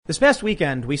This past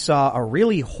weekend, we saw a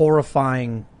really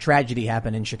horrifying tragedy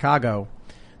happen in Chicago.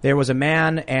 There was a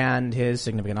man and his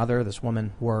significant other, this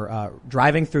woman, were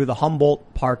driving through the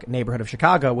Humboldt Park neighborhood of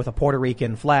Chicago with a Puerto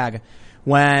Rican flag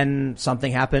when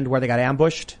something happened where they got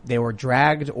ambushed. They were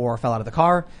dragged or fell out of the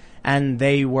car, and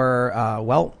they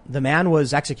were, the man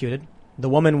was executed. The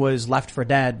woman was left for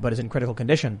dead, but is in critical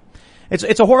condition.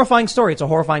 It's a horrifying story. It's a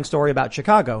horrifying story about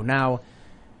Chicago. Now,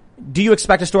 do you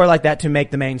expect a story like that to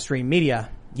make the mainstream media?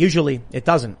 Usually it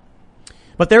doesn't.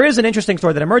 But there is an interesting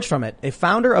story that emerged from it. A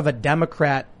founder of a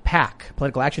Democrat PAC,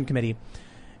 Political Action Committee,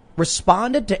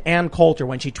 responded to Ann Coulter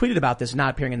when she tweeted about this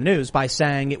not appearing in the news by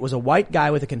saying it was a white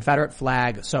guy with a Confederate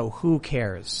flag, so who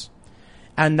cares?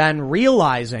 And then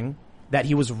realizing that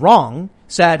he was wrong,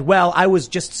 said, well, I was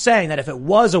just saying that if it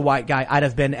was a white guy, I'd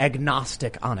have been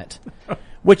agnostic on it,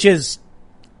 which is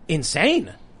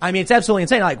insane. I mean, it's absolutely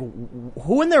insane. Like,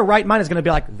 who in their right mind is going to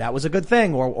be like, that was a good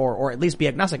thing, or at least be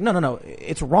agnostic? No.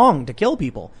 It's wrong to kill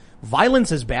people.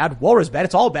 Violence is bad. War is bad.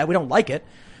 It's all bad. We don't like it.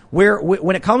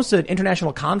 When it comes to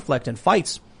international conflict and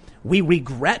fights, we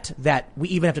regret that we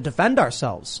even have to defend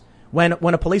ourselves. When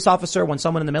a police officer, when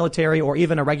someone in the military, or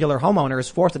even a regular homeowner is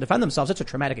forced to defend themselves, it's a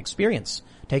traumatic experience,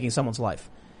 taking someone's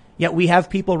life. Yet we have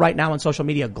people right now on social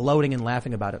media gloating and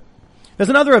laughing about it. There's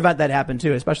another event that happened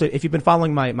too, especially if you've been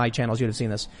following my channels, you'd have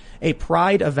seen this. A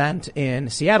Pride event in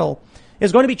Seattle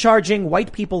is going to be charging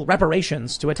white people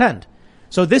reparations to attend.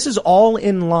 So this is all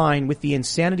in line with the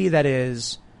insanity that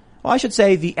is, well, I should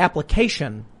say the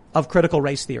application of critical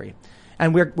race theory.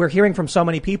 And we're hearing from so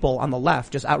many people on the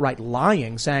left just outright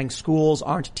lying, saying schools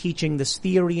aren't teaching this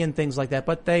theory and things like that,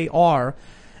 but they are.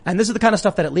 And this is the kind of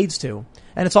stuff that it leads to.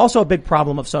 And it's also a big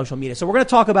problem of social media. So we're going to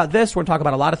talk about this. We're going to talk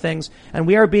about a lot of things. And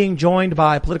we are being joined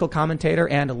by political commentator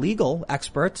and legal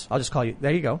expert. I'll just call you.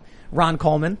 There you go. Ron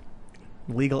Coleman,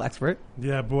 legal expert.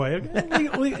 Yeah, boy.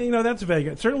 That's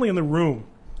vague. Certainly in the room,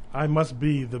 I must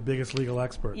be the biggest legal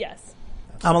expert. Yes.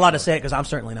 I'm allowed to say it because I'm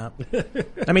certainly not.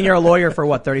 I mean, you're a lawyer for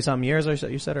what, 30-something years, or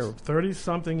you said? Or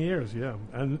 30-something years, yeah.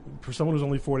 And for someone who's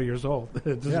only 40 years old.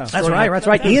 Yeah. That's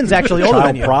right. Ian's actually older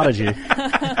than you. Prodigy.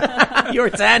 You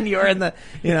were 10. You were in the,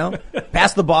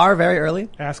 past the bar very early.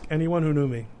 Ask anyone who knew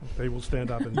me. They will stand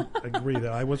up and agree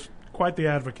that I was quite the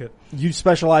advocate. You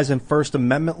specialize in First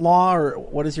Amendment law, or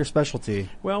what is your specialty?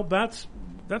 Well, that's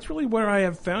really where I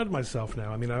have found myself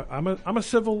now. I mean, I'm a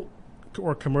civil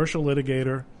or commercial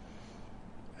litigator.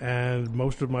 And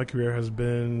most of my career has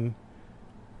been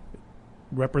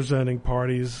representing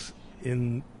parties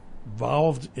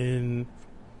involved in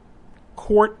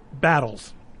court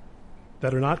battles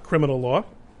that are not criminal law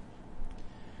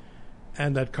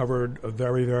and that covered a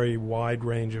very, very wide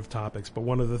range of topics. But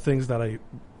one of the things that I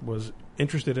was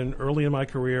interested in early in my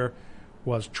career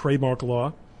was trademark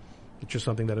law, which is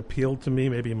something that appealed to me,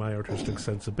 maybe my artistic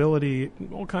sensibility,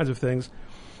 all kinds of things.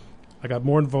 I got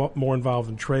more involved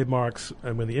in trademarks,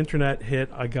 and when the internet hit,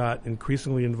 I got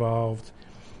increasingly involved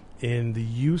in the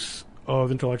use of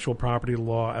intellectual property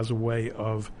law as a way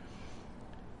of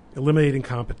eliminating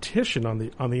competition on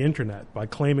the internet by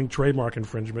claiming trademark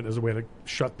infringement as a way to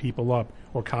shut people up,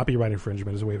 or copyright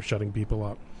infringement as a way of shutting people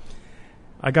up.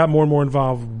 I got more and more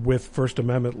involved with First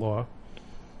Amendment law.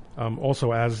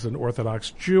 Also, as an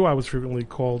Orthodox Jew, I was frequently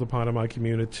called upon in my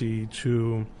community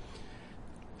to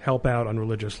help out on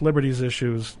religious liberties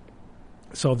issues.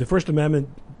 So the First Amendment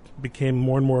became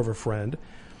more and more of a friend.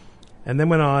 And then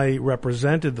when I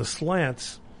represented the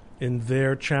Slants in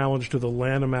their challenge to the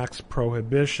Lanham Act's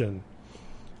prohibition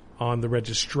on the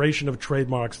registration of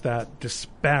trademarks that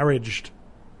disparaged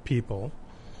people,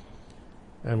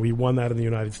 and we won that in the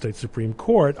United States Supreme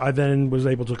Court, I then was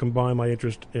able to combine my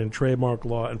interest in trademark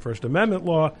law and First Amendment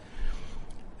law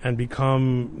and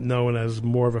become known as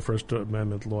more of a First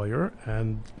Amendment lawyer.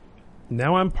 And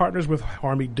now I'm partners with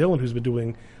Harmeet Dillon, who's been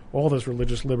doing all this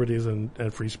religious liberties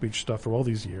and free speech stuff for all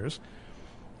these years.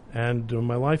 And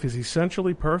my life is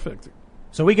essentially perfect.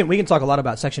 So we can talk a lot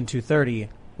about Section 230,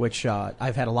 which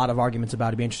I've had a lot of arguments about.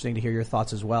 It'd be interesting to hear your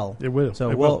thoughts as well. It will.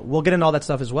 So we'll get into all that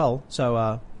stuff as well.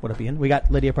 So what up, Ian? We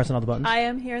got Lydia pressing all the buttons. I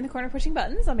am here in the corner pushing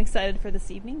buttons. I'm excited for this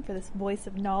evening, for this voice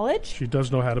of knowledge. She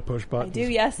does know how to push buttons. I do,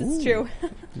 yes, it's true.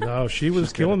 No, she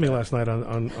was killing me last night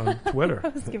on Twitter. I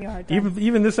was giving you a hard time.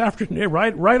 Even this afternoon,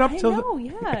 right up till... I know,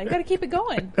 yeah. You got to keep it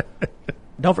going.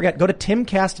 Don't forget, go to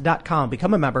timcast.com,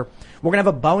 become a member. We're going to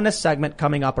have a bonus segment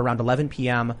coming up around 11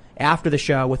 p.m. after the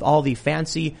show with all the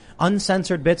fancy,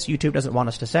 uncensored bits YouTube doesn't want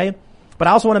us to say. But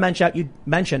I also want to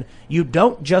mention you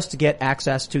don't just get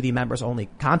access to the members-only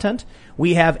content.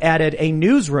 We have added a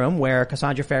newsroom where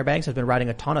Cassandra Fairbanks has been writing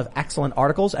a ton of excellent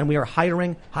articles, and we are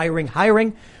hiring.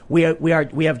 We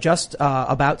have just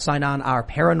about signed on our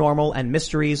Paranormal and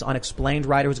Mysteries Unexplained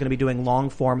writer who's going to be doing long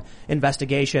form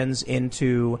investigations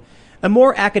into a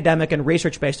more academic and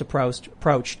research-based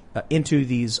approach into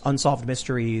these unsolved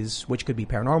mysteries, which could be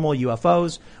paranormal,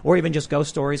 UFOs, or even just ghost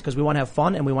stories, because we want to have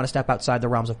fun and we want to step outside the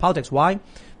realms of politics. Why?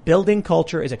 Building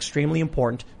culture is extremely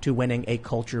important to winning a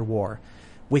culture war.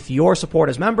 With your support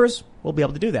as members, we'll be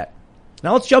able to do that.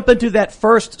 Now let's jump into that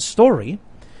first story.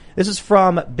 This is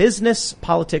from Business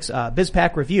Politics,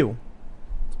 BizPAC Review.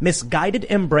 Misguided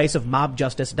embrace of mob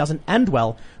justice doesn't end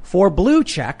well for Blue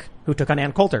Check, who took on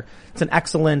Ann Coulter. It's an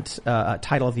excellent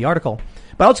title of the article.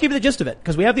 But I'll just give you the gist of it,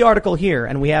 because we have the article here,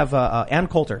 and we have Ann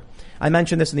Coulter. I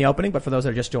mentioned this in the opening, but for those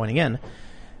that are just joining in,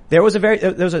 there was a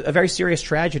very serious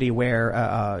tragedy where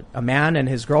a man and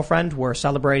his girlfriend were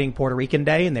celebrating Puerto Rican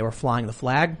Day, and they were flying the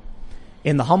flag.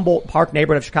 In the Humboldt Park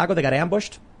neighborhood of Chicago, they got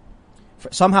ambushed.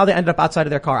 Somehow they ended up outside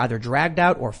of their car, either dragged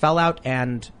out or fell out,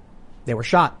 and they were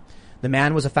shot. The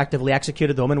man was effectively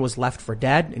executed. The woman was left for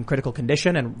dead in critical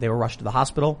condition, and they were rushed to the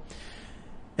hospital.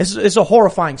 This is a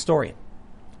horrifying story.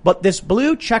 But this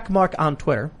Blue Checkmark on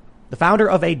Twitter, the founder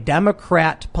of a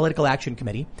Democrat political action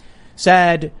committee,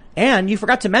 said, and you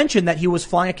forgot to mention that he was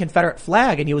flying a Confederate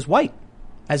flag and he was white,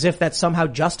 as if that somehow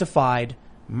justified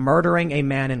murdering a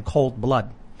man in cold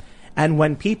blood. And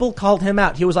when people called him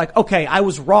out, he was like, okay, I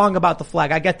was wrong about the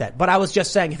flag. I get that. But I was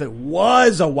just saying if it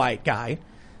was a white guy,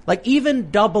 like even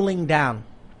doubling down.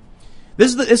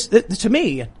 To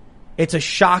me, it's a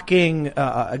shocking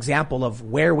example of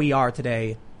where we are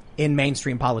today in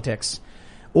mainstream politics.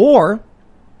 Or,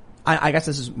 I guess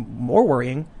this is more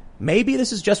worrying, maybe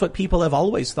this is just what people have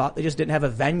always thought. They just didn't have a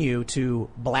venue to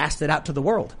blast it out to the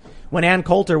world. When Ann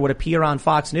Coulter would appear on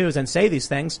Fox News and say these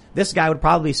things, this guy would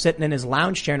probably be sitting in his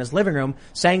lounge chair in his living room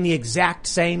saying the exact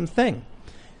same thing.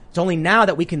 It's only now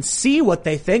that we can see what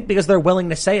they think because they're willing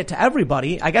to say it to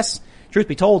everybody. I guess, truth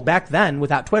be told, back then,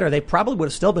 without Twitter, they probably would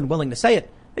have still been willing to say it.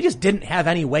 They just didn't have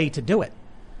any way to do it.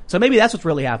 So maybe that's what's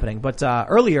really happening. But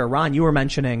earlier, Ron, you were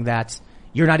mentioning that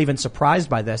you're not even surprised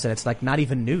by this, and it's like not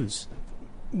even news.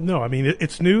 No, I mean,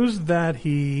 it's news that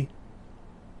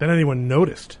anyone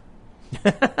noticed.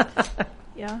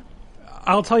 Yeah.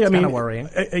 I'll tell you, It's I mean, kinda worrying.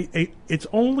 It's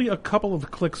only a couple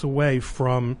of clicks away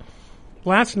from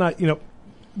last night,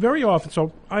 very often.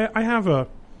 So I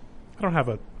don't have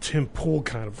a Tim Pool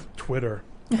kind of Twitter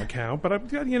account, but I've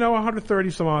got,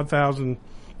 130 some odd thousand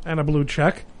and a blue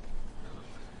check.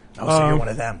 Oh, so you're one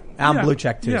of them. I'm blue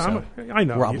check too. Yeah, so I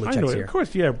know. We're all blue I checks know, here. Of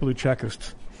course, yeah, blue checkers.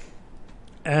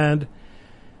 And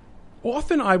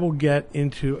often I will get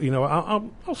into,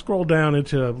 I'll scroll down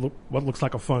into what looks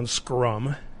like a fun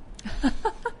scrum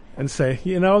and say,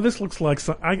 this looks like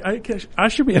I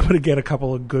should be able to get a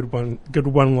couple of good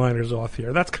one-liners off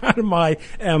here. That's kind of my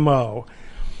MO.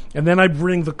 And then I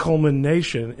bring the Coleman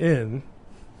Nation in.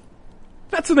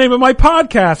 That's the name of my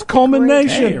podcast, Coleman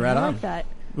Nation. Hey, right I on. like that.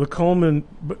 The Coleman,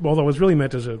 although it was really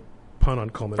meant as a pun on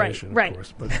culmination, Right. of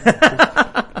course. But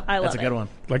I love That's a good one.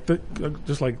 like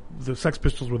just like the Sex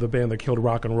Pistols were the band that killed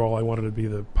rock and roll, I wanted to be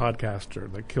the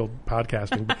podcaster that killed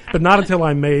podcasting, but not until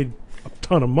I made a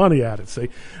ton of money at it. See,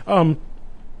 it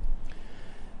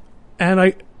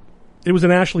was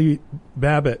an Ashley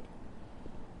Babbitt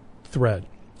thread,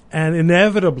 and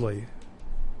inevitably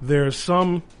there's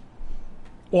some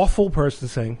awful person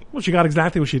saying, "Well, she got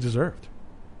exactly what she deserved."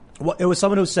 Well, it was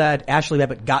someone who said Ashley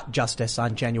Babbitt got justice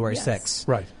on January 6th.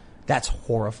 Right. That's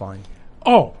horrifying.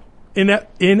 Oh, in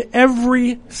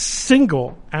every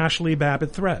single Ashley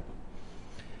Babbitt thread.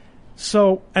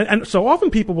 So, and so often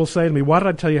people will say to me, why did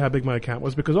I tell you how big my account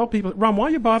was? Because all people, Ron, why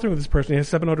are you bothering with this person? He has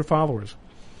 700 followers.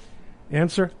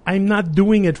 Answer, I'm not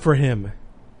doing it for him.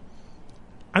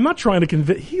 I'm not trying to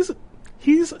convince, he is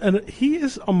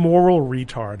a moral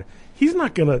retard. He's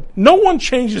not gonna, no one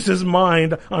changes his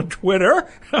mind on Twitter.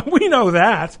 We know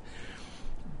that.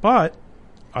 But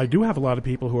I do have a lot of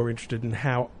people who are interested in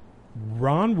how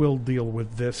Ron will deal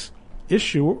with this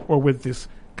issue or with this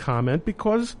comment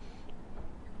because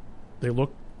they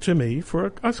look to me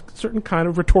for a certain kind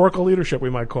of rhetorical leadership,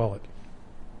 we might call it.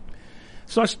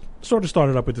 So I sort of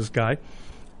started up with this guy,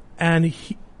 and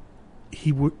he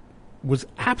was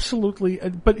absolutely,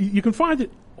 but you can find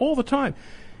it all the time.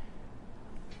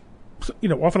 So,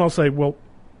 often I'll say, well,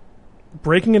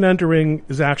 breaking and entering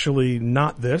is actually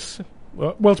not this.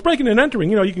 Well, it's breaking and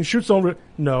entering. You can shoot someone.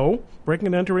 No, breaking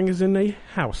and entering is in a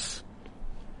house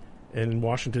in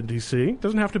Washington, D.C. It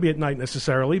doesn't have to be at night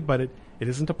necessarily, but it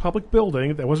isn't a public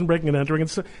building. That wasn't breaking and entering.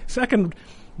 And second,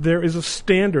 there is a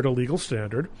legal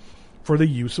standard for the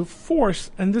use of force,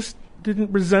 and this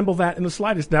didn't resemble that in the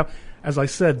slightest. Now, as I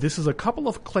said, this is a couple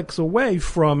of clicks away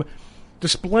from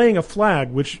displaying a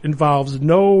flag which involves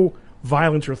no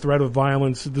violence or threat of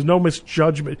violence. There's no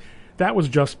misjudgment. That was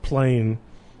just plain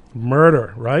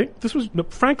murder, right? This was,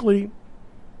 frankly,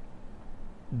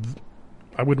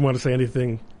 I wouldn't want to say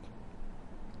anything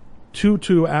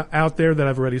too out there that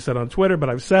I've already said on Twitter, but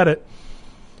I've said it.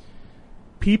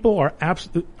 People are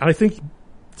I think,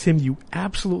 Tim, you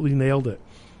absolutely nailed it.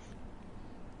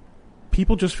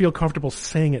 People just feel comfortable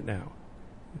saying it now.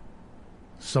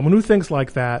 Someone who thinks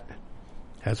like that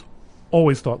has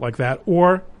always thought like that,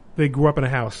 or they grew up in a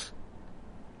house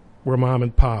where mom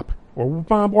and pop, or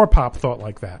mom or pop thought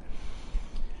like that.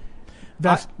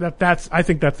 I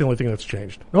think that's the only thing that's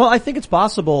changed. Well, I think it's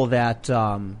possible that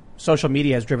social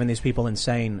media has driven these people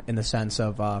insane in the sense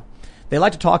of they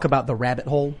like to talk about the rabbit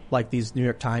hole, like these New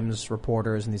York Times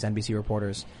reporters and these NBC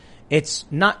reporters. It's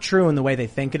not true in the way they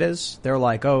think it is. They're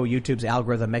like, oh, YouTube's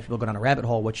algorithm makes people go down a rabbit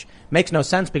hole, which makes no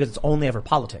sense because it's only ever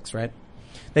politics, right?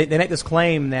 They make this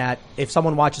claim that if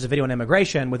someone watches a video on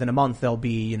immigration, within a month they'll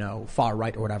be, far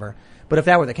right or whatever. But if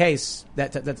that were the case,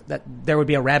 that there would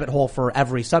be a rabbit hole for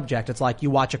every subject. It's like you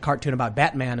watch a cartoon about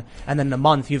Batman, and then in a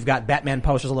month you've got Batman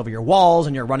posters all over your walls,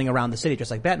 and you're running around the city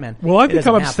just like Batman. Well, I've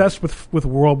become obsessed with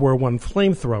World War I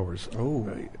flamethrowers. Oh,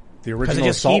 the original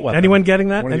assault weapon. Anyone getting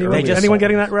that? Anyone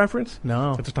getting that reference?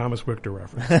 No, it's a Thomas Richter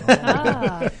reference.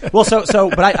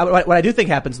 But what I do think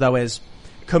happens though is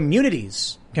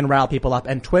communities can rile people up,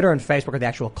 and Twitter and Facebook are the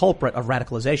actual culprit of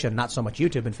radicalization, not so much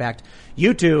YouTube. In fact,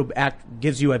 YouTube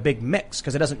gives you a big mix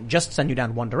because it doesn't just send you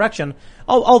down one direction.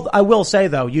 I will say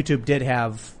though, YouTube did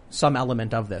have some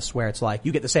element of this where it's like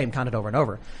you get the same content over and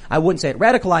over. I wouldn't say it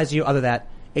radicalized you, other that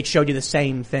it showed you the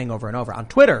same thing over and over. On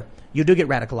Twitter, you do get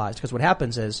radicalized because what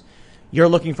happens is you're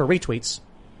looking for retweets,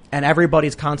 and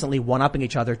everybody's constantly one-upping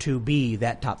each other to be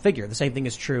that top figure. The same thing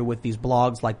is true with these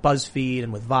blogs like BuzzFeed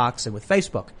and with Vox and with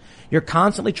Facebook. You're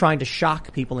constantly trying to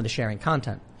shock people into sharing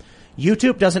content.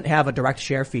 YouTube doesn't have a direct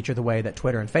share feature the way that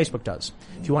Twitter and Facebook does.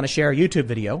 If you want to share a YouTube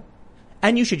video,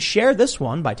 and you should share this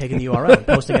one by taking the URL and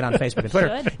posting it on Facebook and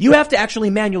Twitter, you have to actually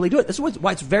manually do it. This is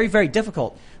why it's very, very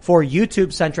difficult for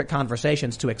YouTube-centric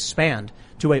conversations to expand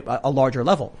to a larger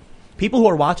level. People who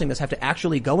are watching this have to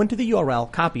actually go into the URL,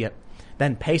 copy it,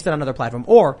 then paste it on another platform.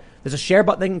 Or there's a share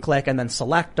button they can click and then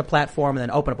select a platform and then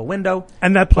open up a window.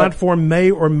 And that platform may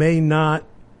or may not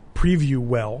preview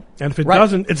well. And if it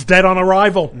doesn't, it's dead on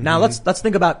arrival. Now let's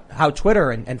think about how Twitter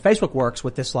and Facebook works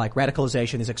with this like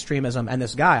radicalization, this extremism, and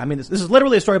this guy. I mean, this is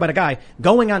literally a story about a guy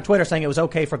going on Twitter saying it was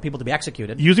okay for people to be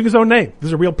executed. Using his own name. This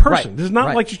is a real person. Right. This is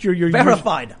not like just your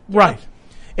verified. Right.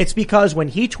 It's because when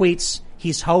he tweets,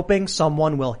 he's hoping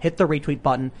someone will hit the retweet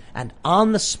button and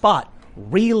on the spot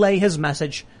relay his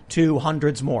message to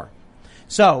hundreds more.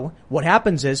 So what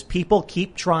happens is people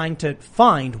keep trying to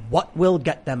find what will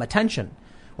get them attention.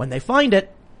 When they find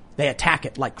it, they attack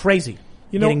it like crazy,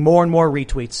 getting more and more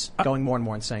retweets, going more and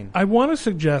more insane. I want to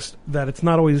suggest that it's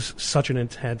not always such an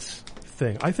intense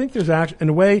thing. I think there's actually, in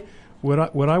a way,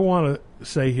 what I want to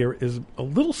say here is a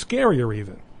little scarier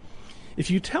even.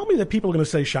 If you tell me that people are going to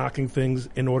say shocking things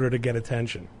in order to get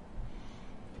attention,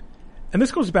 and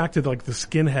this goes back to like the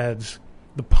skinheads,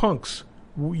 the punks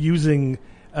using,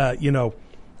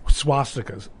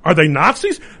 swastikas. Are they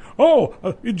Nazis?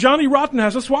 Oh, Johnny Rotten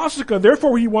has a swastika,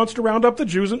 therefore he wants to round up the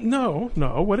Jews. No.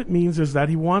 What it means is that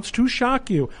he wants to shock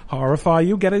you, horrify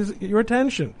you, get your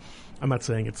attention. I'm not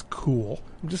saying it's cool.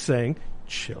 I'm just saying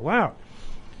chill out.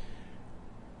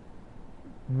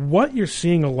 What you're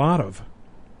seeing a lot of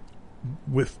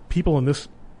with people in this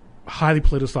highly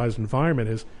politicized environment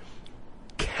is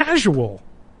casual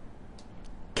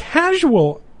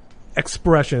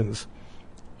expressions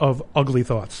of ugly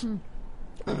thoughts.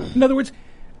 In other words,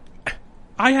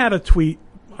 I had a tweet,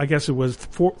 I guess it was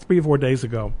 3 or 4 days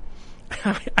ago.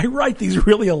 I write these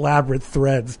really elaborate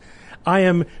threads. I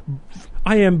am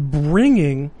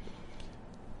bringing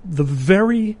the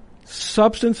very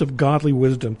substance of godly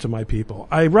wisdom to my people.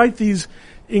 I write these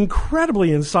incredibly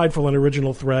insightful and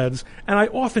original threads, and I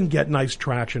often get nice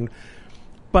traction.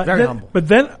 But very humble. But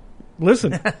then,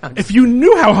 listen, if you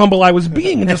knew how humble I was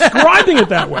being in describing it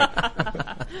that way.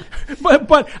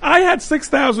 But I had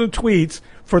 6,000 tweets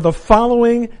for the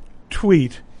following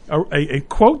tweet, a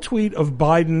quote tweet of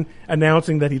Biden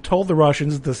announcing that he told the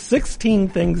Russians the 16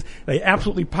 things they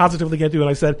absolutely positively can't do. And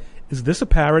I said, is this a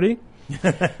parody?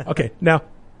 Okay, now,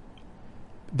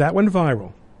 that went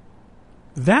viral.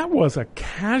 That was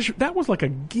that was like a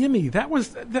gimme. That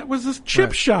was this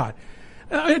chip shot.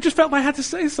 I just felt I had to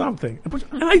say something.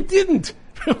 And I didn't.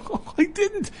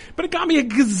 But it got me a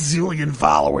gazillion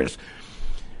followers.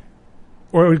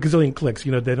 Or a gazillion clicks.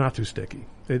 They're not too sticky.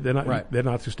 They're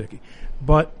not too sticky.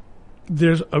 But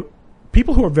there's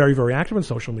people who are very, very active in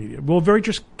social media will very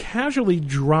just casually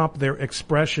drop their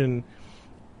expression.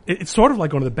 It's sort of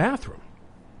like going to the bathroom.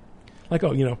 Like,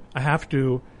 oh, I have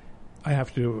to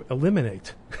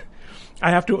eliminate. I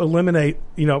have to eliminate,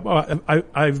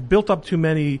 I've built up too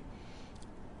many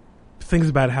things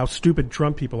about how stupid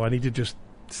Trump people are. I need to just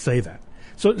say that.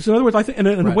 So in other words, I think,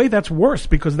 in a way that's worse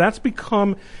because that's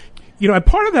become, and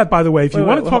part of that, by the way, if you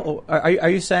want to talk. Are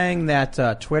you saying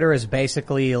that Twitter is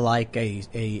basically like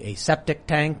a septic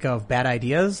tank of bad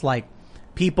ideas? Like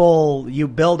you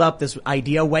build up this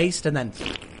idea waste and then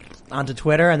onto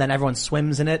Twitter and then everyone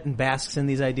swims in it and basks in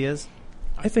these ideas?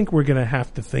 I think we're going to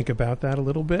have to think about that a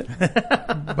little bit.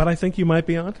 But I think you might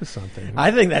be onto something.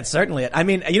 I think that's certainly it. I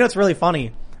mean, it's really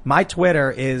funny. My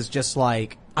Twitter is just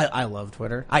like, I love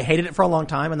Twitter. I hated it for a long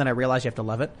time, and then I realized you have to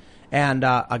love it. And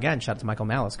again, shout out to Michael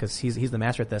Malice, because he's the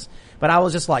master at this. But I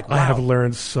was just like, wow. I have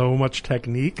learned so much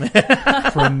technique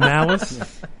from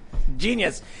Malice.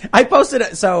 Genius. I posted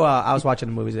it. So I was watching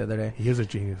the movies the other day. He is a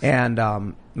genius.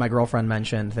 And my girlfriend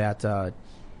mentioned that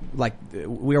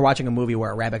we were watching a movie where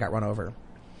a rabbit got run over.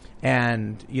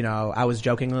 And, I was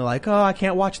jokingly like, oh, I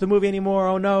can't watch the movie anymore.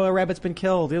 Oh, no, a rabbit's been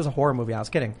killed. It was a horror movie. I was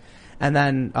kidding. And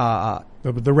then no,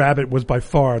 but the rabbit was by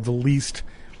far the least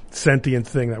sentient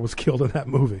thing that was killed in that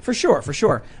movie. For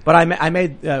sure. But I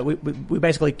made we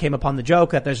basically came upon the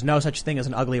joke that there's no such thing as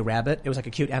an ugly rabbit. It was like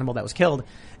a cute animal that was killed.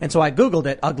 And so I Googled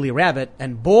it, ugly rabbit,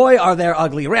 and boy, are there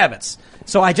ugly rabbits.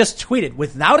 So I just tweeted,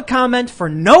 without a comment, for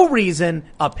no reason,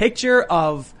 a picture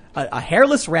of a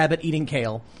hairless rabbit eating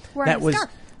kale.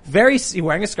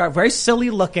 Wearing a scarf, very silly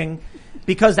looking,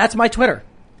 because that's my Twitter.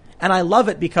 And I love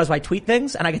it because I tweet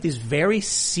things and I get these very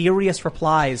serious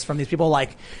replies from these people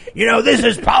like, this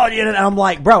is politics. And I'm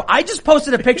like, bro, I just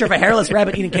posted a picture of a hairless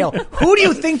rabbit eating kale. Who do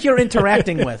you think you're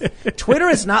interacting with? Twitter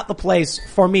is not the place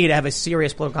for me to have a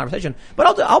serious political conversation,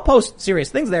 but I'll post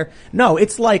serious things there. No,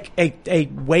 it's like a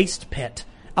waste pit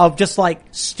of just like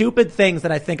stupid things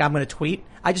that I think I'm going to tweet.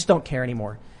 I just don't care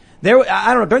anymore. I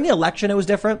don't know, during the election it was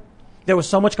different. There was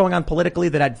so much going on politically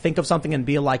that I'd think of something and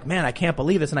be like, man, I can't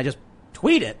believe this. And I just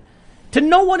tweet it to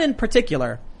no one in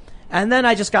particular. And then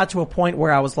I just got to a point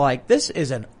where I was like, this is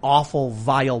an awful,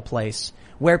 vile place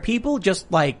where people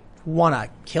just like want to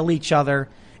kill each other.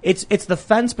 It's the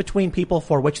fence between people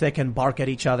for which they can bark at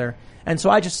each other. And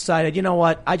so I just decided, you know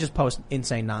what? I just post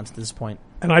insane nonsense at this point.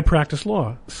 And I practice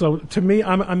law. So to me,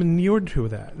 I'm inured to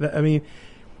that. I mean,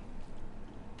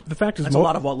 the fact is, that's a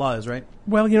lot of what law is, right?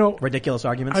 Well, ridiculous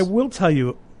arguments. I will tell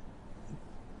you,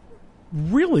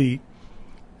 really,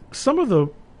 some of the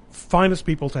finest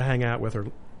people to hang out with are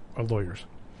lawyers,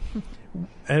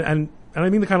 and I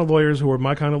mean the kind of lawyers who are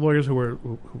my kind of lawyers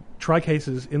who try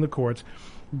cases in the courts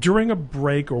during a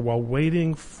break or while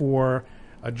waiting for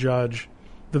a judge.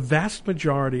 The vast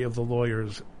majority of the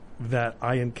lawyers that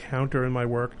I encounter in my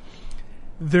work,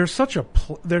 they're such a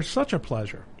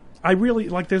pleasure. I really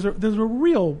like. There's a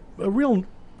real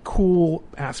cool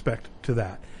aspect to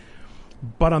that.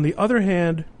 But on the other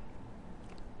hand,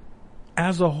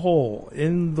 as a whole,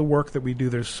 in the work that we do,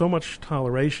 there's so much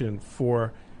toleration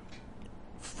for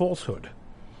falsehood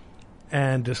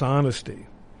and dishonesty.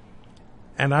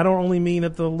 And I don't only mean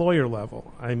at the lawyer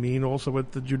level. I mean also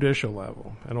at the judicial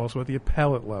level and also at the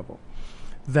appellate level.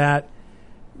 That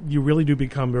you really do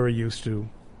become very used to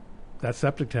that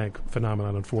septic tank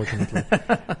phenomenon, unfortunately.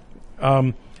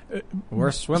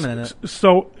 We're swimming in it.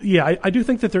 So, yeah, I do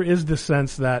think that there is this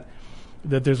sense that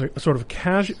there's a sort of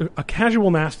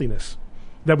casual nastiness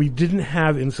that we didn't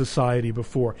have in society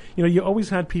before. You always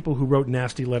had people who wrote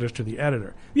nasty letters to the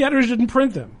editor. The editors didn't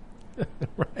print them.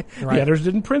 Right? The editors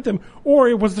didn't print them. Or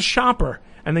it was the shopper,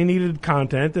 and they needed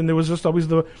content, and there was just always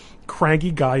the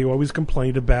cranky guy who always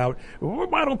complained about,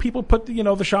 why don't people put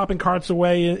the shopping carts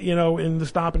away in the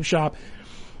Stop and Shop?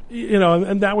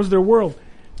 And that was their world.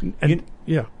 And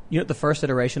you know what the first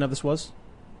iteration of this was?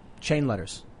 Chain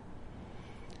letters.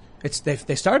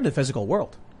 They started in the physical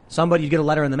world. You'd get a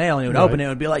letter in the mail and it would open it and it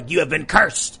would be like, you have been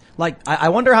cursed. Like, I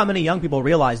wonder how many young people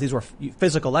realize these were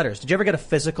physical letters. Did you ever get a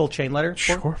physical chain letter?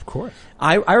 Sure, of course.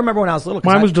 I remember when I was little.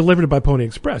 Mine was delivered by Pony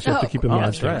Express. You have to keep in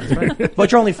mind. That's right.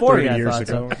 But you're only 40 years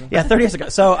ago. So. Yeah, 30 years ago.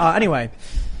 So, anyway,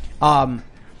 I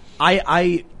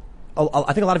think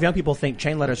a lot of young people think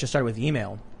chain letters just started with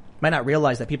email. Might not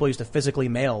realize that people used to physically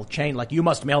mail chain, like you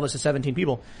must mail this to 17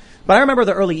 people. But I remember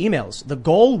the early emails. The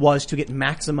goal was to get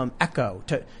maximum echo,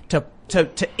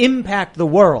 to impact the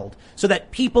world so that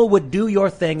people would do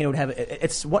your thing and it would have,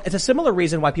 it's a similar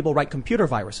reason why people write computer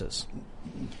viruses.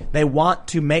 They want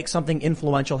to make something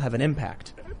influential have an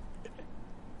impact.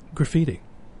 Graffiti.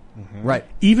 Mm-hmm. Right.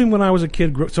 Even when I was a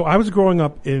kid, so I was growing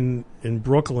up in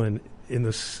Brooklyn in the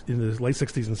late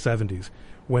 60s and 70s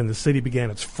when the city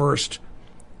began its first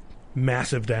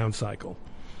massive down cycle.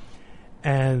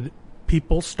 And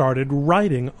people started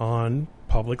writing on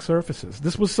public surfaces.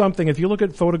 This was something, if you look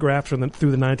at photographs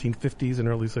through the 1950s and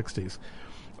early 60s,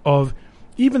 of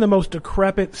even the most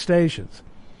decrepit stations,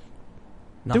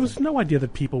 there was no idea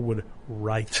that people would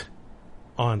write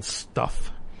on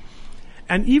stuff.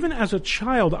 And even as a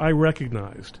child, I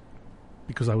recognized,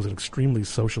 because I was an extremely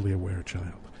socially aware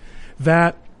child,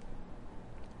 that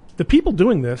the people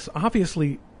doing this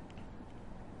obviously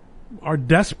are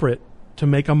desperate to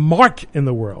make a mark in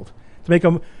the world, to make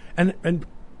and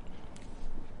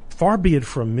far be it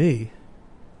from me,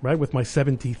 right, with my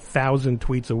 70,000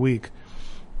 tweets a week,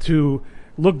 to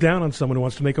look down on someone who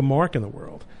wants to make a mark in the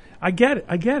world. I get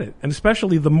it. And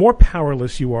especially the more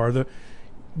powerless you are, the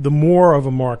more of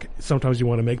a mark sometimes you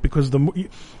want to make, because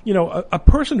a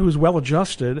person who's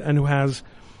well-adjusted and who has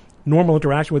normal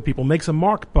interaction with people makes a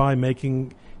mark by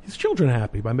making his children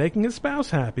happy, by making his spouse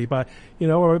happy, there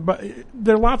are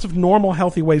lots of normal,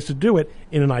 healthy ways to do it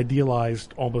in an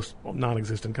idealized, almost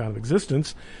non-existent kind of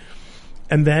existence.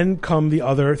 And then come the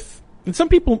other, and some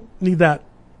people need that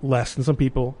less, and some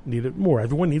people need it more.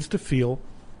 Everyone needs to feel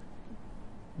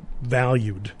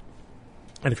valued.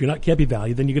 And if can't be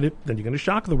valued, then you're going to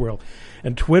shock the world.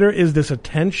 And Twitter is this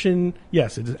attention.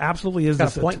 Yes, it absolutely is.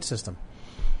 It's got a point system.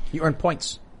 You earn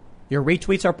points. Your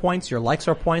retweets are points. Your likes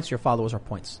are points. Your followers are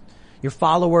points. Your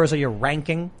followers are your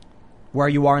ranking, where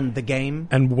you are in the game.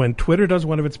 And when Twitter does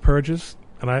one of its purges,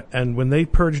 and when they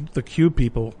purged the Q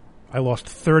people, I lost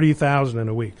 30,000 in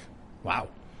a week. Wow.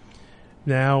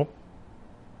 Now,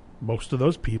 most of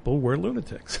those people were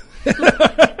lunatics.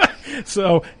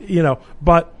 So,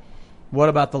 but what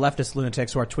about the leftist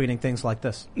lunatics who are tweeting things like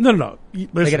this? No.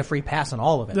 They get a free pass on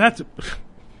all of it. That's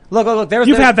look.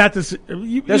 You've had that.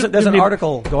 There's an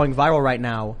article going viral right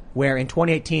now where in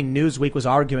 2018 Newsweek was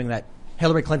arguing that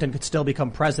Hillary Clinton could still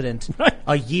become president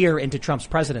a year into Trump's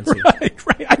presidency.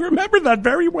 Right. I remember that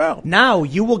very well. Now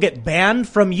you will get banned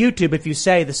from YouTube if you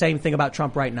say the same thing about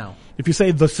Trump right now. If you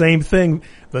say the same thing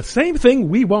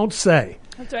we won't say.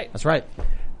 That's right. That's right.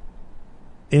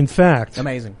 In fact,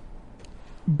 amazing.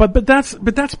 But that's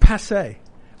passé.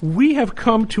 We have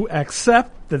come to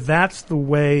accept that that's the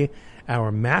way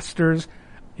our masters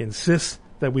insist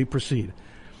that we proceed.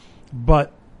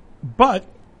 But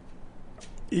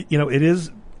it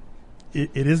is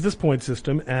this point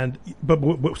system,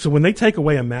 so when they take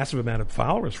away a massive amount of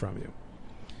followers from you,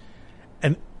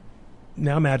 and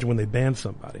now imagine when they ban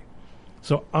somebody.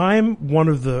 So I'm one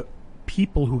of the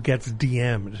people who gets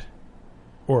DM'd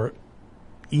or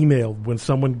emailed when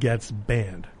someone gets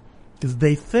banned, because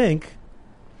they think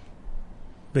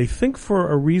for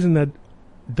a reason that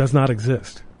does not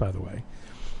exist, by the way,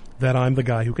 that I'm the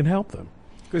guy who can help them.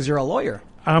 Because you're a lawyer.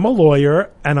 I'm a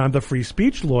lawyer, and I'm the free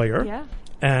speech lawyer. Yeah.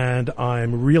 And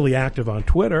I'm really active on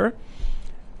Twitter,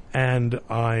 and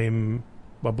I'm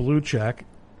a blue check,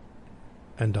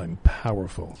 and I'm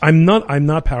powerful. I'm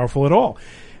not powerful at all.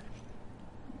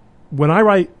 When I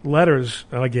write letters,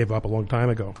 and I gave up a long time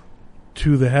ago,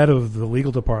 to the head of the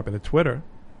legal department at Twitter,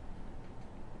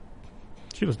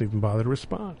 she doesn't even bother to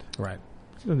respond. Right.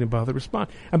 She doesn't even bother to respond.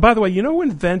 And by the way, who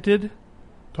invented,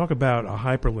 talk about a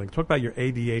hyperlink, talk about your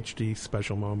ADHD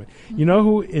special moment. Mm-hmm. You know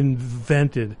who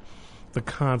invented the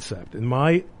concept? In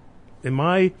my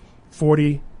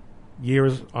 40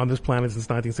 years on this planet since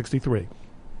 1963,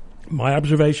 my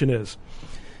observation is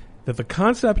that the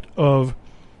concept of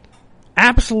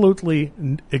absolutely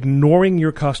ignoring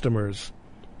your customers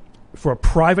for a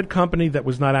private company that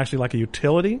was not actually like a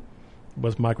utility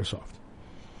was Microsoft.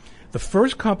 The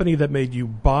first company that made you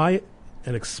buy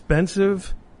an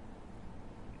expensive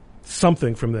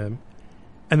something from them,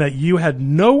 and that you had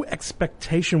no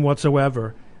expectation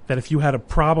whatsoever that if you had a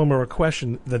problem or a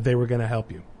question that they were going to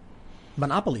help you.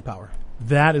 Monopoly power.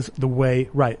 That is the way,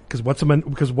 right? Because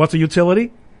what's a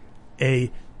utility?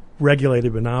 A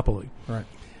regulated monopoly. Right.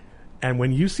 And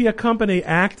when you see a company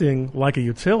acting like a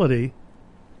utility,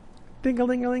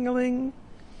 ding-a-ling-a-ling-a-ling,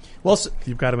 well,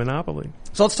 you've got a monopoly.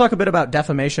 So let's talk a bit about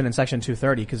defamation in Section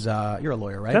 230, because you're a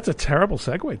lawyer, right? That's a terrible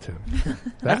segue, Tim.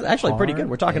 That's actually pretty good.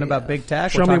 We're talking about big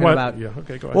tech. Show we're me talking what. About, yeah,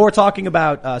 okay, go ahead. Well, we're talking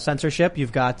about censorship.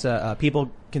 You've got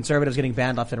conservatives getting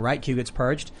banned left and right. Q gets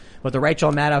purged, but the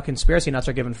Rachel Maddow conspiracy nuts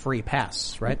are given free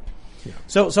pass, right? Yeah.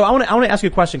 So I want to ask you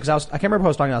a question, because I can't remember who I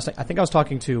was talking to. I think I was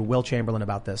talking to Will Chamberlain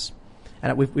about this.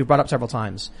 And we've brought up several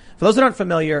times. For those that aren't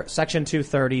familiar, Section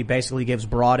 230 basically gives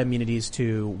broad immunities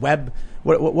to web.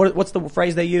 What's the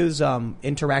phrase they use?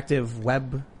 Interactive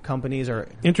web companies or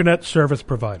internet service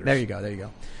providers. There you go.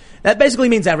 That basically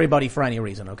means everybody for any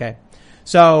reason. Okay.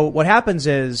 So what happens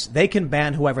is they can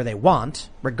ban whoever they want,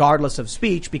 regardless of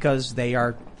speech, because they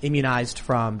are immunized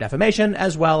from defamation,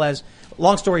 as well as,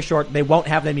 long story short, they won't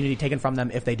have the immunity taken from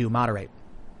them if they do moderate.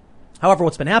 However,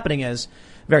 what's been happening is,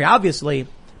 very obviously,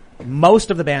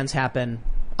 most of the bans happen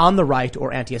on the right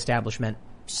or anti-establishment.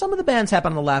 Some of the bans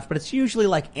happen on the left, but it's usually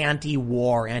like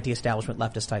anti-war, anti-establishment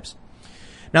leftist types.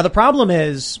 Now, the problem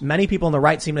is many people on the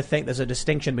right seem to think there's a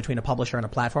distinction between a publisher and a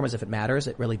platform as if it matters.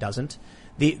 It really doesn't.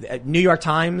 The New York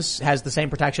Times has the same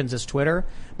protections as Twitter,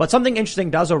 but something interesting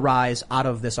does arise out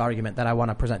of this argument that I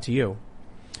want to present to you.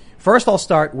 First, I'll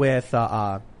start with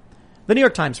the New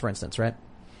York Times, for instance, right?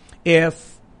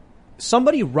 If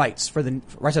somebody writes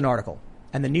an article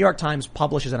and the New York Times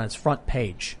publishes it on its front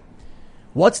page,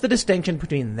 what's the distinction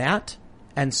between that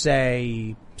and,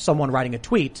 say, someone writing a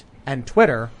tweet and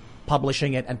Twitter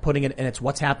publishing it and putting it in its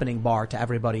what's happening bar to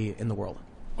everybody in the world?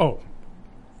 Oh.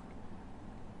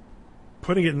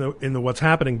 Putting it in the what's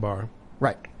happening bar.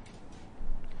 Right.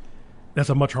 That's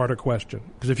a much harder question.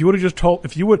 Because if you would have just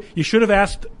you should have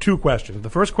asked two questions. The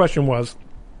first question was,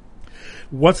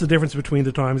 what's the difference between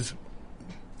the Times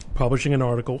publishing an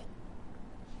article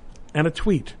and a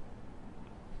tweet?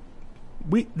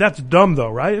 That's dumb though,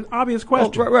 right? An obvious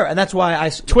question. Well, right. And that's why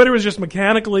Twitter is just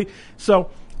mechanically. So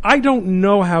I don't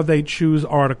know how they choose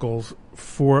articles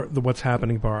for the what's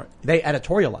happening bar. They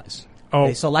editorialize. Oh.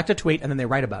 They select a tweet and then they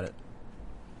write about it.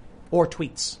 Or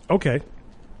tweets. Okay.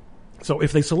 So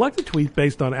if they select a tweet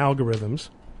based on algorithms,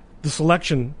 the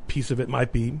selection piece of it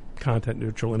might be content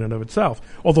neutral in and of itself,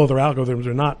 although their algorithms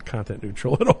are not content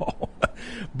neutral at all.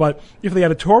 But if they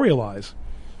editorialize,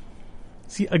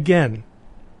 see, again,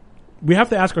 we have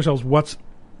to ask ourselves what's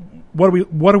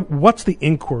the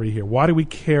inquiry here? Why do we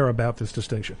care about this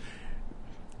distinction?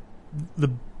 The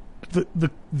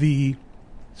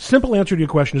simple answer to your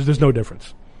question is there's no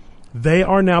difference. They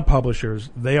are now publishers.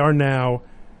 They are now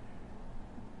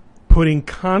putting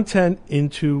content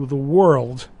into the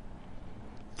world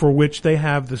for which they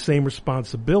have the same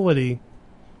responsibility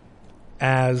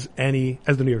as the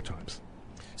New York Times.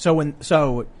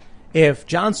 So if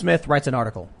John Smith writes an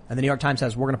article and the New York Times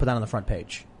says we're going to put that on the front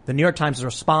page, the New York Times is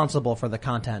responsible for the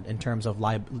content in terms of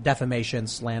defamation,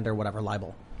 slander, whatever,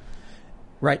 libel.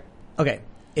 Right? Okay.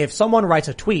 If someone writes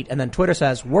a tweet and then Twitter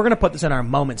says we're going to put this in our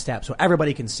Moments tab so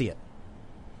everybody can see it,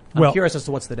 I'm curious as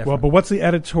to what's the difference. Well, but what's the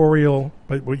editorial?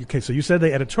 Okay, so you said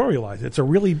they editorialize. It's a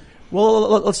really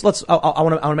let's. I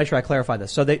want to make sure I clarify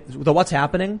this. So the what's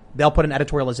happening, they'll put an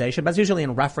editorialization, but it's usually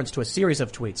in reference to a series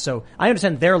of tweets. So I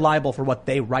understand they're liable for what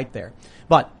they write there.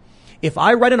 But if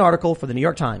I write an article for the New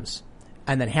York Times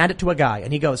and then hand it to a guy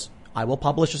and he goes, "I will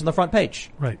publish this on the front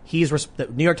page," right? The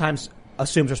New York Times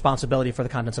assumes responsibility for the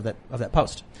contents of that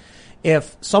post.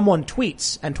 If someone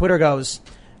tweets and Twitter goes,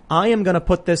 I am going to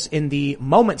put this in the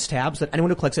Moments tab so that anyone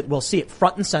who clicks it will see it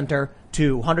front and center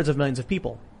to hundreds of millions of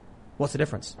people. What's the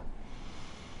difference?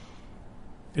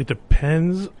 It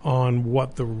depends on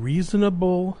what the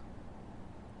reasonable...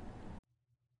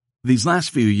 These last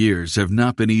few years have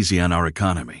not been easy on our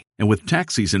economy. And with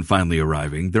tax season finally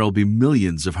arriving, there will be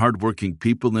millions of hardworking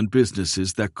people and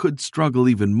businesses that could struggle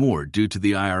even more due to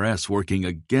the IRS working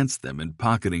against them and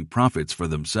pocketing profits for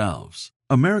themselves.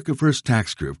 America First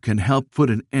Tax Group can help put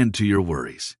an end to your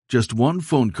worries. Just one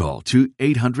phone call to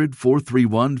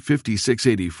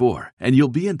 800-431-5684, and you'll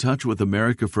be in touch with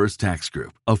America First Tax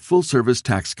Group, a full-service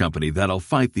tax company that'll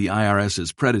fight the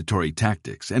IRS's predatory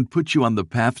tactics and put you on the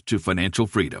path to financial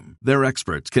freedom. Their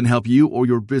experts can help you or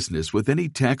your business with any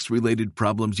tax-related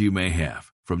problems you may have,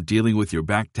 from dealing with your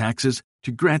back taxes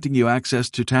to granting you access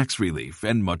to tax relief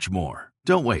and much more.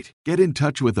 Don't wait. Get in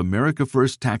touch with America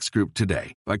First Tax Group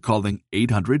today by calling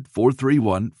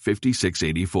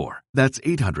 800-431-5684. That's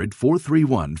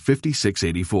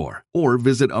 800-431-5684. Or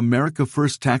visit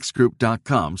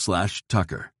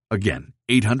americafirsttaxgroup.com/Tucker. Again,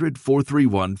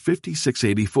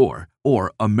 800-431-5684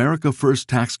 or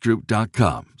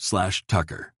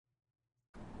americafirsttaxgroup.com/Tucker.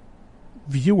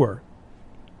 Viewer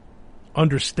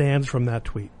understands from that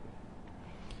tweet.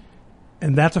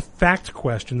 And that's a fact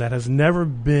question that has never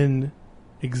been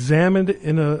examined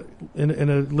in a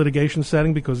litigation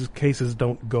setting because cases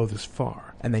don't go this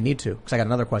far. And they need to, because I got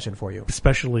another question for you.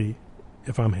 Especially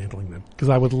if I'm handling them, because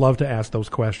I would love to ask those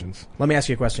questions. Let me ask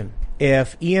you a question.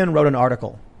 If Ian wrote an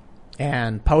article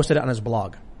and posted it on his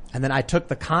blog, and then I took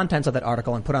the contents of that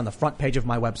article and put it on the front page of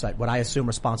my website, would I assume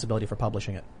responsibility for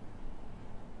publishing it?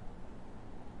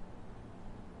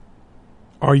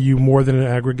 Are you more than an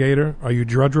aggregator? Are you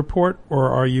Drudge Report, or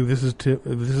are you this is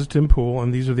Tim Pool,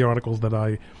 and these are the articles that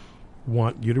I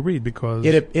want you to read? Because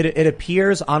it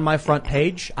appears on my front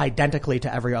page identically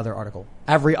to every other article,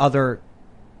 every other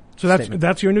So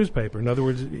that's your newspaper. In other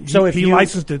words, he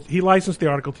licensed it. He licensed the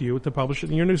article to you to publish it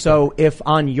in your newspaper. So if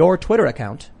on your Twitter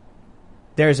account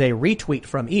there's a retweet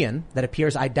from Ian that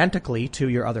appears identically to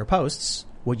your other posts,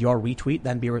 would your retweet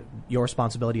then be your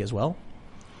responsibility as well?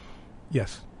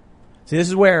 Yes. See, this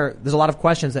is where there's a lot of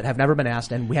questions that have never been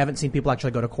asked, and we haven't seen people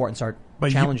actually go to court and start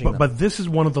challenging them. But this is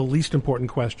one of the least important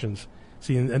questions.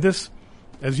 See, and this,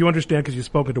 as you understand, because you've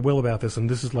spoken to Will about this, and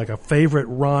this is like a favorite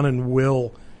Ron and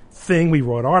Will thing. We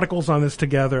wrote articles on this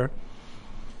together.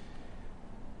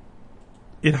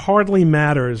 It hardly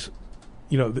matters,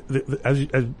 as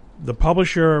the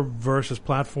publisher versus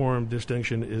platform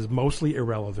distinction is mostly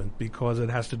irrelevant because it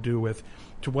has to do with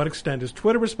to what extent is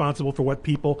Twitter responsible for what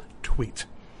people tweet.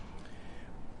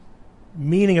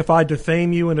 Meaning, if I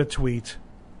defame you in a tweet,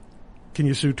 can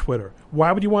you sue Twitter?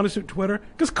 Why would you want to sue Twitter?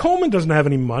 Because Coleman doesn't have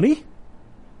any money.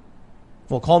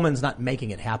 Well, Coleman's not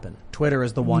making it happen. Twitter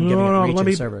is the one giving it reach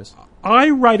and servers. I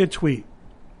write a tweet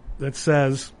that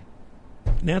says,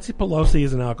 Nancy Pelosi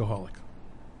is an alcoholic.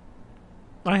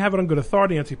 I have it on good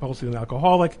authority. Nancy Pelosi is an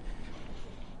alcoholic.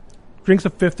 Drinks a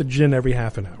fifth of gin every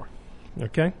half an hour.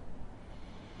 Okay?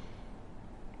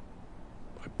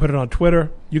 I put it on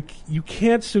Twitter. You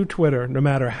can't sue Twitter no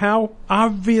matter how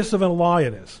obvious of a lie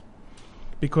it is.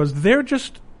 Because they're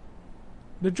just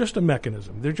a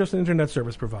mechanism. They're just an internet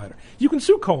service provider. You can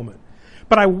sue Coleman.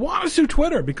 But I want to sue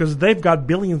Twitter because they've got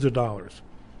billions of dollars.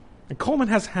 And Coleman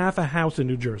has half a house in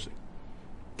New Jersey.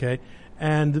 Okay?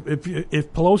 And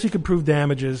if Pelosi can prove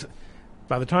damages,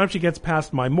 by the time she gets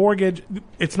past my mortgage,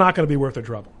 it's not going to be worth her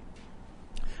trouble.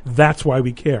 That's why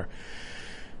we care.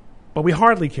 But we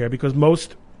hardly care because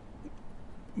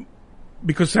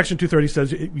Section 230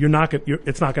 says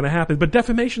it's not going to happen. But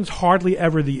defamation's hardly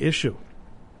ever the issue.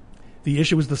 The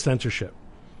issue is the censorship.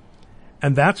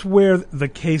 And that's where the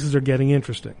cases are getting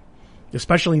interesting,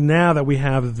 especially now that we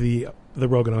have the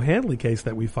Rogan O'Handley case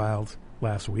that we filed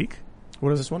last week.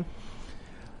 What is this one?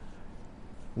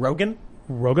 Rogan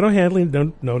O'Handley,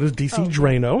 known as DC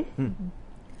Drano,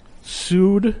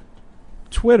 sued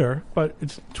Twitter, but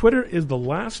Twitter is the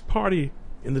last party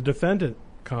in the defendant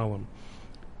column.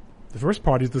 The first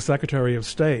party is the Secretary of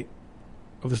State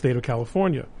of the state of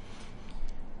California.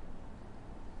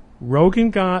 Rogan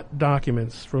got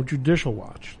documents from Judicial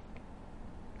Watch,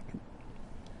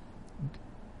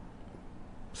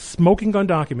 smoking gun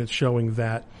documents showing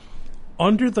that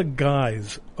under the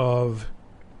guise of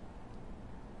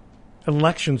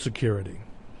election security,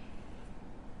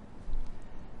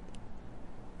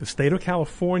 the state of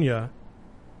California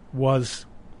was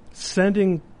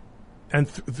sending, and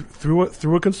through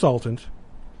a consultant,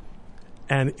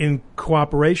 and in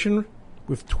cooperation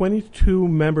with 22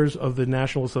 members of the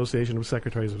National Association of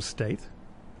Secretaries of State,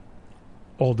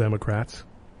 all Democrats,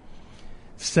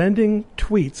 sending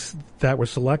tweets that were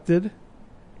selected,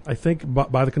 I think,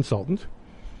 by the consultant,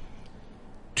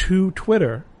 to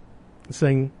Twitter,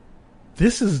 saying,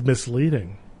 this is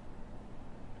misleading.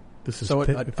 This is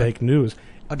fake news.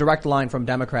 A direct line from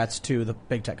Democrats to the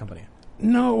big tech company.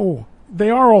 No, they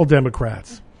are all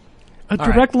Democrats. A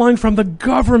direct line from the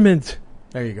government.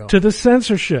 There you go. To the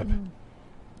censorship.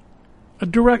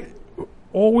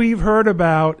 All we've heard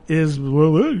about is,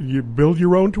 you build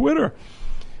your own Twitter.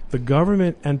 The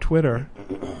government and Twitter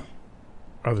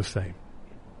are the same.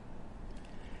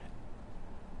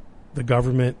 The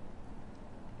government,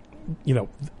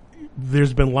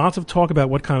 there's been lots of talk about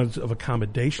what kinds of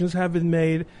accommodations have been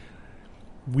made.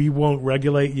 We won't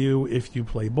regulate you if you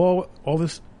play ball. All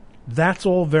this, that's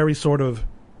all very sort of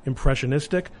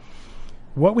impressionistic.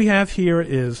 What we have here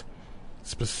is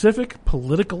specific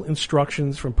political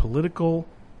instructions from political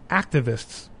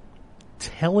activists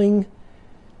telling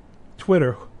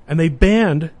Twitter, and they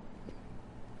banned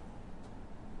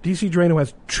DC Drano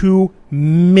has 2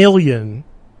 million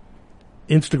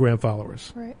Instagram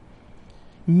followers. Right.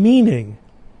 Meaning,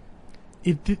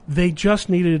 they just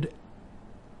needed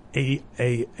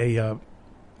an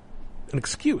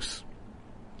excuse.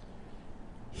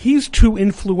 He's too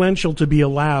influential to be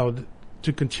allowed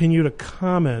to continue to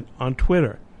comment on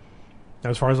Twitter.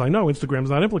 Now, as far as I know, Instagram's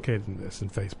not implicated in this, in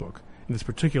Facebook, in this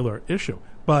particular issue.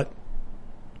 But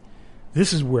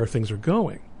this is where things are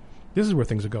going.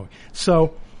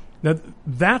 So, now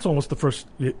that's almost the first.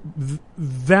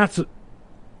 That's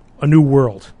a new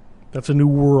world.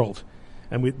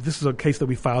 And this is a case that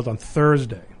we filed on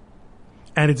Thursday.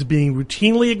 And it's being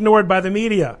routinely ignored by the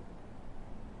media.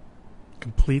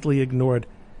 Completely ignored.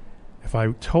 If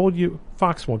I told you,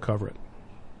 Fox won't cover it.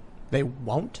 They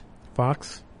won't?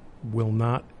 Fox will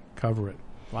not cover it.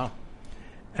 Wow.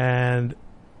 And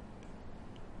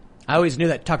I always knew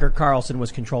that Tucker Carlson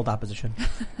was controlled opposition.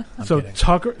 I'm kidding.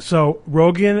 So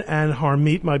Rogan and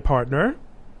Harmeet, my partner,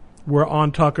 were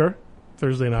on Tucker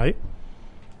Thursday night,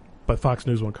 but Fox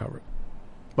News won't cover it.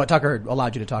 But Tucker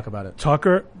allowed you to talk about it.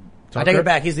 Tucker, I take it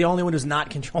back. He's the only one who's not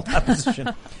controlled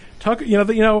opposition. Tucker,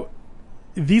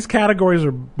 these categories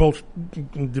are both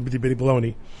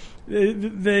baloney.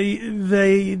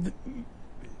 They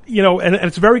and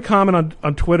it's very common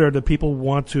on Twitter that people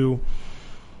want to,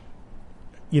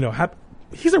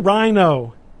 he's a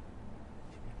rhino.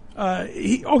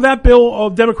 That bill,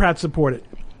 Democrats support it.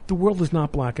 The world is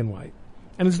not black and white.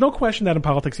 And there's no question that in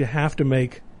politics you have to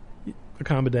make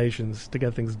accommodations to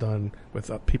get things done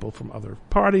with people from other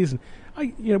parties.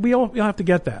 And we all have to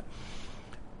get that.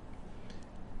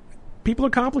 People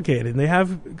are complicated, and they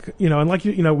have, and like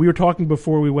we were talking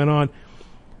before we went on,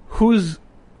 who's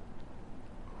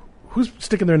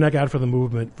sticking their neck out for the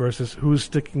movement versus who's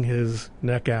sticking his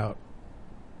neck out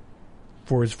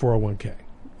for his 401k,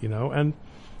 and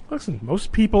listen,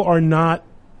 most people are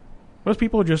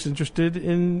just interested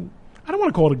in, I don't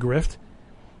want to call it a grift,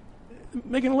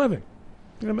 making a living,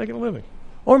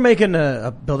 or making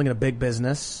building a big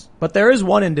business. But there is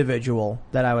one individual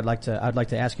that I'd like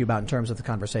to ask you about in terms of the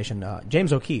conversation,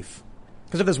 James O'Keefe.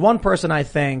 Because if there's one person I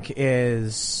think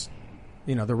is,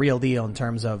 the real deal in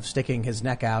terms of sticking his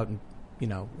neck out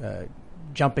and,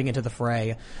 jumping into the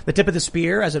fray, the tip of the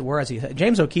spear, as it were,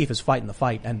 James O'Keefe is fighting the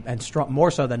fight and strong, more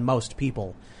so than most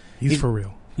people. He's for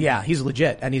real. Yeah, he's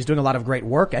legit, and he's doing a lot of great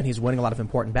work, and he's winning a lot of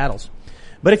important battles.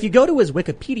 But if you go to his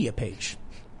Wikipedia page,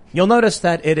 you'll notice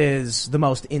that it is the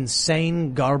most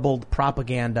insane, garbled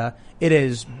propaganda. It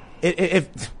is,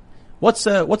 what's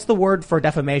the word for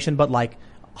defamation, but like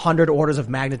 100 orders of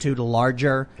magnitude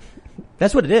larger?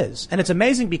 That's what it is. And it's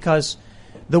amazing because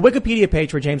the Wikipedia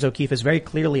page for James O'Keefe is very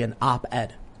clearly an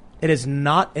op-ed. It is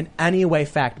not in any way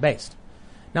fact-based.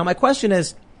 Now my question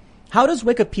is, how does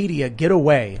Wikipedia get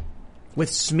away with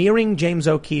smearing James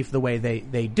O'Keefe the way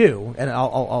they do? And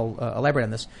I'll elaborate on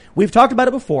this. We've talked about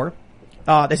it before.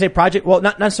 They say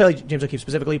not necessarily James O'Keefe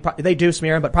specifically, they do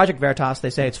smear him, but Project Veritas, they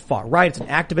say it's far right. It's an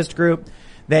activist group.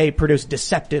 They produce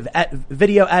deceptive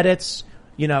video edits,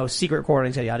 secret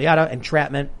recordings, yada, yada,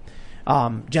 entrapment,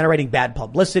 generating bad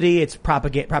publicity. It's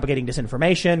propagating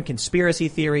disinformation, conspiracy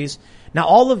theories. Now,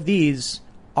 all of these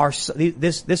are,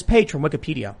 this page from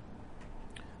Wikipedia,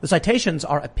 the citations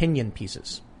are opinion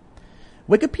pieces.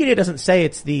 Wikipedia doesn't say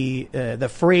it's the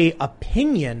free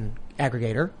opinion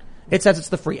aggregator. It says it's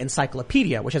the free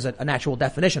encyclopedia, which has an actual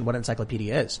definition what an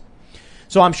encyclopedia is.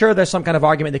 So I'm sure there's some kind of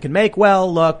argument they can make.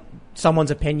 Well, look,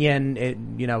 someone's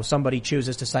opinion, somebody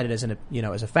chooses to cite it as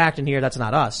as a fact in here. That's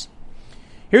not us.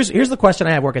 Here's the question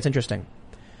I have where it gets interesting.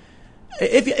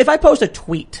 If I post a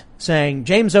tweet saying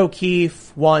James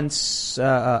O'Keefe once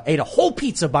ate a whole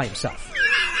pizza by himself,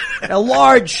 a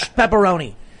large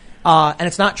pepperoni, and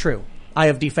it's not true, I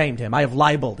have defamed him. I have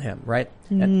libeled him, right?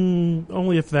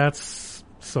 Only if that's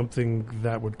something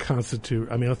that would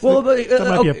constitute. I mean, that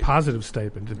might be a positive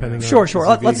statement, depending. Sure.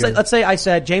 Let's say I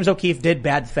said James O'Keefe did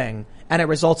bad thing, and it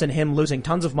results in him losing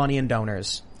tons of money and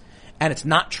donors, and it's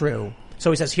not true. So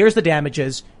he says, "Here's the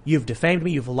damages. You've defamed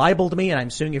me. You've libeled me, and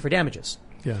I'm suing you for damages."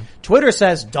 Yeah. Twitter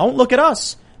says, "Don't look at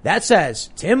us." That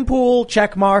says Tim Pool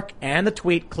checkmark, and the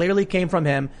tweet clearly came from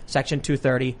him. Section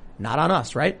 230, not on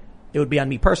us, right? It would be on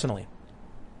me personally.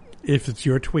 If it's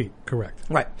your tweet, correct.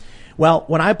 Right. Well,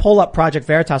 when I pull up Project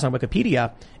Veritas on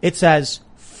Wikipedia, it says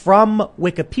from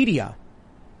Wikipedia,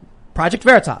 Project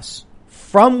Veritas,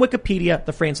 from Wikipedia,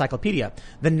 the free encyclopedia.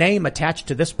 The name attached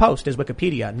to this post is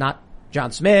Wikipedia, not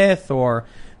John Smith or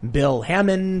Bill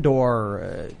Hammond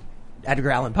or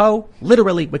Edgar Allan Poe.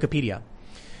 Literally Wikipedia.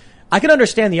 I can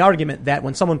understand the argument that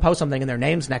when someone posts something and their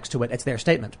name's next to it, it's their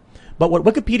statement. But what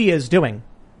Wikipedia is doing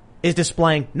is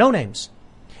displaying no names.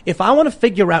 If I want to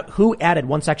figure out who added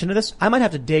one section to this, I might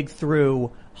have to dig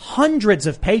through hundreds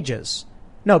of pages.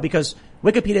 No, because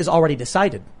Wikipedia has already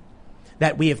decided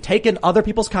that we have taken other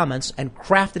people's comments and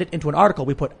crafted it into an article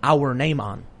we put our name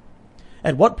on.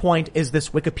 At what point is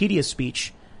this Wikipedia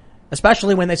speech,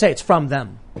 especially when they say it's from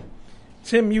them?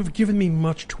 Tim, you've given me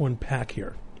much to unpack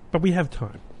here, but we have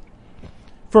time.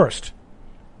 First,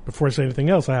 before I say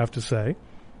anything else, I have to say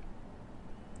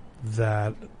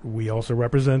that we also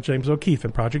represent James O'Keefe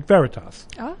in Project Veritas.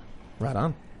 Oh. Right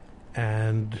on.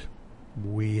 And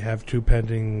we have 2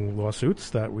 pending lawsuits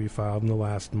that we filed in the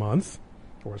last month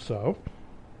or so,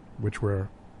 which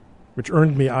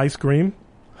earned me ice cream.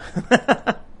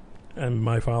 And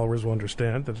my followers will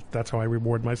understand that that's how I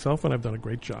reward myself when I've done a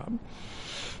great job.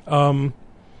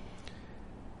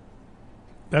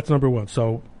 That's number one.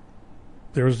 So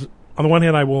there's, on the one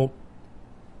hand, I will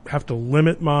have to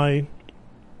limit my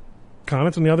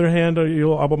comments. On the other hand,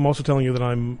 I'm also telling you that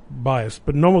I'm biased,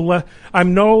 but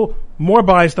I'm no more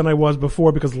biased than I was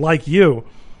before because, like you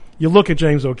look at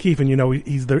James O'Keefe and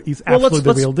he's absolutely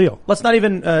the real deal. Let's not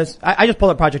even. I just pulled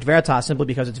up Project Veritas simply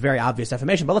because it's very obvious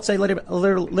defamation. But let's say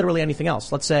literally anything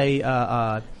else. Let's say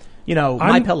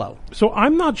MyPillow. So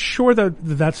I'm not sure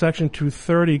that Section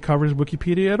 230 covers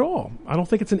Wikipedia at all. I don't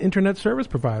think it's an internet service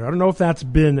provider. I don't know if that's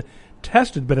been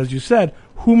tested, but as you said,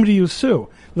 whom do you sue?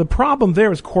 The problem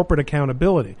there is corporate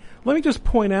accountability. Let me just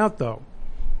point out, though,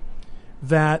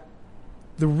 that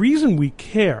the reason we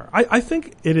care, I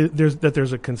think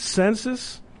there's a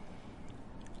consensus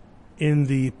in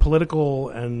the political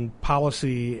and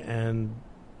policy and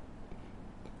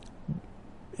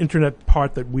internet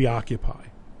part that we occupy,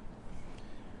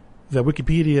 that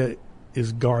Wikipedia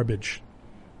is garbage.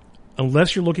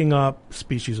 Unless you're looking up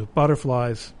species of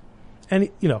butterflies, and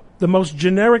the most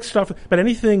generic stuff, but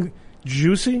anything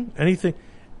juicy,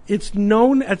 it's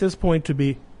known at this point to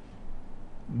be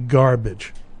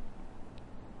garbage.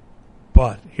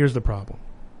 But here's the problem.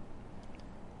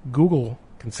 Google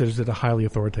considers it a highly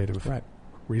authoritative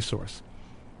resource.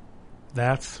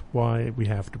 That's why we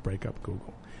have to break up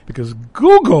Google. Because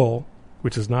Google,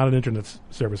 which is not an internet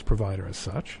service provider as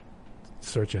such,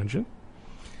 search engine,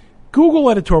 Google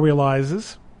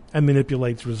editorializes and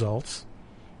manipulates results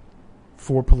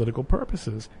for political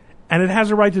purposes. And it has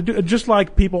a right to do it, just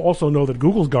like people also know that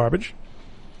Google's garbage.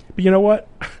 But you know what?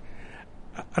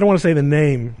 I don't want to say the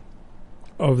name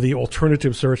of the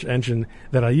alternative search engine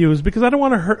that I use because I don't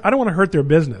want to hurt their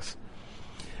business.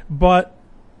 But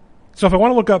so if I want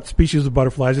to look up species of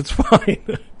butterflies, it's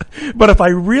fine. But if I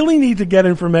really need to get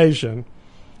information,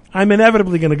 I'm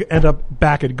inevitably going to end up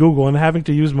back at Google and having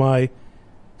to use my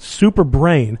super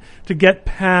brain to get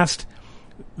past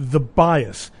the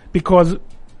bias because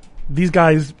these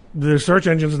guys, their search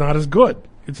engine's not as good.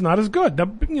 It's not as good.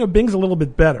 Now, Bing's a little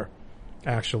bit better,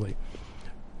 actually.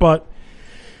 But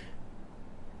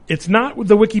it's not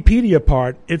the Wikipedia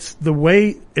part. It's the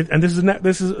way, and this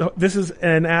is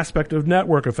an aspect of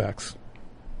network effects.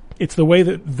 It's the way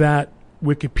that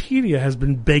Wikipedia has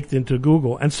been baked into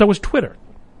Google, and so is Twitter.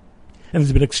 And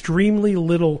there's been extremely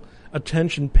little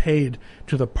attention paid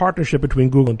to the partnership between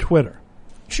Google and Twitter.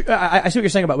 I see what you're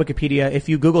saying about Wikipedia. If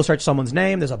you Google search someone's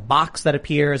name, there's a box that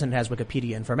appears and it has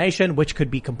Wikipedia information, which could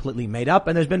be completely made up.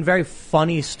 And there's been very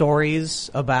funny stories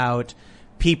about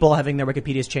people having their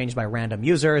Wikipedias changed by random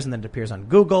users, and then it appears on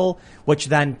Google, which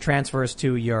then transfers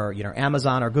to your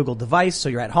Amazon or Google device. So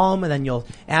you're at home, and then you'll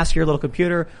ask your little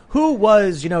computer, who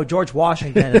was, George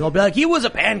Washington? And they'll be like, he was a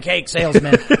pancake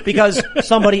salesman because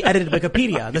somebody edited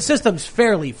Wikipedia. The system's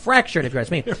fairly fractured, if you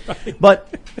ask me. Right.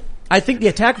 But I think the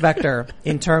attack vector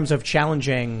in terms of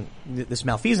challenging this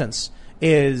malfeasance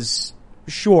is,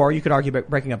 sure, you could argue about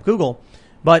breaking up Google,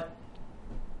 but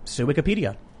sue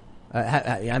Wikipedia.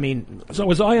 I mean, so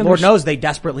as I Lord knows they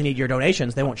desperately need your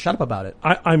donations. They won't shut up about it.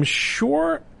 I'm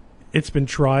sure it's been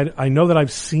tried. I know that I've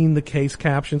seen the case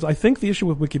captions. I think the issue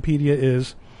with Wikipedia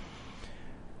is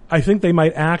I think they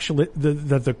might actually,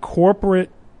 that the corporate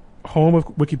home of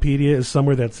Wikipedia is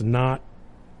somewhere that's not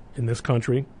in this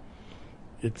country.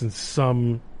 It's in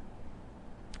some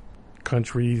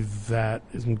country that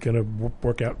isn't going to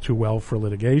work out too well for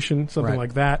litigation, something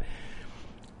like that.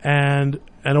 And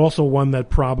also one that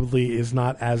probably is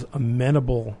not as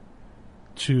amenable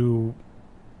to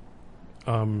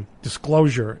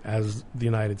disclosure as the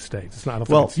United States. It's not. I don't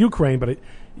think it's Ukraine, but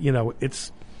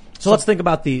it's. So let's think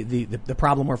about the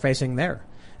problem we're facing there.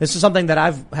 This is something that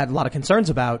I've had a lot of concerns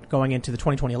about going into the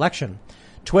 2020 election.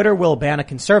 Twitter will ban a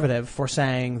conservative for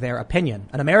saying their opinion.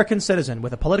 An American citizen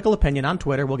with a political opinion on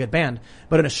Twitter will get banned,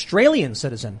 but an Australian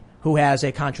citizen who has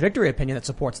a contradictory opinion that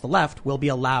supports the left will be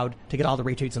allowed to get all the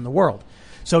retweets in the world.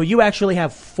 So you actually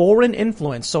have foreign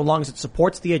influence, so long as it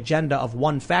supports the agenda of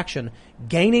one faction,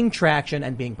 gaining traction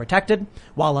and being protected,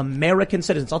 while American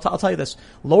citizens, I'll tell you this,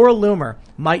 Laura Loomer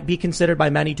might be considered by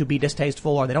many to be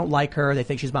distasteful, or they don't like her, they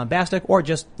think she's bombastic, or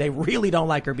just they really don't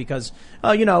like her because,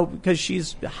 because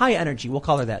she's high energy, we'll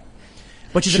call her that.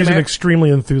 But she's an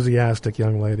extremely enthusiastic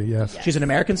young lady, yes. She's an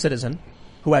American citizen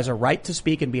who has a right to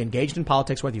speak and be engaged in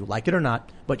politics, whether you like it or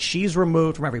not, but she's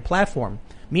removed from every platform.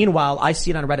 Meanwhile, I see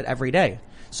it on Reddit every day.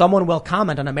 Someone will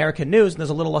comment on American news, and there's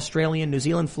a little Australian, New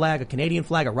Zealand flag, a Canadian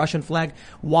flag, a Russian flag.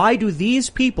 Why do these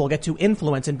people get to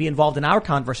influence and be involved in our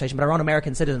conversation, but our own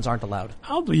American citizens aren't allowed?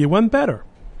 I'll do you one better.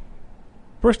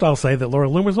 First, I'll say that Laura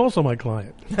Loomer is also my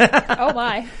client. Oh,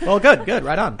 my. Well, good,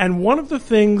 right on. And one of the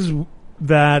things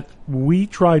that we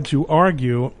tried to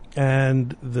argue,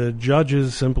 and the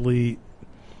judges simply,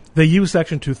 they use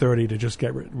Section 230 to just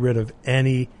get rid of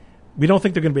any We don't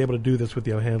think they're going to be able to do this with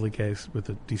the O'Handley case, with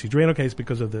the D.C. Drano case,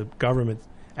 because of the government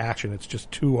action. It's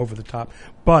just too over the top.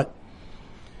 But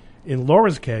in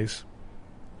Laura's case,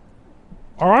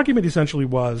 our argument essentially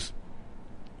was,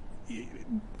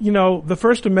 the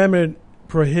First Amendment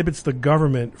prohibits the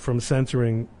government from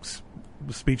censoring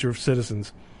the speech of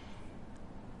citizens,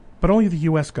 but only the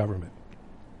U.S. government.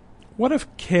 What if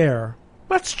CARE,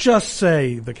 let's just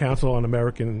say the Council on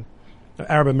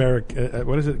Arab American,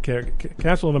 what is it?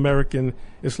 Council on American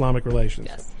Islamic Relations.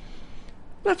 Yes.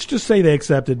 Let's just say they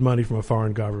accepted money from a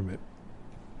foreign government,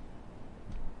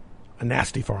 a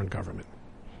nasty foreign government,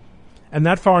 and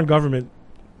that foreign government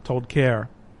told CARE,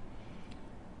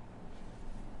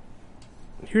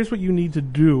 here's what you need to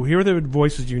do. Here are the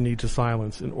voices you need to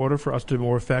silence in order for us to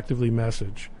more effectively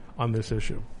message on this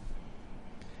issue.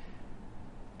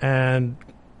 And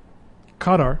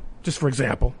Qatar, just for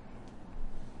example,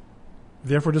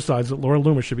 therefore decides that Laura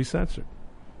Loomer should be censored.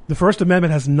 The First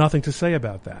Amendment has nothing to say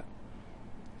about that.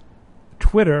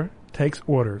 Twitter takes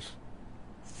orders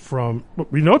from...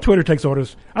 We know Twitter takes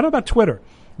orders. I don't know about Twitter.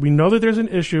 We know that there's an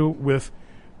issue with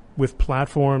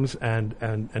platforms and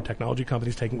technology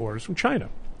companies taking orders from China.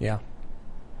 Yeah.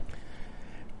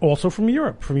 Also from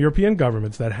Europe, from European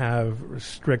governments that have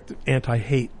strict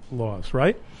anti-hate laws,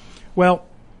 right? Well,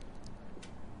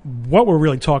 what we're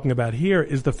really talking about here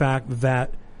is the fact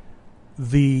that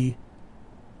the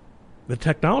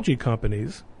technology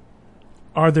companies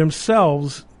are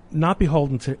themselves not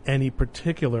beholden to any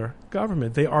particular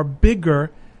government. They are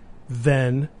bigger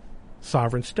than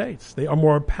sovereign states. They are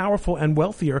more powerful and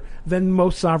wealthier than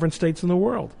most sovereign states in the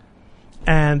world.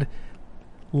 And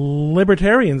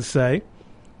libertarians say,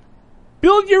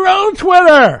 build your own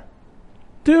Twitter!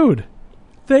 Dude,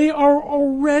 they are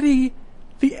already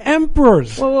the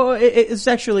emperors. Well, it's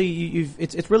actually,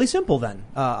 it's really simple then.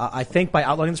 I think by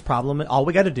outlining this problem, all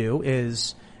we got to do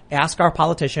is ask our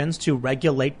politicians to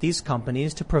regulate these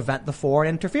companies to prevent the foreign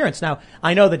interference. Now,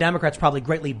 I know the Democrats probably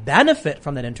greatly benefit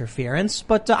from that interference,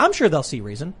 but I'm sure they'll see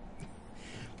reason.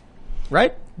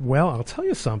 Right? Well, I'll tell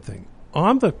you something.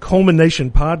 On the Coleman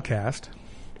Nation podcast,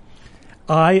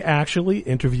 I actually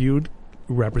interviewed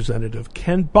Representative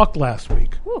Ken Buck last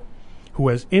week, who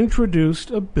has introduced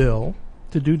a bill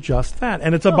to do just that.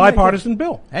 And it's a bipartisan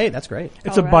bill. Hey, that's great.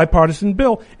 It's a bipartisan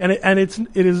bill. And it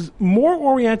is more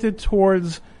oriented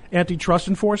towards antitrust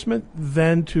enforcement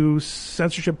than to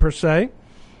censorship per se.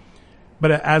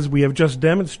 But as we have just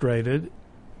demonstrated,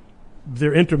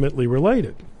 they're intimately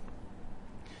related.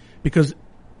 Because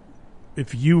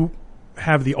if you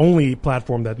have the only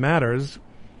platform that matters,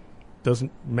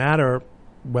 doesn't matter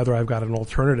whether I've got an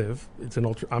alternative. It's an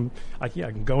I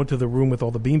can go into the room with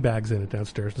all the beanbags in it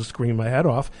downstairs and scream my head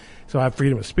off. So I have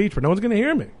freedom of speech, but no one's going to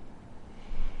hear me.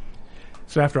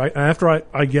 So after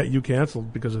I get you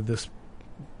canceled because of this,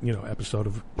 episode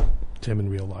of Tim in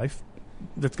real life,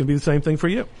 that's going to be the same thing for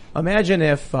you. Imagine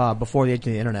if before the age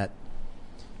of the internet,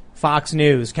 Fox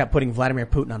News kept putting Vladimir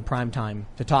Putin on primetime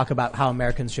to talk about how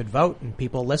Americans should vote, and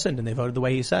people listened and they voted the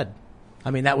way he said. I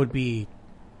mean, that would be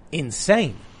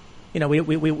insane.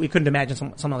 We couldn't imagine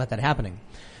something like that happening.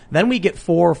 Then we get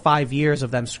 4 or 5 years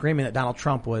of them screaming that Donald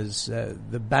Trump was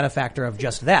the benefactor of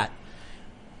just that.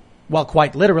 Well,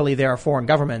 quite literally, there are foreign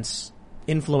governments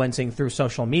influencing through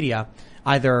social media,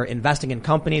 either investing in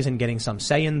companies and getting some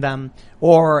say in them,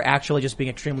 or actually just being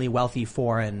extremely wealthy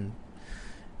foreign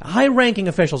high-ranking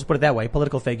officials, put it that way,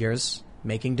 political figures,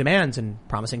 making demands and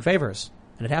promising favors.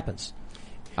 And it happens.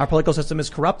 Our political system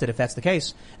is corrupted if that's the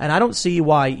case. And I don't see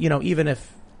why, even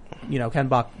if, Ken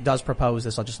Buck does propose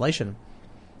this legislation,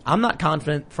 I'm not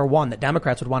confident, for one, that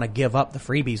Democrats would want to give up the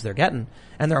freebies they're getting,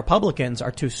 and the Republicans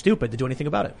are too stupid to do anything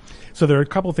about it. So there are a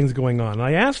couple of things going on. And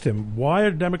I asked him, why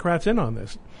are Democrats in on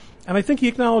this? And I think he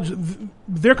acknowledged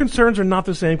their concerns are not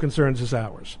the same concerns as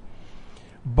ours.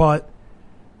 But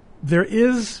there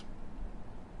is,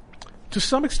 to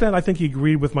some extent, I think he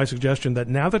agreed with my suggestion that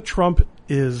now that Trump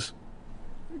is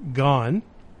gone,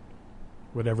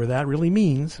 whatever that really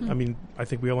means, I mean, I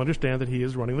think we all understand that he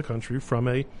is running the country from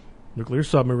a nuclear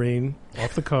submarine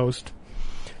off the coast.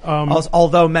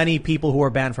 Although many people who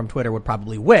are banned from Twitter would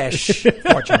probably wish,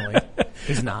 fortunately,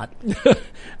 he's not.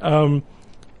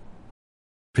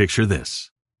 Picture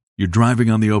this. You're driving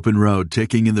on the open road,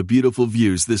 taking in the beautiful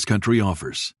views this country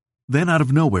offers. Then out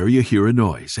of nowhere, you hear a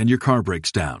noise and your car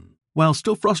breaks down. While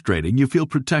still frustrating, you feel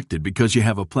protected because you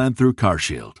have a plan through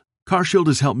CarShield. CarShield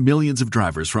has helped millions of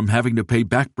drivers from having to pay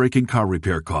back-breaking car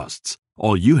repair costs.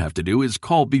 All you have to do is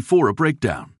call before a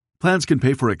breakdown. Plans can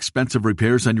pay for expensive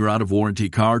repairs on your out-of-warranty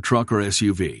car, truck, or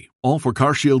SUV. All for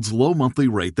CarShield's low monthly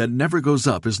rate that never goes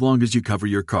up as long as you cover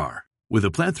your car. With a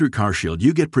plan through CarShield,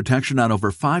 you get protection on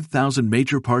over 5,000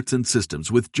 major parts and systems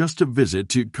with just a visit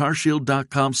to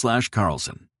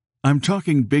carshield.com/Carlson. I'm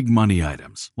talking big money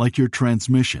items like your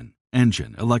transmission,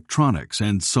 engine, electronics,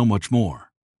 and so much more.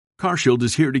 CarShield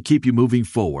is here to keep you moving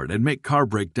forward and make car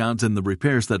breakdowns and the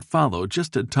repairs that follow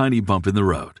just a tiny bump in the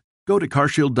road. Go to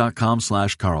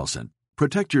carshield.com/Carlson.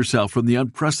 Protect yourself from the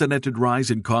unprecedented rise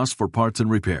in costs for parts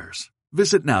and repairs.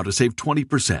 Visit now to save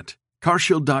 20%.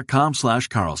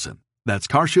 carshield.com/Carlson. That's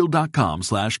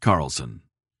carshield.com/Carlson.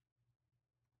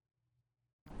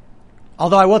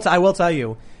 Although I will tell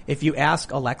you, if you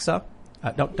ask Alexa,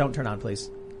 don't turn on, please.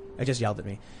 I just yelled at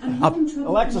me.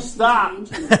 Alexa, stop!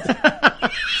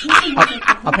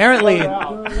 Apparently,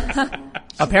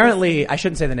 I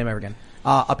shouldn't say the name ever again.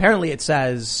 Apparently it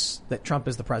says that Trump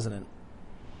is the president.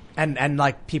 And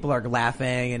like people are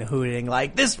laughing and hooting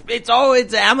like this. It's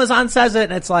Amazon says it,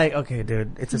 and it's like, okay,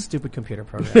 dude, it's a stupid computer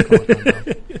program. Come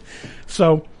on.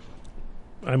 So,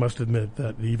 I must admit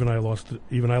that even I lost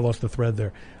the thread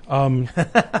there.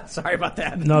 Sorry about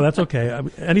that. No, that's okay.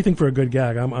 Anything for a good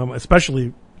gag. I'm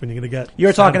especially when you're going to get.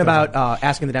 You're talking about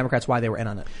asking the Democrats why they were in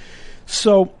on it.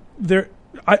 So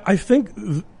I think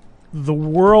the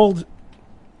world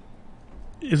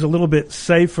is a little bit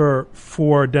safer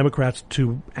for Democrats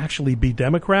to actually be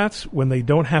Democrats when they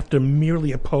don't have to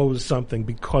merely oppose something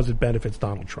because it benefits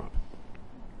Donald Trump.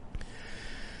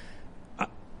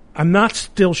 I'm not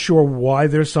still sure why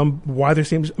there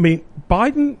seems. I mean,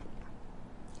 Biden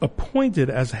appointed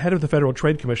as head of the Federal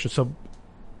Trade Commission, so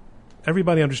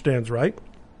everybody understands, right?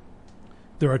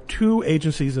 There are two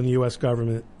agencies in the U.S.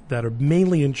 government that are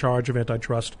mainly in charge of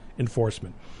antitrust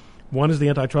enforcement. One is the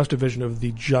Antitrust Division of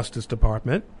the Justice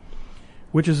Department,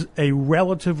 which is a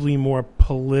relatively more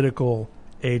political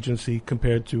agency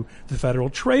compared to the Federal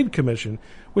Trade Commission,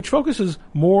 which focuses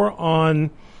more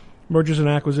on mergers and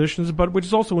acquisitions, but which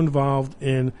is also involved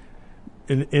in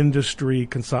industry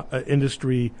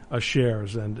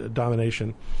shares and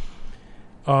domination,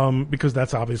 because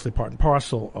that's obviously part and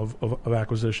parcel of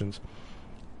acquisitions.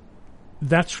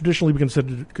 That's traditionally been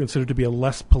considered to be a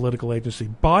less political agency.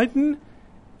 Biden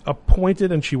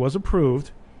appointed, and she was approved,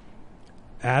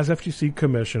 as FTC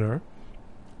commissioner,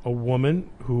 a woman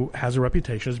who has a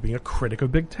reputation as being a critic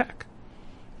of big tech.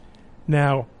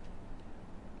 Now,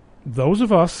 those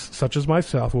of us, such as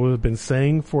myself, who have been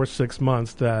saying for 6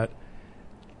 months that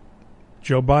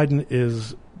Joe Biden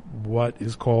is what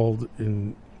is called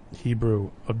in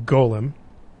Hebrew a golem,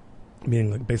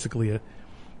 meaning like basically a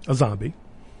zombie.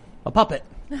 A puppet.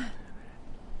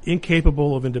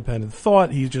 Incapable of independent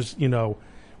thought. He's just,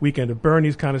 Weekend at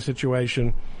Bernie's kind of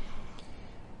situation.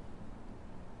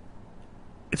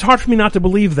 It's hard for me not to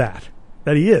believe that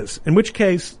he is. In which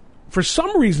case, for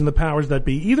some reason, the powers that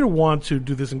be either want to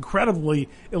do this incredibly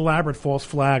elaborate false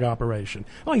flag operation.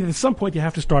 Well, at some point you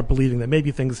have to start believing that maybe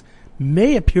things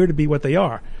may appear to be what they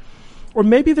are. Or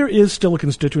maybe there is still a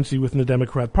constituency within the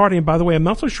Democrat Party. And by the way, I'm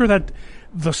not so sure that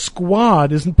the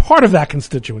squad isn't part of that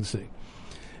constituency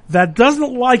that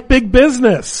doesn't like big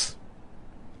business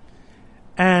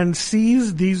and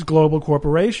sees these global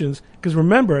corporations. Because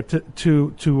remember,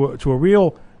 to a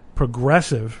real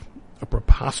progressive, a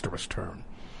preposterous term,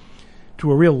 to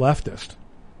a real leftist,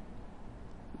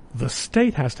 the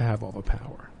state has to have all the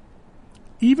power.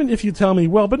 Even if you tell me,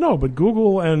 but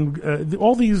Google and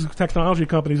all these technology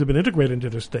companies have been integrated into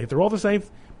the state. They're all the same.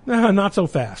 Not so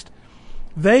fast.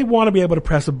 They want to be able to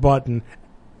press a button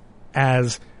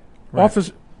as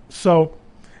office. So,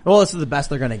 this is the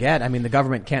best they're going to get. I mean, the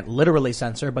government can't literally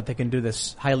censor, but they can do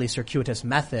this highly circuitous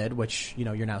method, which,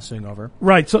 you're now suing over.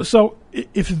 Right. So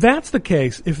if that's the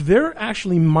case, if there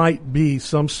actually might be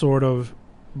some sort of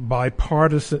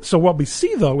bipartisan. So what we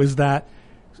see, though, is that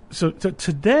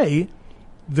today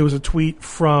there was a tweet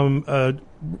from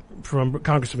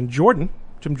Congressman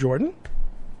Tim Jordan,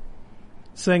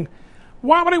 saying,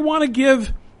 why would I want to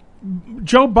give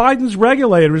Joe Biden's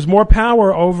regulators more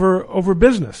power over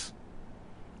business?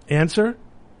 Answer,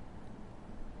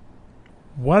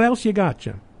 what else you got,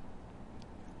 Jim?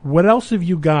 What else have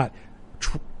you got?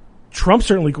 Trump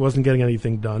certainly wasn't getting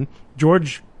anything done.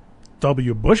 George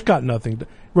W. Bush got nothing done.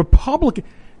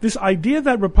 This idea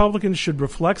that Republicans should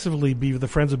reflexively be the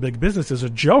friends of big business is a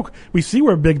joke. We see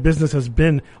where big business has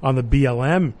been on the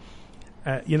BLM.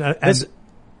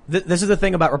 This is the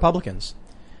thing about Republicans.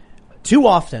 Too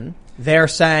often, they're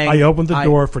saying... I opened the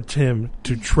door for Tim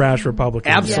to trash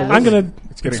Republicans. Absolutely. I'm going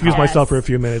to excuse myself for a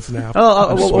few minutes now.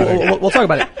 We'll talk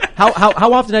about it.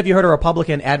 How often have you heard a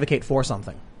Republican advocate for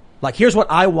something? Like, here's what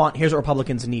I want, here's what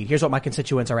Republicans need, here's what my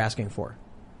constituents are asking for.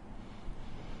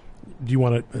 Do you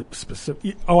want a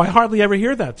specific... I hardly ever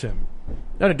hear that, Tim.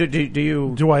 No, do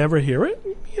you? Do I ever hear it?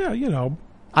 Yeah, you know.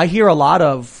 I hear a lot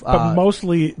of, but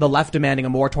mostly the left demanding a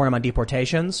moratorium on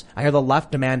deportations. I hear the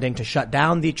left demanding to shut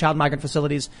down the child migrant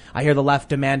facilities. I hear the left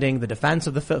demanding the defense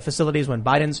of the facilities when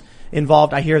Biden's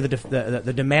involved. I hear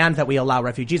the demand that we allow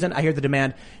refugees in. I hear the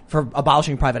demand for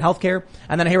abolishing private health care.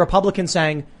 And then I hear Republicans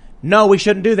saying, no, we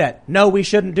shouldn't do that. No, we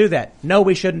shouldn't do that. No,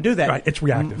 we shouldn't do that. Right, it's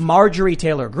reactive. Marjorie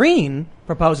Taylor Greene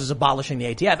proposes abolishing the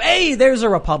ATF. Hey, there's a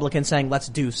Republican saying, let's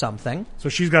do something. So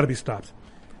she's got to be stopped.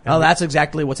 That's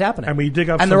exactly what's happening. And we dig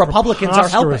up and some the Republicans are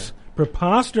helping.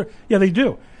 Yeah, they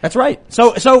do. That's right.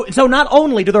 So not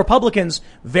only do the Republicans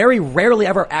very rarely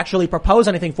ever actually propose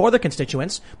anything for their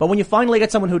constituents, but when you finally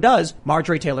get someone who does,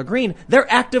 Marjorie Taylor Greene,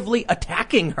 they're actively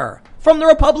attacking her from the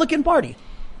Republican Party.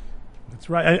 That's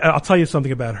right. I'll tell you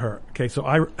something about her. Okay, so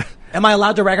Am I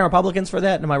allowed to rag on Republicans for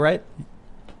that? Am I right?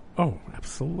 Oh,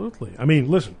 absolutely. I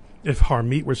mean, listen, if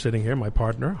Harmeet were sitting here, my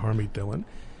partner, Harmeet Dillon,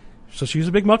 so she's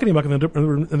a big muckety muck in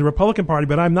the Republican Party,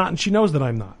 but I'm not, and she knows that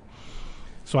I'm not.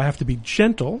 So I have to be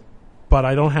gentle, but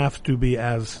I don't have to be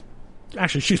as...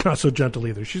 Actually, she's not so gentle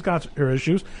either. She's got her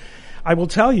issues. I will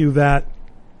tell you that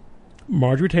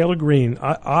Marjorie Taylor Greene,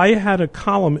 I had a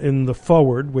column in The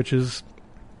Forward, which is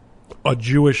a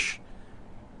Jewish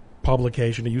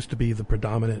publication. It used to be the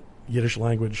predominant Yiddish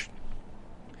language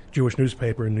Jewish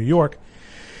newspaper in New York,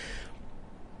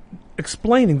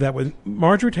 explaining that what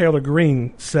Marjorie Taylor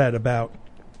Greene said about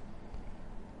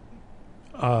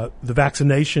the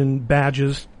vaccination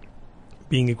badges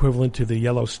being equivalent to the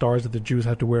yellow stars that the Jews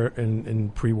had to wear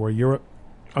in pre-war Europe.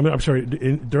 I'm sorry,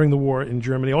 during the war in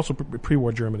Germany, also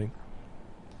pre-war Germany.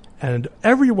 And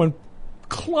everyone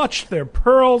clutched their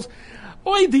pearls.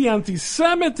 Oy, the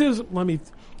anti-Semitism.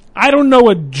 I don't know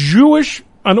an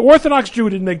Orthodox Jew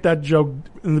didn't make that joke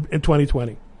in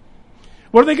 2020.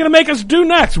 What are they going to make us do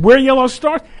next? Wear yellow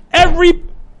stars? You're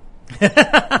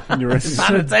it's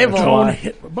on the table. I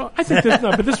think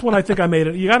but this one I think I made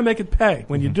it. You got to make it pay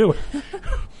when you do it.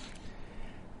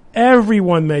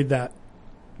 Everyone made that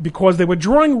because they were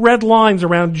drawing red lines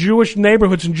around Jewish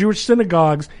neighborhoods and Jewish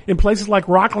synagogues in places like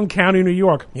Rockland County, New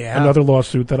York. Yeah. Another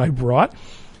lawsuit that I brought.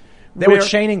 They were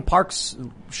chaining parks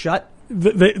shut.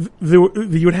 You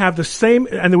would have the same,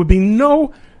 and there would be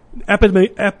no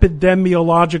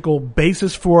epidemiological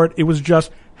basis for it. It was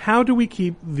just, how do we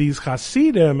keep these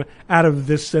Hasidim out of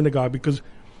this synagogue? Because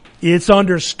it's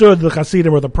understood the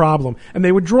Hasidim are the problem. And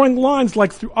they were drawing lines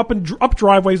like through up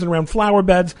driveways and around flower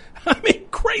beds. I mean,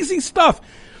 crazy stuff.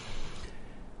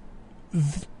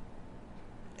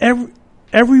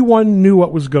 Everyone knew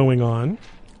what was going on.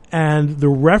 And the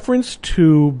reference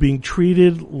to being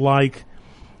treated like,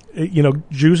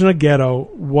 Jews in a ghetto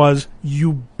was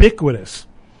ubiquitous.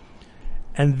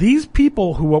 And these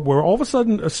people who were all of a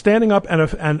sudden standing up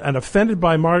and offended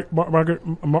by Marjorie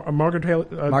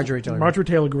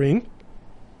Taylor Greene,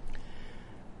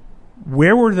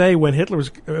 where were they when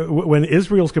when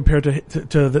Israel's compared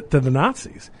to the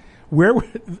Nazis? Where were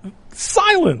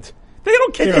silent? They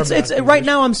don't care. It's right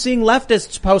now. I'm seeing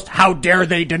leftists post, "How dare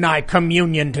they deny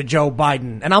communion to Joe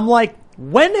Biden?" And I'm like,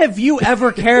 when have you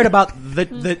ever cared about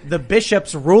the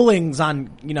bishop's rulings on,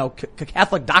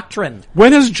 Catholic doctrine?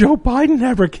 When has Joe Biden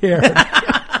ever cared?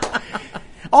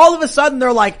 All of a sudden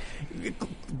they're like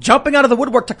jumping out of the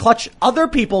woodwork to clutch other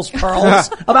people's pearls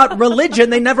about religion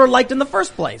they never liked in the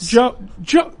first place. Joe,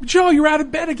 you're out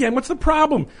of bed again. What's the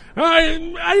problem?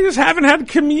 I just haven't had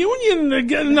communion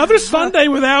again, another Sunday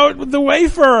without the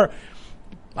wafer.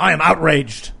 I am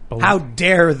outraged. How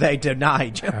dare they deny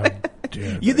Joe?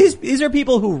 These are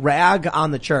people who rag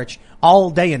on the church all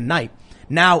day and night,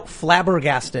 now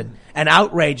flabbergasted and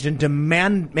outraged and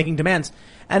making demands.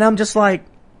 And I'm just like,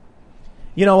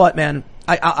 you know what, man?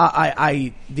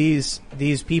 These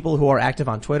people who are active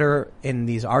on Twitter in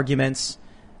these arguments,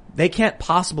 they can't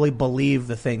possibly believe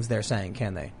the things they're saying,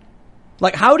 can they?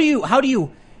 Like, how do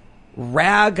you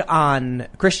rag on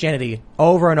Christianity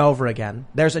over and over again?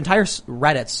 There's entire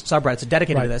subreddits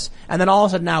dedicated to this, and then all of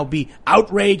a sudden now be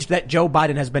outraged that Joe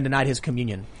Biden has been denied his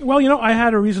communion. Well, I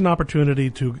had a recent opportunity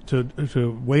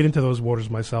to wade into those waters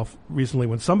myself recently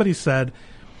when somebody said,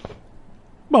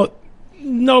 well,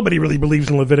 nobody really believes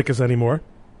in Leviticus anymore.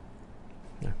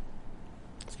 Yeah.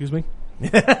 Excuse me?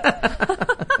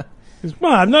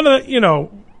 Well, none of that,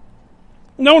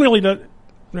 no one really does.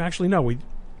 Actually, no,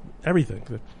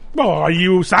 everything. Well, are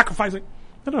you sacrificing?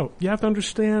 No, you have to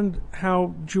understand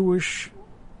how Jewish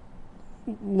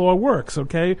law works,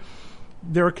 okay?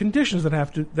 There are conditions that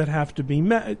have to be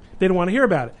met. They don't want to hear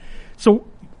about it. So,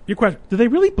 your question, do they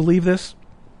really believe this?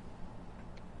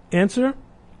 Answer,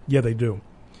 yeah, they do.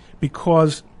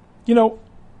 Because,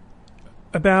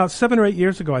 about 7 or 8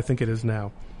 years ago, I think it is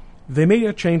now, they made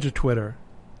a change to Twitter,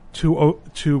 to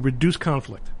reduce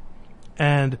conflict,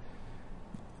 and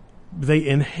they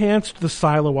enhanced the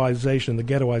siloization, the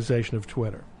ghettoization of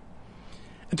Twitter.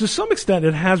 And to some extent,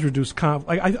 it has reduced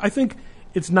conflict. I think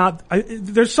it's not.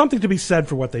 There's something to be said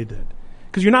for what they did,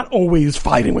 because you're not always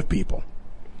fighting with people.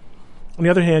 On the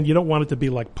other hand, you don't want it to be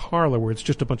like Parler, where it's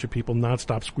just a bunch of people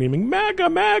nonstop screaming "MAGA,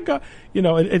 MAGA." You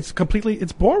know, it's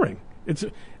boring.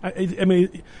 I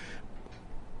mean,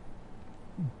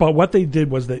 but what they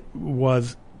did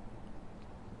was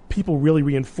people really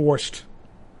reinforced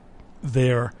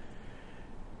their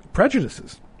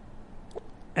prejudices.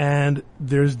 And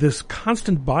there's this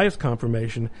constant bias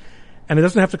confirmation, and it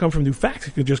doesn't have to come from new facts.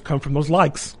 It can just come from those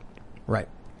likes. Right.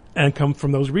 And come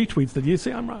from those retweets that you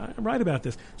say, I'm right about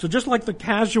this. So just like the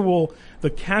casual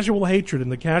hatred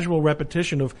and the casual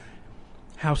repetition of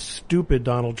how stupid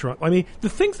Donald Trump, I mean, the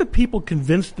things that people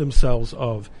convinced themselves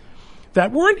of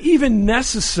that weren't even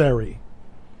necessary.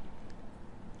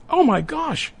 Oh my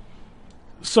gosh.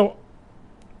 So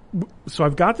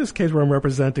I've got this case where I'm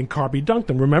representing Carpy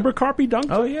Dunkton. Remember Carpy Dunkton?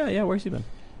 Oh, yeah. Where's he been?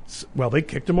 Well, they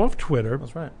kicked him off Twitter.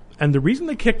 That's right. And the reason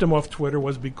they kicked him off Twitter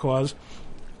was because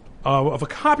of a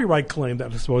copyright claim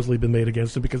that has supposedly been made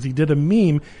against him, because he did a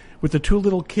meme with the two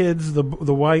little kids, the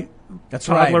white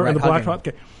toddler and the black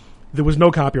toddler. There was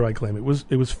no copyright claim. It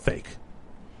was fake.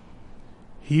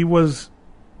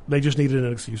 They just needed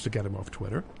an excuse to get him off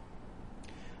Twitter.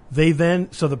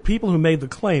 So the people who made the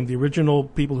claim, the original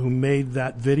people who made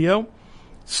that video,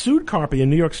 sued Carpy in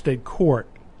New York State Court,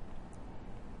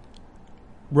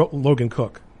 Logan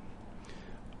Cook,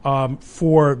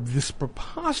 for this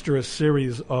preposterous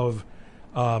series of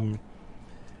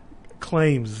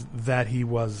claims that he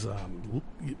was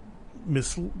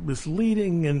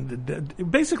misleading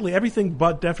and basically everything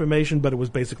but defamation, but it was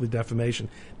basically defamation,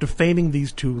 defaming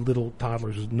these two little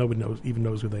toddlers who nobody even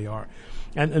knows who they are.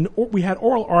 And we had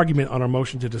oral argument on our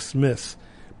motion to dismiss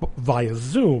via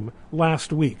Zoom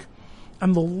last week,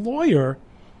 and the lawyer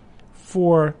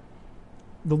for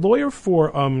the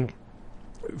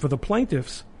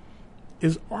plaintiffs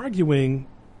is arguing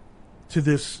to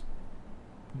this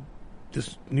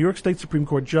New York State Supreme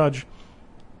Court judge,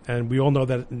 and we all know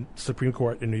that Supreme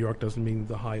Court in New York doesn't mean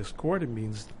the highest court; it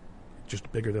means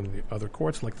just bigger than the other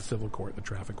courts, like the civil court, the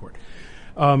traffic court.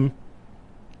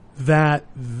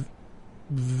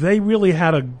 They really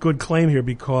had a good claim here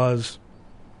because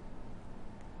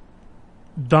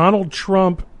Donald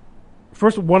Trump.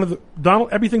 First,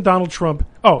 everything Donald Trump.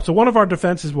 So one of our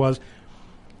defenses was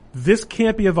this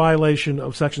can't be a violation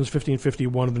of sections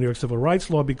 1551 of the New York Civil Rights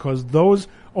Law, because those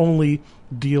only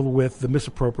deal with the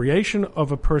misappropriation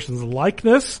of a person's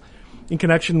likeness in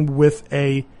connection with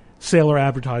a sale or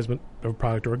advertisement of a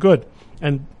product or a good.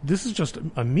 And this is just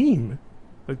a meme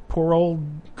that poor old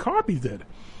Carpy did.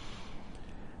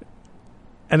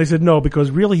 And they said no,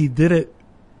 because really he did it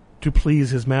to please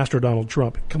his master Donald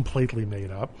Trump. Completely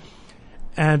made up.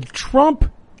 And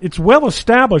Trump, it's well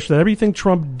established that everything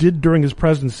Trump did during his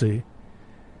presidency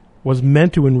was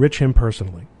meant to enrich him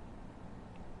personally.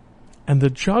 And the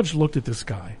judge looked at this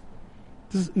guy.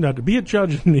 Now, to be a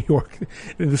judge in New York,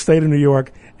 in the state of New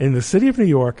York, in the city of New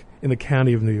York, in the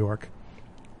county of New York,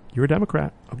 you're a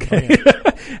Democrat, okay? Oh,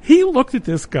 yeah. He looked at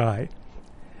this guy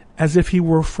as if he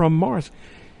were from Mars.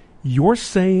 You're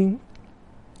saying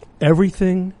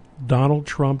everything Donald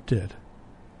Trump did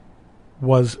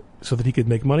was so that he could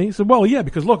make money? He said, well, yeah,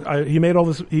 because look, he made all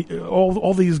this,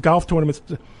 all these golf tournaments.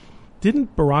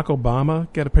 Didn't Barack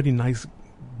Obama get a pretty nice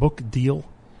book deal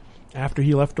after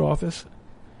he left office?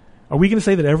 Are we going to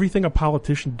say that everything a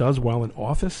politician does while in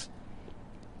office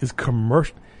is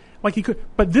commercial? Like he could,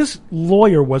 but this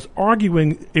lawyer was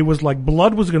arguing it was like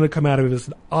blood was going to come out of his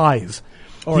eyes.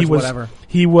 Or whatever.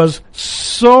 He was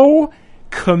so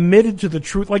committed to the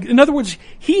truth. Like, in other words,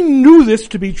 he knew this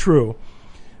to be true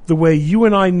the way you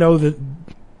and I know that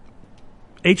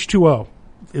H2O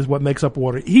is what makes up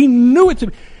water. He knew it to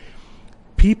be.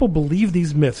 People believe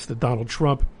these myths that Donald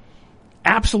Trump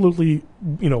absolutely,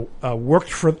 worked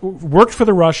for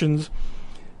the Russians,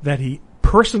 that he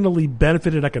personally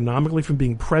benefited economically from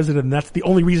being president, and that's the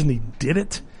only reason he did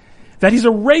it, that he's a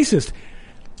racist.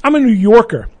 I'm a New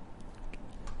Yorker.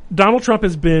 Donald Trump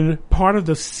has been part of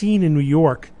the scene in New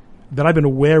York that I've been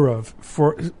aware of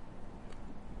for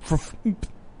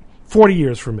 40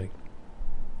 years for me.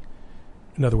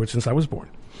 In other words, since I was born.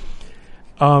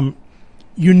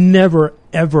 You never,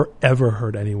 ever, ever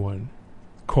heard anyone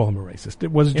call him a racist.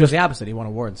 It was the opposite. He won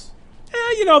awards.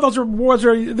 Those awards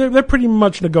they're pretty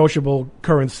much negotiable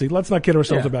currency. Let's not kid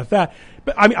ourselves about that.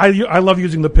 But I mean, I love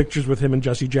using the pictures with him and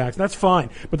Jesse Jackson. That's fine.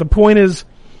 But the point is,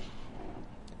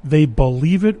 they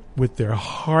believe it with their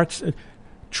hearts.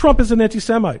 Trump is an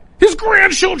anti-Semite. His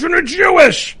grandchildren are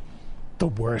Jewish. The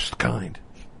worst kind.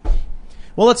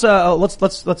 Well, let's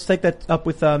take that up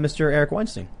with Mr. Eric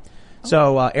Weinstein.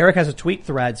 So Eric has a tweet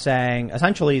thread saying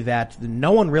essentially that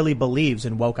no one really believes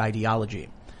in woke ideology.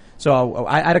 So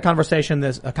I had a conversation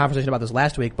about this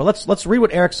last week, but let's read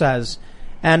what Eric says.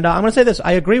 And I'm going to say this: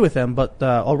 I agree with him, but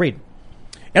I'll read.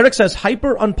 Eric says,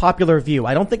 hyper unpopular view.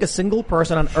 I don't think a single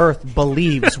person on earth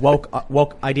believes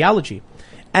woke ideology.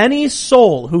 Any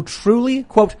soul who truly,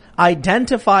 quote,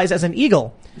 identifies as an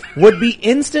eagle would be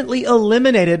instantly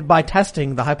eliminated by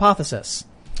testing the hypothesis.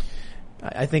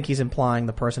 I think he's implying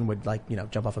the person would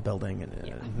jump off a building.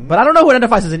 But I don't know who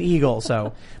identifies as an eagle,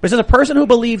 so. But it says a person who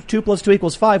believed 2 + 2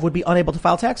 = 5 would be unable to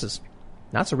file taxes.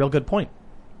 That's a real good point.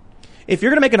 If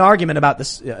you're going to make an argument about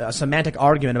this, a semantic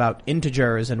argument about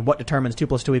integers and what determines 2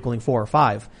 + 2 = 4 or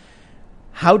 5,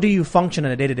 how do you function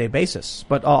on a day-to-day basis?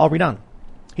 But I'll read on.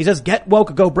 He says, get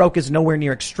woke, go broke is nowhere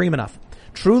near extreme enough.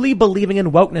 Truly believing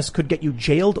in wokeness could get you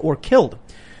jailed or killed.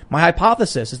 My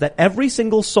hypothesis is that every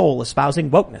single soul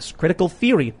espousing wokeness, critical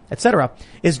theory, etc.,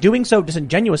 is doing so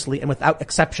disingenuously and without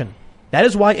exception. That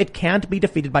is why it can't be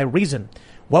defeated by reason.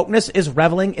 Wokeness is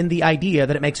reveling in the idea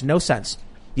that it makes no sense.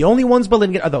 The only ones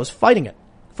believing it are those fighting it.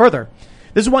 Further,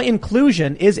 this is why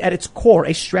inclusion is at its core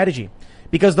a strategy.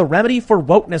 Because the remedy for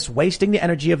wokeness wasting the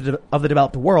energy of the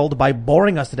developed world by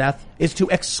boring us to death is to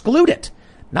exclude it.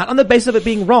 Not on the basis of it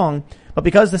being wrong, but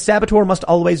because the saboteur must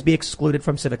always be excluded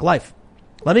from civic life.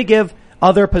 Let me give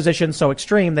other positions so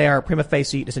extreme they are prima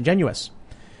facie disingenuous.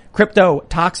 Crypto,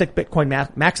 toxic Bitcoin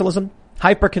maximalism,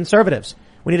 hyper-conservatives.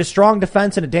 We need a strong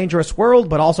defense in a dangerous world,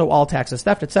 but also all taxes,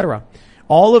 theft, etc.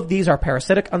 All of these are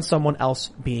parasitic on someone else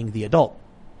being the adult.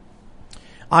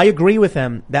 I agree with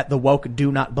him that the woke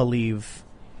do not believe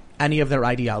any of their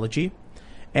ideology.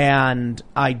 And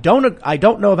I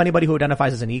don't know of anybody who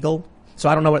identifies as an eagle. So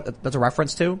I don't know what that's a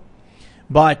reference to.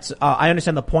 But I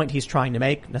understand the point he's trying to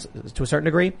make to a certain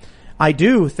degree. I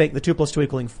do think the 2 +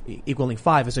 2 equaling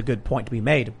 5 is a good point to be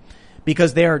made.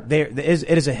 Because it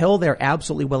is a hill they're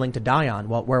absolutely willing to die on.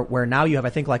 Well, where now you have, I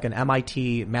think, like an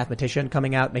MIT mathematician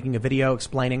coming out, making a video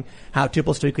explaining how 2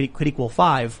 + 2 could equal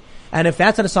 5. And if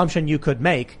that's an assumption you could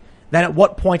make, then at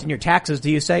what point in your taxes do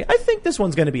you say, I think this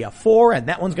one's going to be a 4 and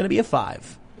that one's going to be a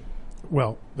 5?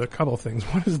 Well, there are a couple of things.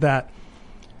 One is that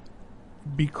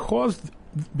because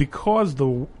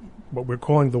what we're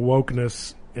calling the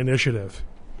wokeness initiative,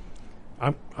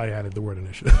 I added the word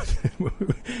initiative.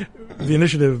 The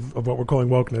initiative of what we're calling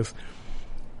wokeness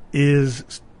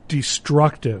is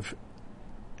destructive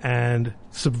and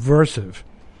subversive.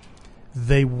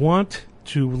 They want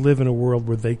to live in a world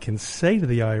where they can say to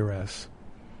the IRS,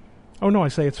 oh no, I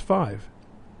say it's 5.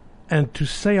 And to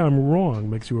say I'm wrong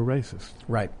makes you a racist.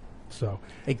 Right. So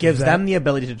it gives them the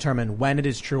ability to determine when it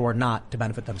is true or not to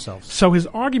benefit themselves. So his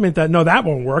argument that, no, that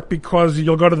won't work because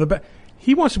you'll go to the bank.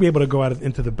 He wants to be able to go out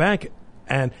into the bank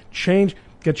and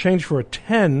get change for a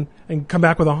 10 and come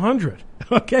back with 100.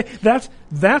 Okay? That's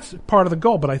part of the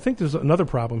goal. But I think there's another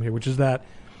problem here, which is that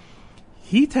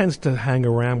he tends to hang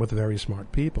around with very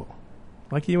smart people,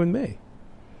 like you and me.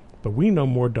 But we know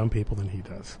more dumb people than he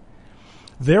does.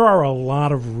 There are a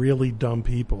lot of really dumb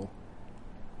people.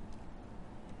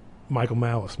 Michael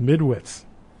Malice, midwits.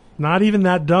 Not even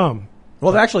that dumb.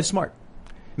 Well, they're actually smart.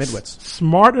 Midwits.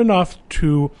 Smart enough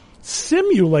to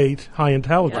simulate high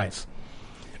intelligence. Right.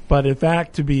 But in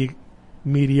fact, to be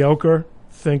mediocre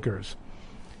thinkers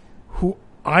who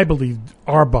I believe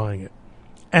are buying it.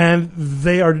 And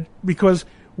they are, because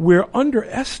we're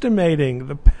underestimating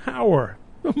the power,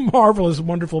 the marvelous,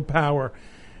 wonderful power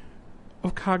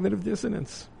of cognitive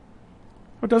dissonance.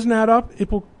 What doesn't add up,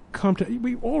 it will come to,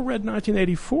 we all read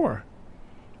 1984.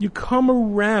 You come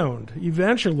around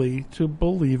eventually to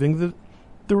believing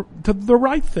the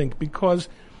right thing because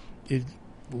it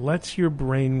lets your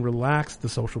brain relax. The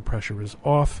social pressure is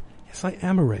off. Yes, I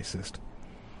am a racist.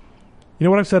 You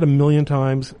know what I've said 1,000,000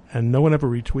 times, and no one ever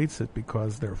retweets it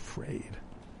because they're afraid.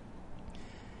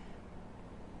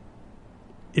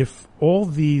 If all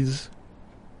these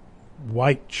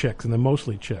white chicks, and they're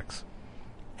mostly chicks,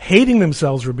 hating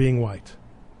themselves for being white,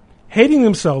 hating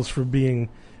themselves for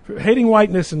hating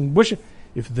whiteness and wishing,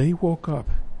 if they woke up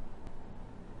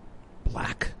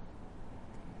black,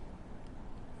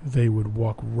 they would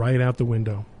walk right out the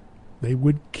window. They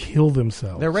would kill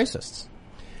themselves. They're racists.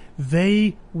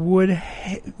 They would.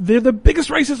 They're the biggest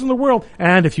racists in the world.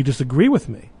 And if you disagree with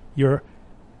me, you are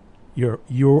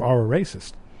a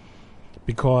racist.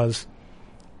 Because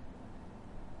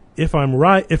if I'm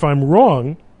right, if I'm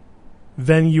wrong,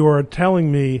 then you're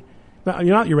telling me. You're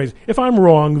not your racist. If I'm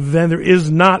wrong, then there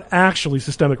is not actually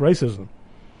systemic racism.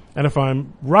 And if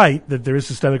I'm right that there is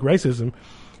systemic racism,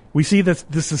 We see that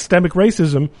the systemic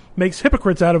racism makes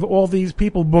hypocrites out of all these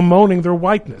people bemoaning their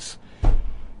whiteness.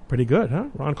 Pretty good, huh?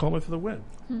 Ron Coleman for the win.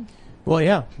 Well,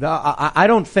 yeah. I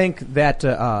don't think that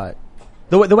the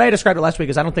way I described it last week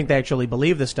is I don't think they actually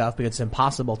believe this stuff because it's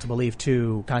impossible to believe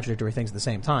two contradictory things at the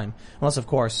same time. Unless, of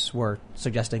course, we're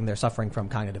suggesting they're suffering from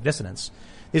cognitive dissonance.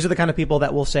 These are the kind of people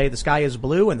that will say the sky is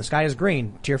blue and the sky is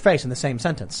green to your face in the same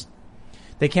sentence.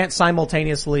 They can't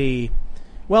simultaneously,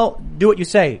 well, do what you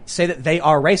say. Say that they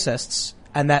are racists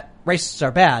and that racists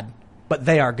are bad, but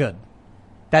they are good.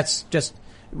 That's just,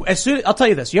 I'll tell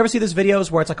you this. You ever see these videos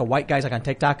where it's like a white guy's like on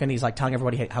TikTok and he's like telling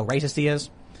everybody how racist he is?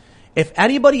 If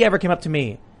anybody ever came up to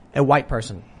me, a white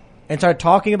person, and started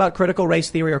talking about critical race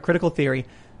theory or critical theory,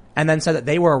 and then said that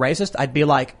they were a racist, I'd be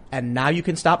like, and now you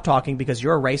can stop talking because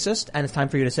you're a racist and it's time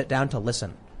for you to sit down to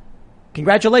listen.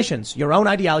 Congratulations. Your own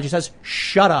ideology says,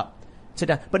 shut up. Sit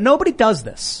down. But nobody does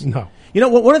this. No. You know,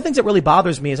 one of the things that really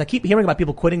bothers me is I keep hearing about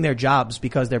people quitting their jobs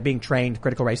because they're being trained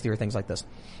critical race theory, things like this.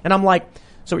 And I'm like,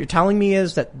 so what you're telling me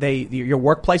is that your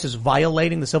workplace is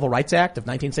violating the Civil Rights Act of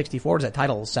 1964. Is that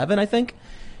Title VII, I think?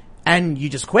 And you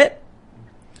just quit?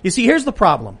 You see, here's the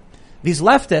problem. These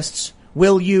leftists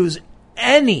will use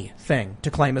anything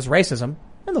to claim as racism,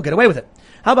 and they'll get away with it.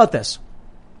 How about this?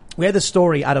 We had this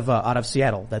story out of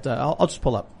Seattle that I'll just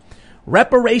pull up.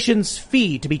 Reparations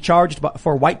fee to be charged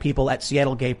for white people at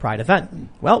Seattle Gay Pride event.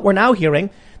 Well, we're now hearing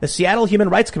the Seattle Human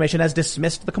Rights Commission has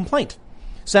dismissed the complaint,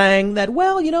 saying that,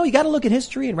 well, you know, you got to look at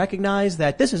history and recognize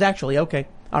that this is actually okay.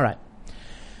 All right.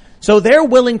 So they're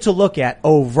willing to look at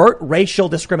overt racial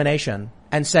discrimination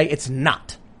and say it's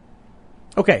not.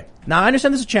 Okay. Now I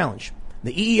understand this is a challenge.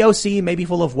 The EEOC may be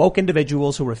full of woke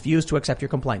individuals who refuse to accept your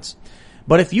complaints.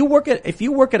 But if you work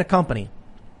at a company,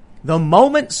 the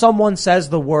moment someone says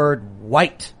the word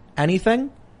white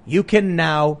anything, you can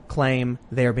now claim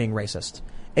they're being racist.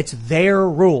 It's their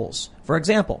rules. For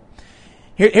example,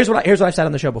 here's what I've said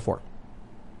on the show before.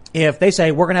 If they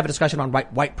say we're going to have a discussion on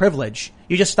white privilege,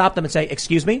 you just stop them and say,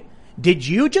 excuse me, did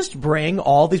you just bring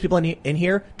all these people in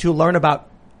here to learn about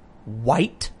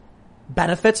white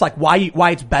benefits? Like why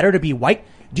it's better to be white?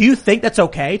 Do you think that's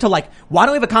okay to why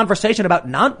don't we have a conversation about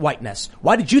non-whiteness?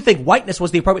 Why did you think whiteness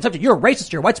was the appropriate subject? You're a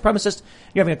racist. You're a white supremacist.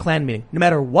 You're having a Klan meeting. No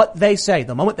matter what they say,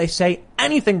 the moment they say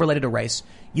anything related to race,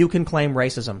 you can claim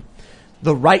racism.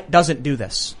 The right doesn't do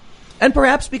this. And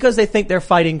perhaps because they think they're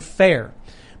fighting fair.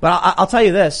 But I'll tell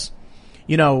you this,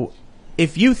 you know,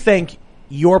 if you think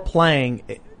you're playing,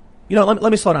 you know,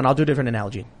 let me slow down. I'll do a different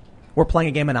analogy. We're playing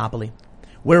a game of Monopoly.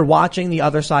 We're watching the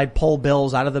other side pull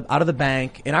bills out of the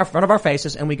bank in front of our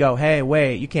faces, and we go, hey,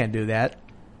 wait, you can't do that.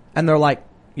 And they're like,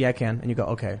 yeah, I can. And you go,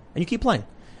 okay. And you keep playing.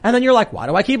 And then you're like, why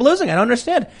do I keep losing? I don't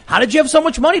understand. How did you have so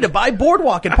much money to buy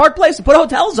Boardwalk and Park Place and put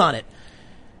hotels on it?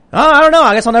 Oh, I don't know.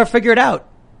 I guess I'll never figure it out.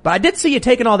 But I did see you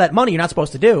taking all that money you're not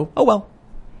supposed to do. Oh, well.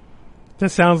 That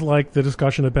sounds like the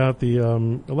discussion about the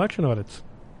election audits.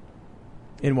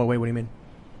 In what way? What do you mean?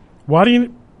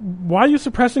 Why are you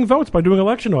suppressing votes by doing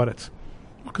election audits?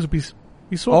 Because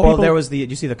we saw people. Oh, there was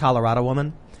did you see the Colorado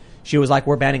woman? She was like,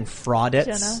 we're banning fraudits.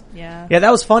 Jenna? Yeah. Yeah,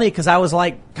 that was funny because I was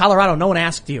like, Colorado, no one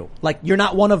asked you. Like, you're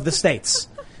not one of the states.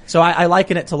 So I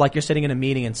liken it to like you're sitting in a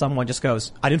meeting and someone just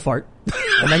goes, I didn't fart.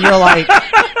 And then you're like,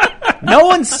 no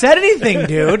one said anything,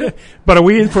 dude. But are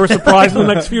we in for a surprise in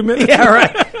the next few minutes? Yeah,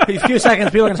 right. A few seconds,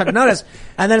 people are going to start to notice.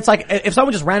 And then it's like, if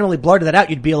someone just randomly blurted that out,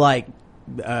 you'd be like,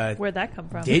 where'd that come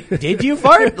from? Did you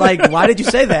fart? Like, why did you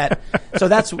say that? So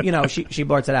that's, you know, she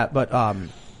blurts it out.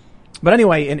 But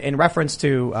anyway, in reference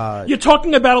to, you're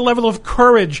talking about a level of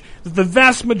courage that the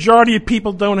vast majority of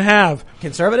people don't have.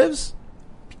 Conservatives,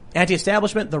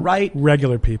 anti-establishment, the right,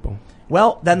 regular people.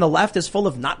 Well, then the left is full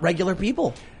of not regular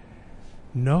people.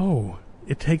 No,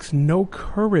 it takes no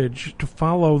courage to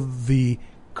follow the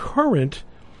current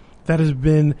that has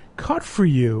been cut for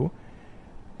you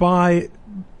by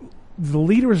the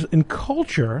leaders in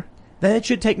culture. Then it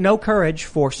should take no courage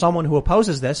for someone who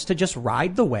opposes this to just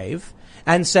ride the wave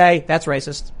and say, that's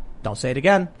racist. Don't say it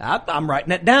again. I'm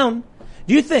writing it down.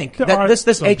 Do you think that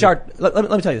this HR, let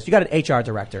me tell you this. You got an HR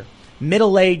director,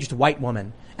 middle-aged white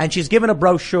woman, and she's given a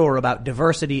brochure about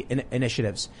diversity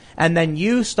initiatives. And then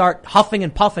you start huffing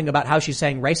and puffing about how she's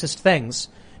saying racist things.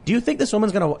 Do you think this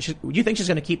woman's do you think she's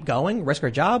going to keep going, risk her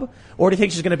job? Or do you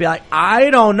think she's going to be like, I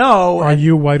don't know. Are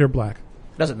you white or black?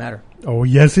 Doesn't matter. Oh,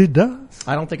 yes, it does.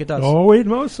 I don't think it does. Oh, it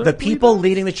most certainly The people does.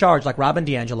 leading the charge, like Robin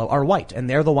DiAngelo, are white, and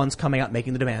they're the ones coming out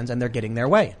making the demands, and they're getting their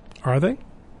way. Are they?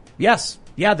 Yes.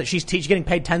 Yeah, that she's getting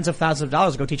paid tens of thousands of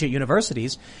dollars to go teach at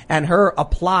universities, and her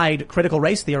applied critical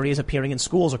race theory is appearing in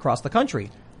schools across the country.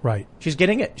 Right. She's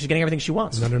getting it. She's getting everything she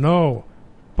wants. No.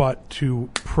 But to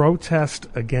protest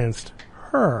against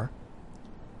her,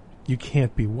 you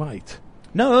can't be white.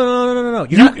 No.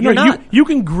 You're not. You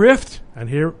can grift, and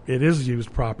here it is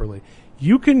used properly.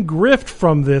 You can grift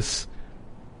from this.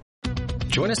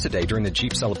 Join us today during the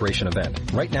Jeep Celebration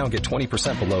event. Right now, get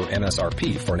 20% below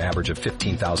MSRP for an average of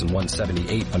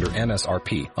 $15,178 under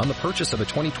MSRP on the purchase of a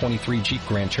 2023 Jeep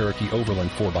Grand Cherokee Overland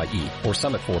 4xE or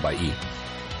Summit 4xE.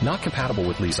 Not compatible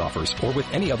with lease offers or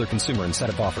with any other consumer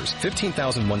incentive offers.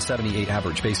 $15,178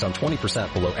 average based on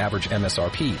 20% below average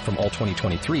MSRP from all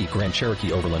 2023 Grand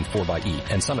Cherokee Overland 4xE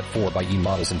and Summit 4xE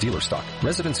models in dealer stock.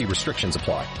 Residency restrictions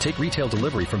apply. Take retail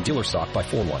delivery from dealer stock by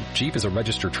 4/1. Jeep is a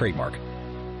registered trademark.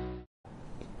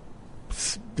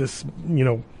 This,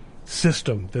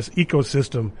 system, this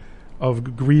ecosystem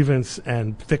of grievance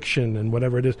and fiction and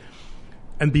whatever it is,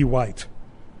 and be white.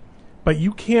 But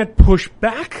you can't push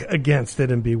back against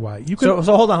it and be white. You can.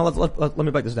 So hold on. Let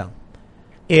me break this down.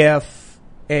 If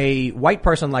a white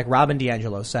person like Robin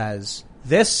DiAngelo says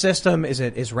this system is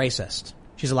racist,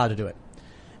 she's allowed to do it.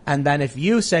 And then if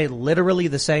you say literally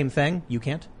the same thing, you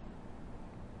can't.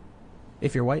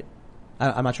 If you're white,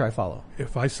 I'm not sure I follow.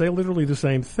 If I say literally the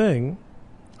same thing,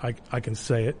 I can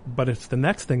say it, but it's the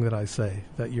next thing that I say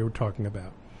that you're talking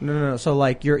about. No. So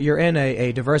like you're in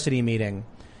a diversity meeting,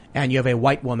 and you have a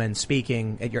white woman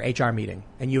speaking at your HR meeting,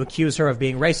 and you accuse her of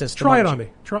being racist. Try it on me.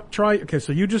 Try. Okay,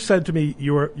 so you just said to me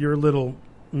your little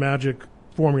magic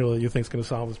formula you think is going to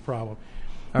solve this problem.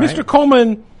 All Mr. right.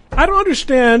 Coleman, I don't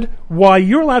understand why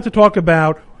you're allowed to talk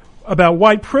about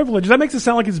white privilege. That makes it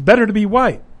sound like it's better to be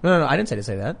white. No, I didn't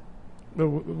say that.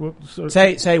 So,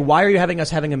 Say, why are you having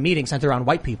a meeting centered around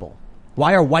white people?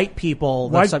 Why are white people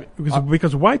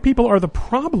because white people are the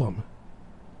problem.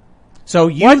 So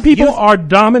white people are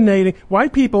dominating.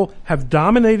 White people have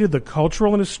dominated the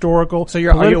cultural and historical. So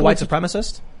are you a white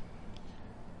supremacist?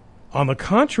 On the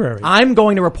contrary. I'm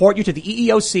going to report you to the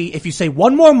EEOC if you say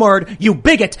one more word, you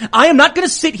bigot. I am not going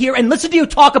to sit here and listen to you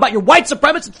talk about your white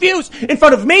supremacist views in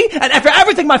front of me and after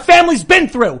everything my family's been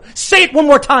through. Say it one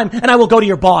more time and I will go to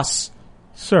your boss.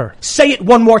 Sir. Say it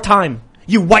one more time,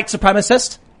 you white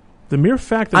supremacist. The mere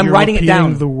fact that I'm you're writing it down.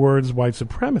 repeating the words white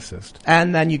supremacist.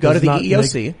 And then you go to the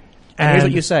EEOC and here's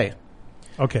what you say.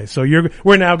 Okay, so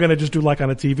we're now going to just do like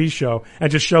on a TV show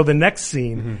and just show the next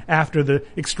scene after the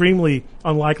extremely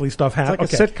unlikely stuff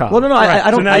happens. It's like a sitcom. Well, no,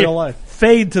 I don't. So now real life.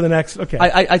 Fade to the next. Okay,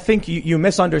 I think you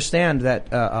misunderstand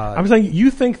that. I'm saying you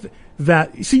think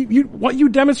that. See, what you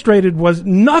demonstrated was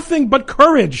nothing but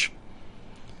courage.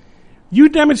 You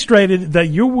demonstrated that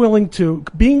you're willing to,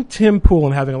 being Tim Pool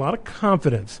and having a lot of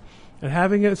confidence and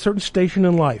having a certain station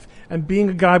in life and being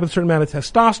a guy with a certain amount of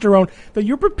testosterone, that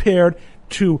you're prepared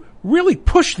to really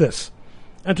push this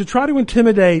and to try to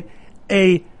intimidate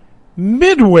a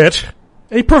midwit,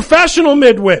 a professional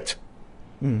midwit.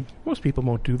 Most people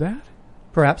won't do that.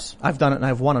 Perhaps I've done it and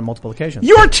I've won on multiple occasions.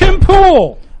 You're Tim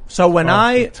Pool. So when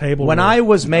I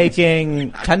was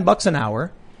making $10 an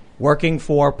hour, working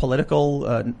for political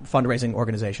fundraising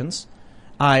organizations,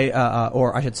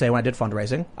 or I should say when I did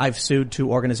fundraising, I've sued 2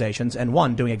 organizations and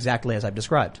won doing exactly as I've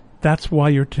described. That's why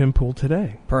you're Tim Pool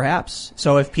today. Perhaps.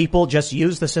 So if people just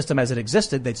used the system as it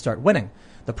existed, they'd start winning.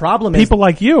 The problem is people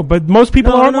like you, but most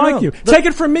people aren't like you. The, Take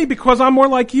it from me because I'm more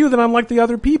like you than I'm like the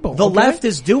other people. The left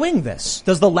is doing this.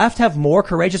 Does the left have more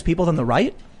courageous people than the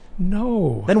right?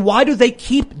 No. Then why do they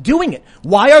keep doing it?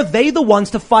 Why are they the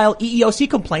ones to file EEOC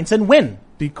complaints and win?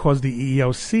 Because the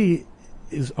EEOC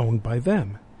is owned by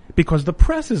them. Because the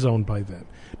press is owned by them.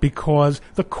 Because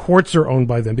the courts are owned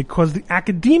by them. Because the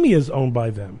academia is owned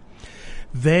by them.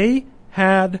 They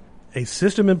had a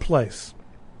system in place,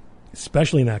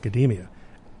 especially in academia.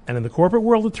 And in the corporate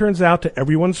world, it turns out, to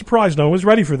everyone's surprise, no one was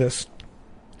ready for this,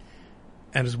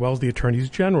 and as well as the attorneys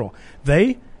general.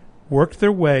 They worked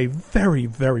their way very,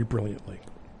 very brilliantly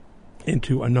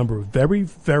into a number of very,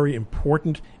 very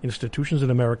important institutions in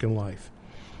American life.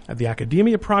 The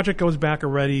Academia Project goes back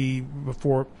already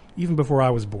even before I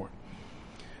was born.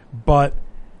 But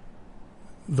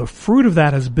the fruit of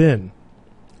that has been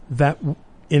that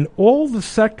in all the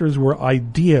sectors where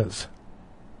ideas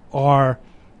are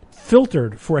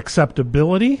filtered for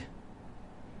acceptability,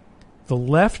 the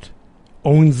left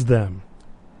owns them.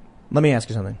 Let me ask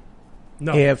you something.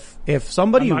 No. If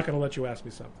somebody, I'm not going to let you ask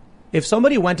me something. If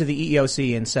somebody went to the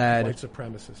EEOC and said, white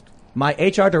supremacist, my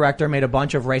HR director made a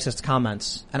bunch of racist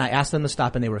comments and I asked them to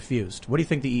stop and they refused, what do you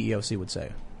think the EEOC would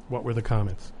say? What were the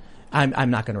comments?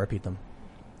 I'm not going to repeat them.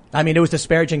 I mean, it was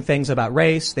disparaging things about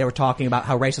race. They were talking about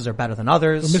how races are better than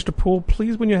others. Well, Mr. Poole,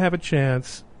 please, when you have a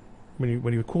chance, when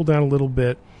you cool down a little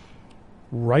bit,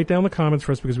 write down the comments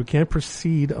for us, because we can't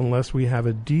proceed unless we have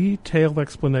a detailed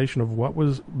explanation of what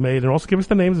was made, and also give us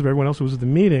the names of everyone else who was at the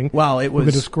meeting. Well, it was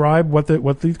who could describe what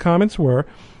the comments were,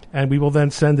 and we will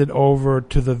then send it over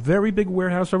to the very big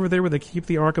warehouse over there where they keep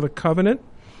the Ark of the Covenant,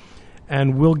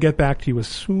 and we'll get back to you as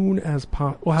soon as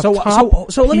possible.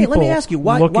 So let me ask you,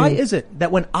 why is it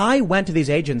that when I went to these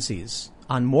agencies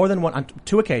on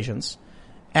two occasions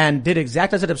and did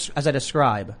exactly as I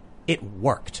describe, it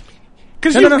worked?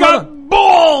 Because you've got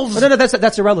balls! No,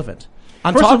 that's irrelevant.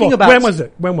 I'm First talking of all, about...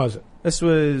 When was it? This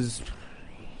was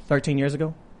 13 years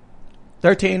ago.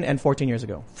 13 and 14 years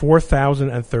ago.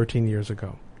 4,013 years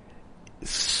ago.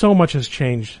 So much has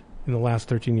changed in the last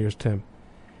 13 years, Tim.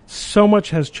 So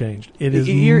much has changed. It is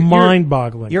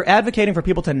mind-boggling. You're advocating for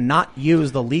people to not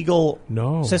use the legal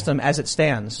system as it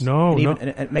stands.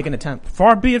 And make an attempt.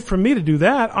 Far be it from me to do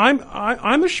that. I'm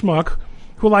a schmuck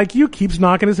who, like you, keeps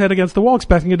knocking his head against the wall,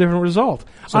 expecting a different result.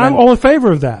 I'm all in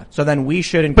favor of that. So then we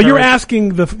should encourage... But you're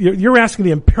asking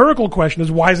the empirical question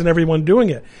is, why isn't everyone doing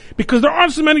it? Because there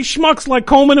aren't so many schmucks like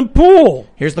Coleman and Poole.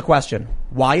 Here's the question.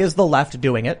 Why is the left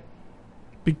doing it?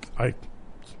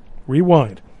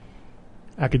 Rewind.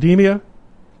 Academia,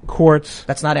 courts.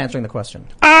 That's not answering the question.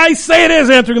 I say it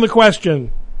is answering the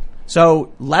question.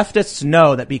 So leftists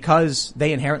know that because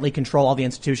they inherently control all the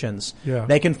institutions,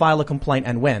 they can file a complaint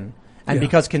and win. And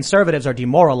because conservatives are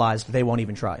demoralized, they won't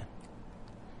even try.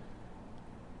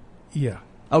 Yeah.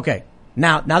 Okay.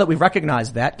 Now that we've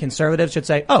recognized that, conservatives should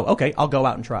say, oh, okay, I'll go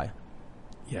out and try.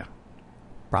 Yeah.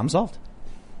 Problem solved.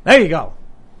 There you go.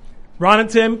 Ron and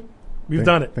Tim, we've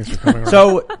done it. Thanks for coming around.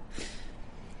 So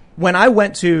when I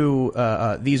went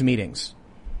to these meetings,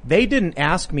 they didn't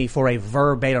ask me for a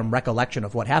verbatim recollection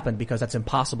of what happened because that's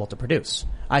impossible to produce.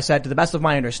 I said, to the best of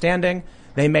my understanding,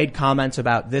 they made comments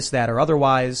about this, that, or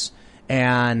otherwise.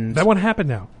 And that won't happen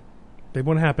now. They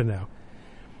won't happen now.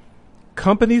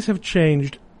 Companies have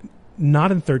changed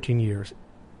not in 13 years,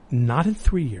 not in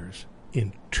 3 years,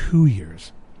 in 2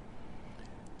 years.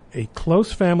 A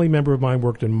close family member of mine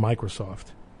worked in Microsoft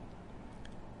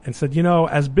and said,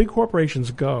 as big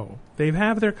corporations go, they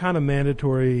have their kind of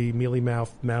mandatory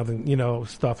mealy-mouthing,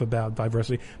 stuff about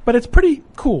diversity, but it's pretty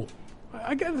cool.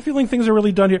 I get the feeling things are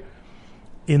really done here.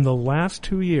 In the last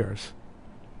 2 years,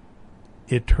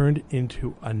 it turned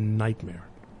into a nightmare.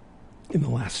 In the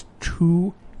last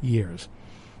 2 years,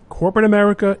 corporate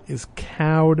America is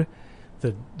cowed.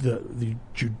 The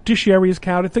judiciary is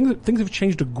cowed. Things have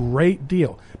changed a great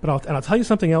deal. But I'll tell you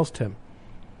something else, Tim.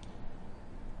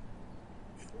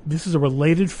 This is a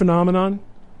related phenomenon.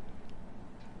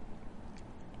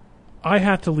 I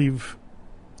had to leave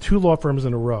 2 law firms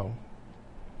in a row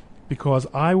because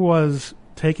I was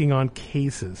taking on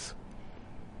cases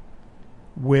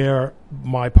where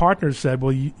my partners said,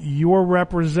 well, you're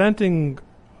representing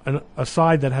a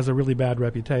side that has a really bad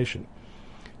reputation.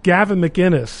 Gavin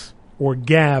McInnes, or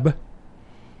Gab,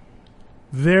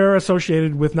 they're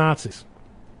associated with Nazis.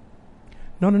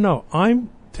 No. I'm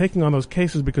taking on those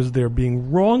cases because they're being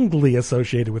wrongly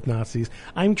associated with Nazis.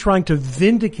 I'm trying to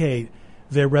vindicate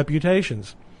their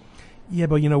reputations. Yeah,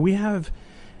 but we have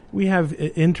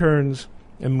interns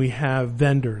and we have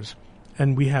vendors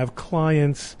and we have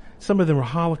clients. Some of them are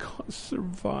Holocaust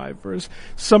survivors.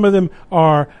 Some of them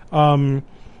are,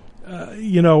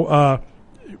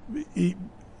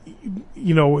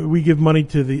 we give money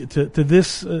to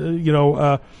this,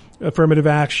 affirmative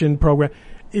action program.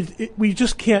 We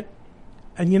just can't.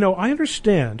 And I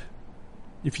understand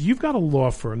if you've got a law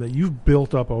firm that you've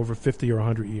built up over 50 or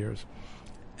 100 years,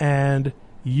 and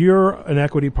you're an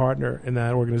equity partner in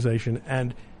that organization,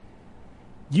 and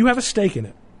you have a stake in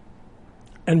it.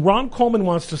 And Ron Coleman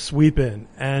wants to sweep in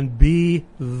and be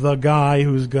the guy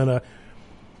who's going to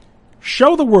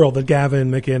show the world that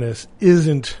Gavin McInnes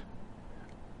isn't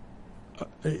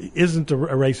a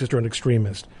racist or an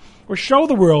extremist, or show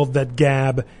the world that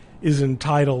Gab is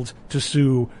entitled to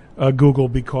sue Google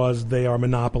because they are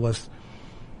monopolists.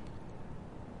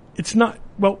 It's not,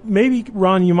 well, maybe,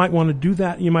 Ron, you might want to do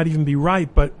that. You might even be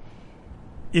right, but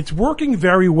it's working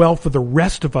very well for the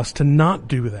rest of us to not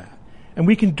do that. And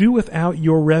we can do without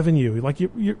your revenue. Like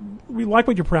we like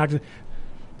what you're practicing.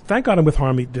 Thank God I'm with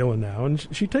Harmeet Dillon now, and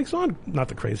she takes on not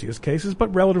the craziest cases,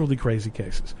 but relatively crazy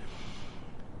cases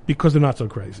because they're not so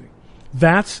crazy.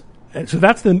 That's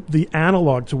the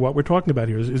analog to what we're talking about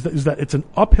here. Is that it's an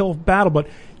uphill battle, but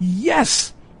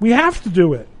yes, we have to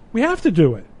do it. We have to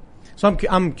do it. So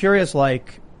I'm curious,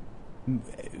 like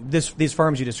these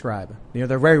firms you describe.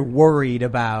 They're very worried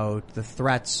about the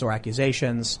threats or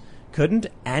accusations. Couldn't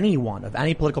anyone of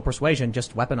any political persuasion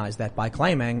just weaponize that by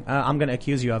claiming, I'm going to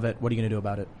accuse you of it. What are you going to do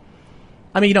about it?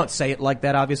 I mean, you don't say it like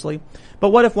that, obviously. But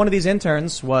what if one of these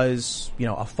interns was,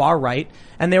 a far right,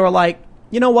 and they were like,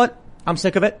 you know what? I'm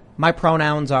sick of it. My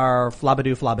pronouns are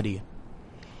flabadoo flabadee.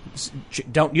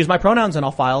 don't use my pronouns and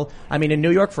I'll file. I mean, in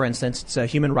New York, for instance, it's a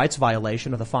human rights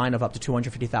violation with a fine of up to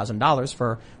 $250,000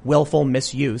 for willful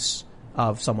misuse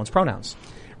of someone's pronouns.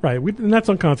 Right, and that's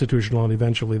unconstitutional, and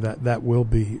eventually that will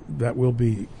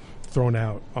be thrown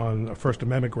out on First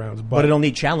Amendment grounds. But it'll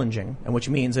need challenging, and which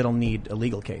means it'll need a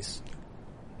legal case.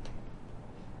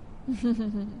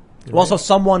 Also,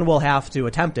 someone will have to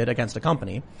attempt it against a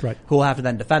company, right, who will have to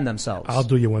then defend themselves. I'll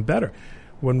do you one better.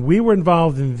 When we were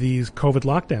involved in these COVID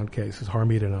lockdown cases,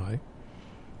 Harmeet and I,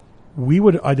 we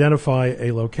would identify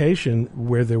a location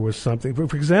where there was something.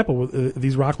 For example, with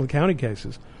these Rockland County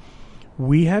cases,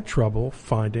 we had trouble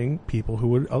finding people who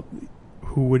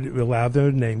would allow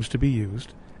their names to be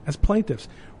used as plaintiffs.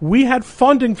 We had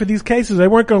funding for these cases. They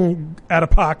weren't going out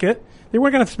of pocket. They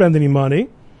weren't going to spend any money.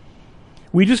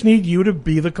 We just need you to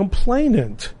be the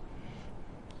complainant.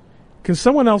 Can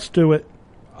someone else do it?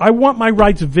 I want my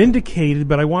rights vindicated,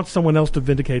 but I want someone else to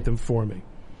vindicate them for me.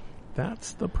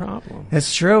 That's the problem.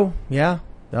 It's true. Yeah.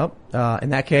 Yep. In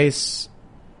that case,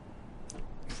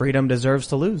 freedom deserves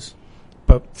to lose.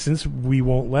 But since we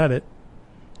won't let it,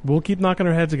 we'll keep knocking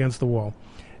our heads against the wall.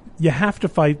 You have to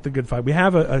fight the good fight. We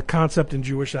have a concept in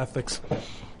Jewish ethics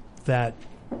that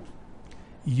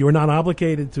you're not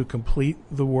obligated to complete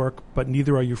the work, but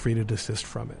neither are you free to desist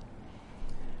from it.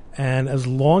 And as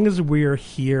long as we're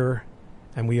here,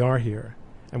 and we are here,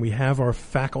 and we have our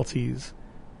faculties,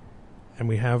 and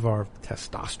we have our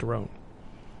testosterone,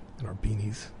 and our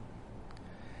beanies.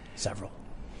 Several.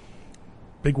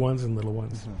 Big ones and little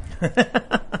ones.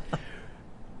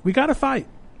 We got to fight.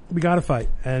 We got to fight.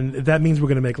 And that means we're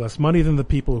going to make less money than the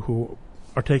people who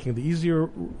are taking the easier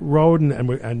road, and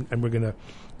we're going to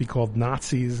be called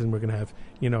Nazis, and we're going to have,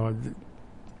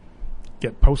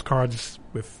 get postcards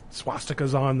with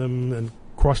swastikas on them and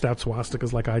crossed out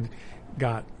swastikas like I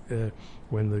got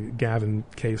when the Gavin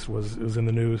case was in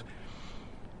the news.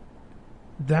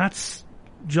 That's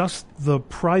just the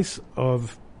price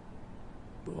of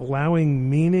allowing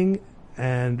meaning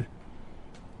and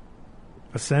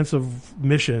a sense of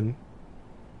mission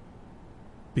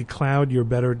becloud your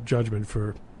better judgment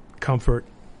for comfort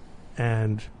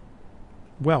and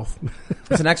wealth.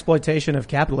 It's an exploitation of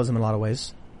capitalism in a lot of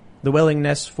ways. The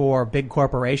willingness for big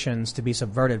corporations to be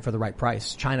subverted for the right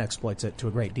price. China exploits it to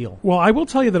a great deal. Well, I will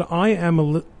tell you that I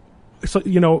am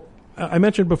I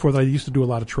mentioned before that I used to do a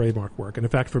lot of trademark work. And in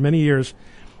fact, for many years,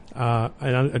 and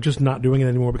I'm just not doing it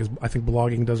anymore because I think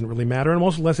blogging doesn't really matter. And I'm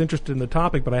also less interested in the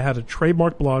topic, but I had a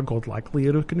trademark blog called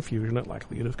Likelihood of Confusion at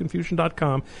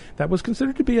likelihoodofconfusion.com that was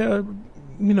considered to be a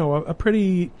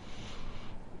pretty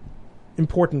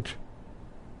important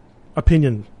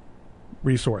opinion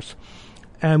resource.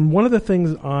 And one of the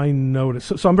things I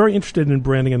noticed, so I'm very interested in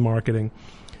branding and marketing,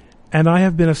 and I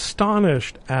have been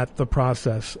astonished at the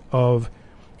process of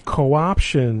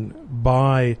co-option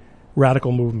by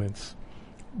radical movements,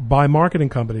 by marketing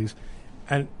companies.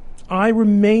 And I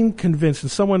remain convinced,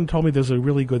 and someone told me there's a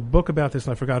really good book about this,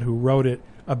 and I forgot who wrote it,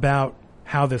 about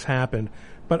how this happened.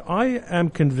 But I am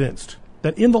convinced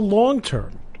that in the long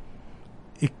term,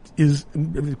 it is,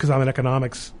 because I'm an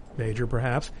economics major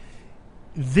perhaps,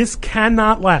 this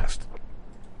cannot last.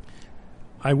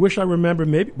 I wish I remember,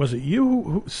 maybe, was it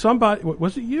you?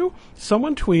 Was it you?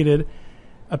 Someone tweeted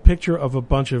a picture of a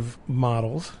bunch of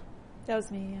models. That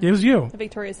was me. Yeah. It was you. The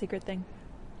Victoria's Secret thing.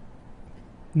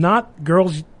 Not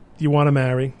girls you want to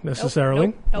marry, necessarily.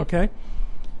 Nope. Okay?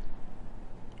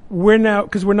 We're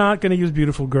not going to use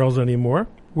beautiful girls anymore.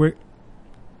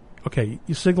 Okay,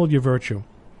 you signaled your virtue.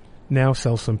 Now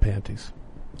sell some panties.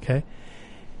 Okay?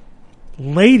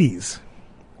 Ladies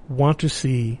want to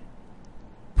see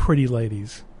pretty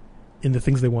ladies in the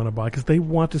things they want to buy because they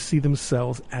want to see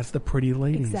themselves as the pretty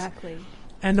ladies. Exactly.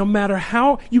 And no matter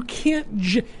how,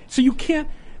 the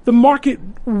market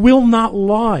will not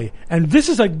lie. And this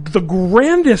is the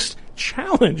grandest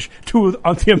challenge to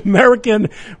the American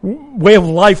way of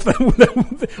life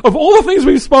of all the things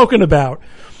we've spoken about.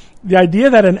 The idea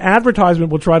that an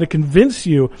advertisement will try to convince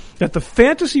you that the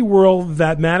fantasy world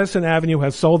that Madison Avenue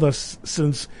has sold us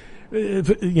since,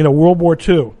 World War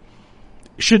II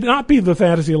should not be the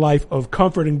fantasy life of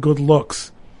comfort and good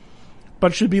looks,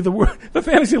 but should be the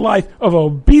fantasy life of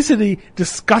obesity,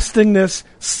 disgustingness,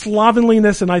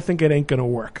 slovenliness, and I think it ain't going to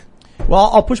work.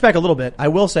 Well, I'll push back a little bit. I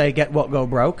will say get woke, go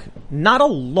broke. Not a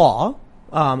law,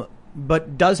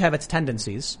 but does have its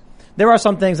tendencies. There are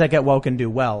some things that get woke and do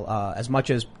well. As much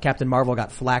as Captain Marvel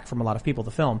got flack from a lot of people,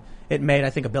 the film, it made,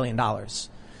 I think, $1 billion.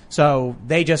 So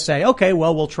they just say, okay,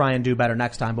 well, we'll try and do better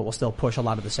next time, but we'll still push a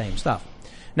lot of the same stuff.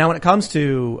 Now, when it comes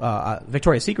to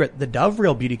Victoria's Secret, the Dove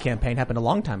Real Beauty campaign happened a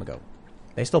long time ago.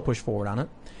 They still push forward on it.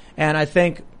 And I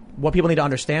think what people need to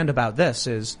understand about this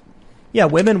is Yeah,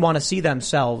 women want to see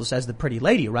themselves as the pretty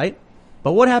lady, right?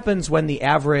 But what happens when the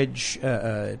average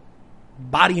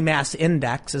body mass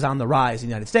index is on the rise in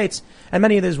the United States, and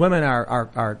many of these women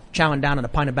are chowing down on a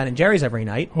pint of Ben & Jerry's every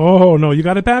night? Oh, no, you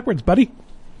got it backwards, buddy.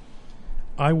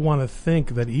 I want to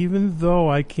think that even though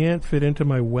I can't fit into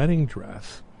my wedding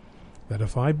dress, that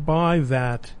if I buy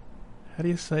that, how do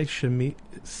you say chemise?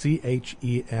 Chemi?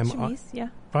 Chemise, yeah.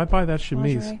 If I buy that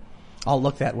chemise, Lingerie. I'll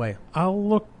look that way. I'll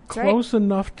look That's close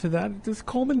enough to that. Does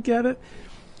Coleman get it?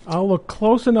 I'll look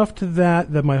close enough to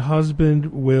that my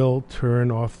husband will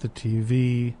turn off the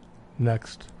TV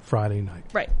next Friday night.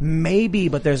 Right. Maybe,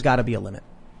 but there's got to be a limit.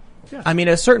 Yes. I mean,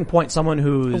 at a certain point, someone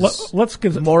who's Let's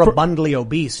get more abundantly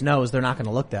obese knows they're not going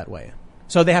to look that way.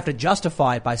 So they have to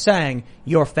justify it by saying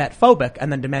you're fat phobic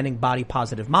and then demanding body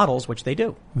positive models, which they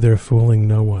do. They're fooling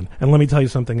no one. And let me tell you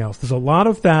something else. There's a lot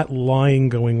of that lying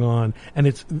going on, and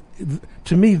it's,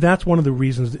 to me, that's one of the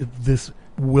reasons this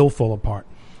will fall apart.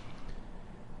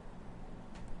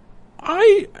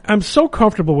 I am so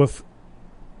comfortable with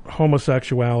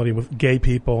homosexuality, with gay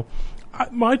people.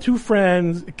 My two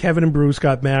friends, Kevin and Bruce,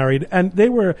 got married, and they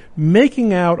were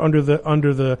making out under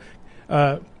the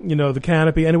the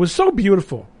canopy, and it was so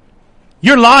beautiful.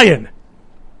 You're lying.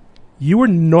 You were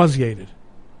nauseated.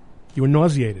 You were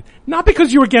nauseated. Not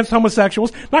because you're against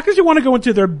homosexuals, not because you want to go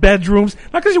into their bedrooms,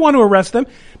 not because you want to arrest them,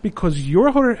 because you're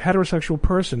a heterosexual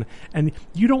person, and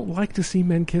you don't like to see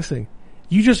men kissing.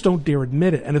 You just don't dare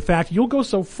admit it. And in fact, you'll go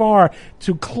so far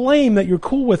to claim that you're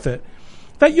cool with it,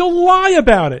 that you'll lie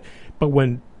about it. But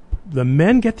when the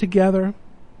men get together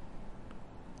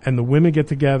and the women get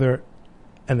together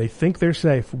and they think they're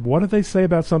safe, what do they say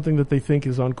about something that they think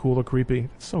is uncool or creepy?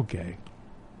 It's so gay.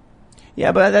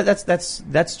 Yeah, but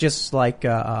that's just like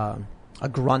a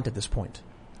grunt at this point.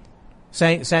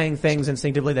 Saying things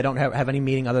instinctively that don't have any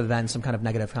meaning other than some kind of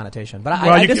negative connotation. But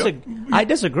I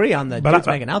disagree on the dudes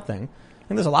making out thing. I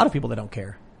think there's a lot of people that don't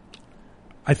care.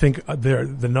 I think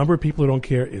the number of people who don't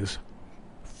care is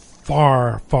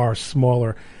far, far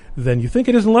smaller than you think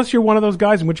it is, unless you're one of those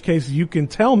guys, in which case you can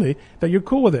tell me that you're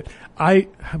cool with it. I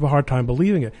have a hard time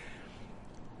believing it.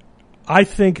 I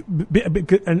think,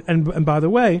 and by the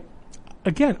way,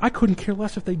 again, I couldn't care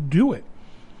less if they do it.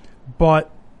 But,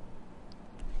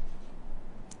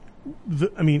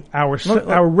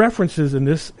 our references in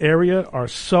this area are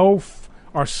so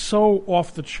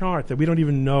off the chart that we don't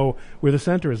even know where the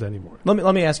center is anymore.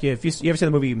 Let me ask you, if you ever see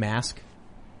the movie Mask?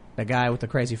 That guy with the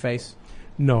crazy face?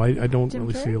 No, I don't Jim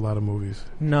really Carrey? see a lot of movies.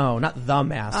 No, not The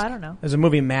Mask. I don't know. There's a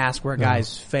movie Mask where a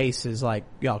guy's face is like,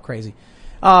 y'all crazy.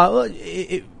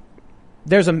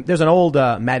 There's an old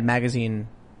Mad Magazine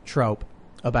trope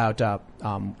about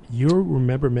You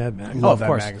remember Mad Max? of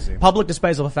course, magazine. Public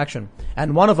displays of affection,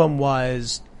 and one of them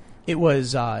was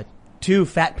two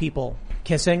fat people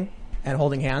kissing and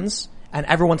holding hands, and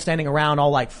everyone standing around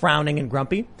all like frowning and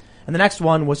grumpy. And the next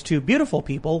one was two beautiful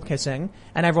people kissing,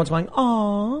 and everyone's going,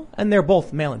 "Aww," and they're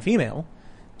both male and female.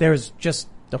 There's just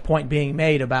the point being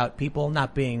made about people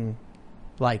not being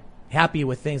like happy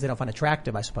with things they don't find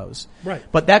attractive, I suppose. Right.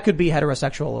 But that could be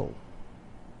heterosexual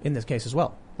in this case as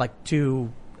well. Like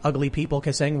two ugly people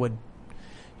kissing would,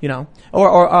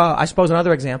 or I suppose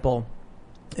another example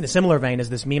in a similar vein is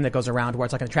this meme that goes around where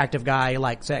it's like an attractive guy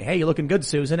like saying, "Hey, you're looking good,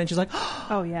 Susan," and she's like,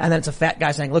 "Oh yeah," and then it's a fat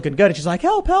guy saying, "Looking good," and she's like,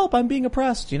 "Help, help, I'm being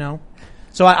oppressed,"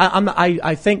 So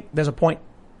I think there's a point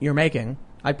you're making.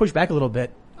 I push back a little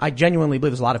bit. I genuinely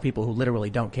believe there's a lot of people who literally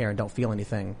don't care and don't feel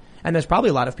anything, and there's probably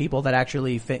a lot of people that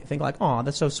actually think like, "Oh,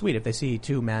 that's so sweet," if they see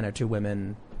two men or two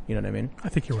women. You know what I mean? I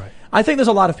think you're right. I think there's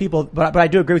a lot of people, but I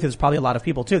do agree with you. There's probably a lot of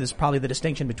people too. There's probably the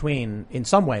distinction between, in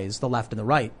some ways, the left and the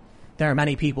right. There are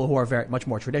many people who are very much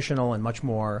more traditional and much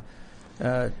more.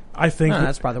 I think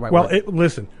that's probably the right word.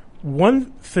 Listen, one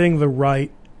thing the right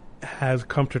has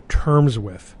come to terms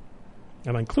with,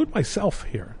 and I include myself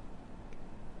here,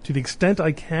 to the extent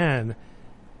I can,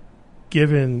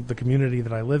 given the community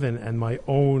that I live in and my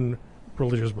own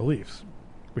religious beliefs,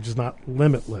 which is not a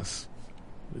limitless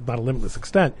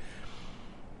extent,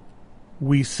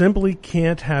 we simply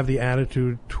can't have the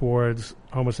attitude towards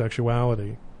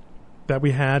homosexuality that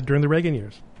we had during the Reagan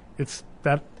years. It's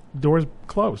that door's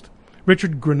closed.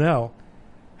 Richard Grinnell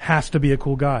has to be a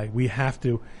cool guy. We have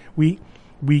to. We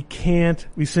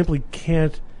simply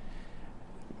can't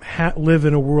live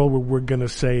in a world where we're going to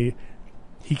say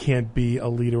he can't be a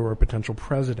leader or a potential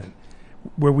president,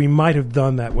 where we might have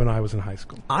done that when I was in high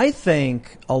school. I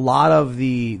think a lot of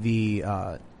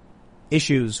the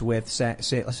issues with say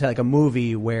let's say like a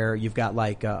movie where you've got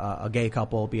like a gay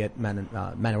couple, be it men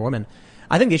or women.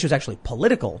 I think the issue is actually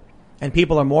political, and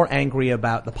people are more angry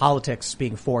about the politics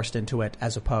being forced into it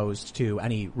as opposed to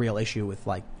any real issue with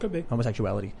like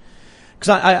homosexuality.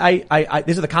 Because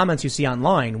these are the comments you see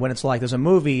online when it's like there's a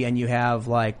movie and you have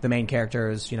like the main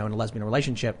characters, in a lesbian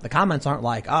relationship. The comments aren't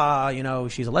like,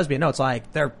 she's a lesbian. No, it's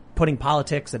like they're putting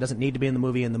politics that doesn't need to be in the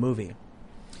movie.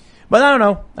 But I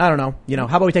don't know.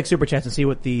 How about we take super chats and see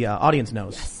what the audience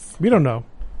knows? Yes. We don't know.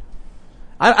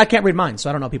 I can't read mine, so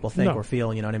I don't know what people think No. or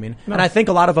feel, you know what I mean? No. And I think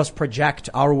a lot of us project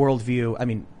our worldview. I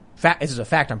mean, this is a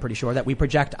fact, I'm pretty sure, that we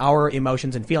project our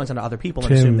emotions and feelings onto other people and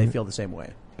Tim- assume they feel the same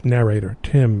way. Narrator,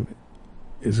 Tim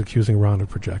is accusing Ron of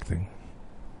projecting.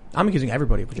 I'm accusing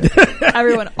everybody of projecting.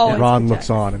 Everyone always Ron projects. looks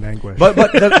on in anguish. But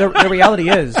the reality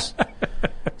is,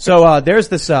 so there's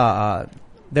this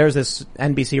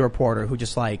NBC reporter who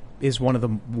just like is one of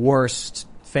the worst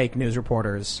fake news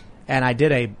reporters. And I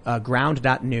did a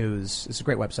ground.news. It's a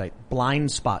great website. Blind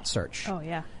spot search. Oh,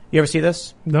 yeah. You ever see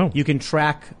this? No. You can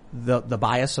track the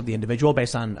bias of the individual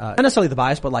based on, not necessarily the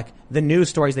bias, but like the news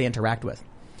stories they interact with.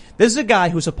 This is a guy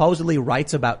who supposedly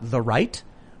writes about the right,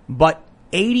 but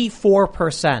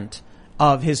 84%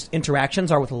 of his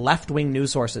interactions are with left-wing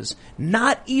news sources.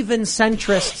 Not even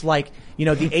centrists like, the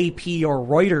AP or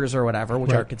Reuters or whatever,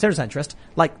 which are considered centrist,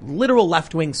 like literal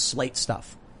left-wing slate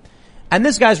stuff. And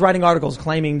this guy's writing articles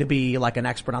claiming to be like an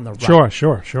expert on the right.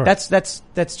 Sure. That's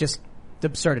just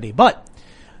absurdity. But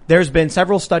there's been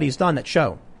several studies done that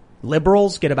show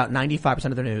liberals get about 95%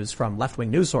 of their news from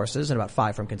left-wing news sources and about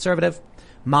 5% from conservative.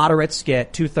 Moderates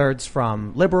get 2/3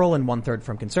 from liberal and 1/3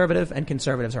 from conservative, and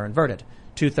conservatives are inverted.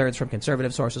 2/3 from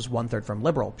conservative sources, 1/3 from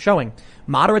liberal, showing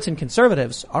moderates and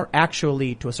conservatives are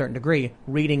actually, to a certain degree,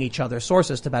 reading each other's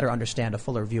sources to better understand a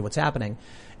fuller view of what's happening.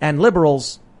 And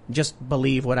liberals just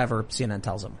believe whatever CNN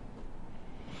tells them.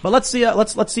 But let's see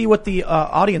what the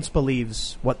audience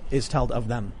believes, what is told of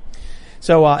them.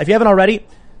 So if you haven't already,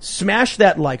 smash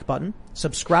that like button,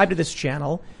 subscribe to this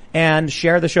channel, and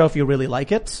share the show if you really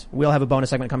like it. We'll have a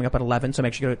bonus segment coming up at 11, so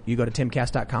make sure you go to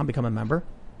timcast.com, become a member.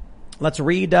 Let's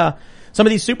read some of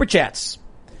these super chats.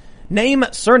 Name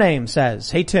Surname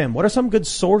says, "Hey Tim, what are some good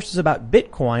sources about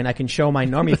Bitcoin I can show my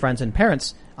normie friends and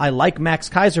parents? I like Max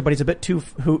Kaiser, but he's a bit too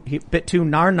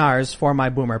nar-nars for my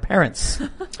boomer parents."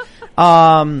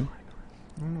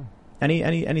 Any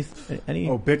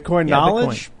Bitcoin knowledge?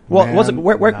 Bitcoin. Well, Man,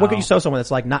 where no. could you show someone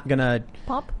that's like not gonna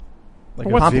Pump? Like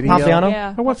What's a video? Pompliano?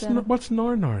 Yeah. What's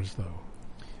Narnars though?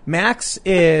 Max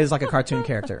is like a cartoon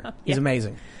character. He's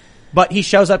amazing. But he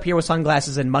shows up here with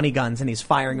sunglasses and money guns and he's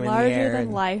firing them in the air. Larger than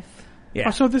and- life. Yeah.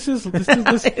 Oh, so this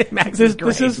Max is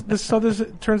great.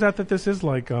 it turns out that this is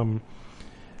like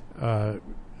whatchamacallit.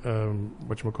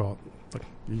 Like,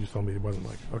 you just told me it wasn't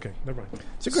like. Okay, never mind.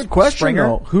 It's a good question, Springer?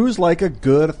 though. Who's like a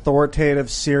good, authoritative,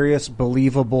 serious,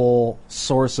 believable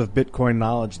source of Bitcoin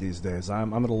knowledge these days?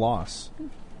 I'm at a loss.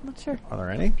 Not sure. Are there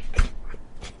any?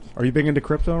 Are you big into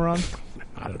crypto, Ron?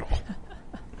 Not at all.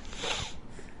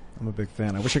 I'm a big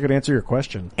fan. I wish I could answer your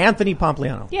question. Anthony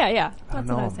Pompliano. Yeah. That's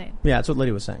know what I was him. saying. Yeah, that's what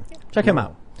Lydia was saying. Check him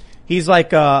out. He's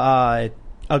like a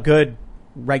good,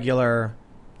 regular,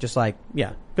 just like,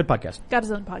 good podcast. Got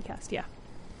his own podcast, yeah.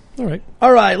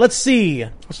 All right, let's see.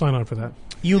 I'll sign on for that.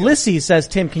 Ulysses says,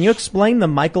 Tim, can you explain the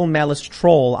Michael Malice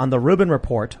troll on the Rubin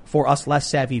Report for us less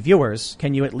savvy viewers?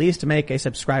 Can you at least make a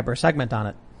subscriber segment on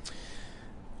it?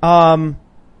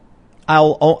 I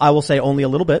will say only a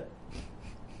little bit.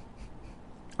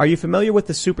 Are you familiar with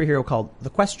the superhero called The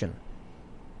Question?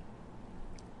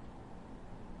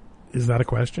 Is that a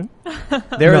question?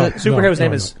 The superhero's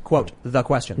name is, quote, The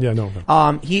Question. Yeah,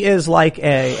 no. He is like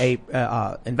a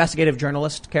investigative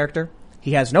journalist character.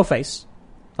 He has no face.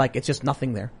 Like, it's just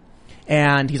nothing there.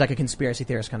 And he's like a conspiracy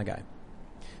theorist kind of guy.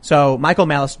 So Michael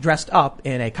Malice dressed up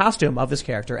in a costume of this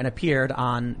character and appeared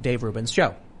on Dave Rubin's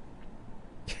show.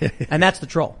 And that's the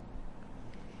troll.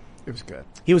 It was good.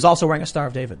 He was also wearing a Star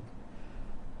of David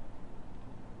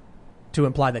to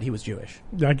imply that he was Jewish.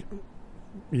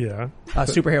 Yeah. A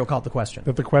superhero called The Question.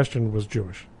 That the question was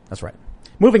Jewish. That's right.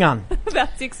 Moving on.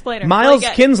 That's the explainer. Miles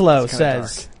Like it. Kinslow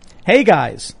says, "Hey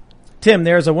guys, Tim,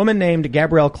 there's a woman named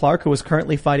Gabrielle Clark who is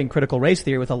currently fighting critical race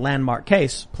theory with a landmark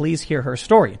case. Please hear her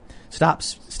story. Stop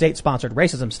state-sponsored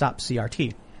racism. Stop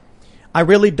CRT." I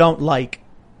really don't like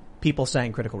people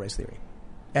saying critical race theory.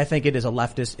 I think it is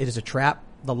it is a trap.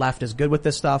 The left is good with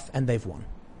this stuff, and they've won.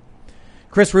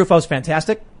 Chris Rufo's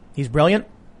fantastic. He's brilliant.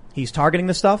 He's targeting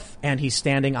this stuff, and he's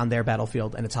standing on their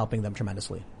battlefield, and it's helping them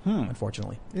tremendously,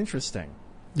 unfortunately. Interesting.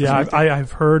 Yeah,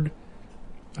 I've heard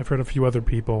a few other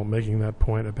people making that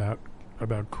point about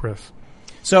Chris.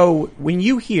 So when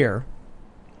you hear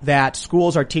that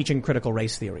schools are teaching critical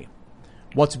race theory,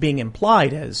 what's being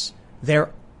implied is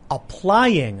they're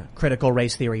applying critical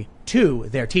race theory to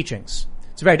their teachings.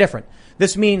 It's very different.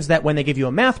 This means that when they give you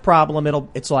a math problem,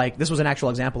 it's like, this was an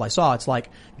actual example I saw. It's like,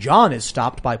 John is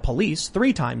stopped by police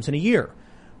 3 times in a year.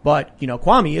 But,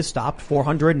 Kwame is stopped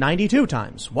 492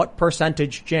 times. What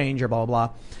percentage change or blah, blah,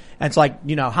 blah. And it's like,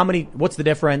 what's the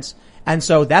difference? And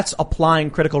so that's applying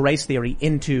critical race theory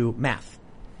into math.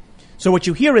 So what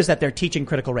you hear is that they're teaching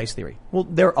critical race theory. Well,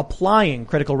 they're applying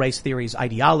critical race theory's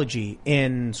ideology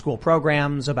in school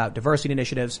programs about diversity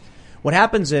initiatives. What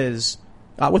happens is,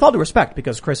 with all due respect,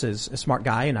 because Chris is a smart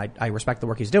guy and I respect the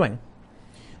work he's doing,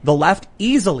 the left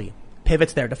easily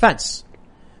pivots their defense.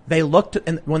 They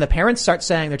and when the parents start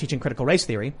saying they're teaching critical race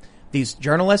theory, these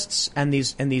journalists and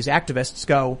these activists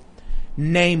go,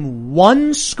 name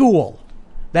one school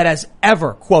that has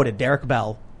ever quoted Derek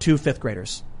Bell to 5th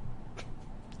graders.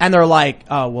 And they're like,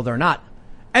 oh, well, they're not.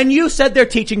 And you said they're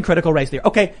teaching critical race theory.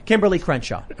 Okay, Kimberly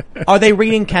Crenshaw. Are they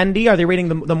reading Kendi? Are they reading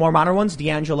the more modern ones?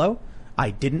 D'Angelo? I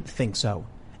didn't think so.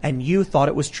 And you thought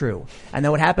it was true. And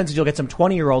then what happens is you'll get some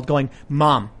 20-year-old going,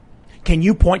 Mom, can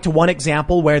you point to one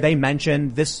example where they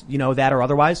mentioned this, that or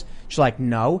otherwise? She's like,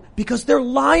 no, because they're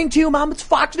lying to you, Mom. It's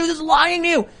Fox News is lying to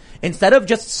you. Instead of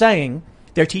just saying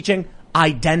they're teaching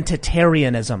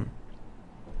identitarianism.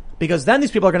 Because then these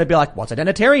people are going to be like, what's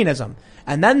identitarianism?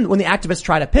 And then when the activists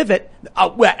try to pivot,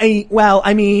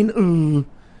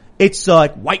 it's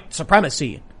like white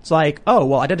supremacy. It's like, oh,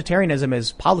 well, identitarianism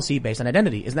is policy based on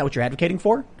identity. Isn't that what you're advocating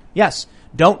for? Yes.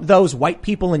 Don't those white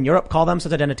people in Europe call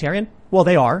themselves identitarian? Well,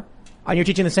 they are. And you're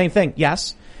teaching the same thing.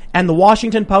 Yes. And the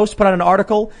Washington Post put out an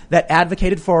article that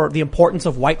advocated for the importance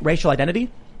of white racial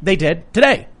identity. They did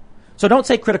today. So don't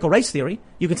say critical race theory.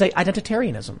 You can say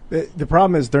identitarianism. The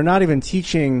problem is they're not even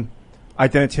teaching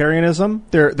identitarianism.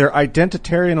 They're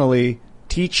identitarianally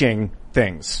teaching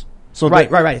things. So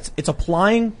right. It's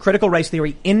applying critical race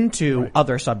theory into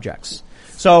other subjects.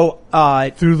 So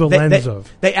through the lens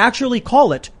of they actually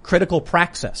call it critical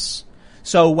praxis.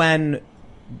 So when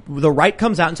the right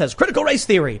comes out and says critical race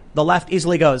theory, the left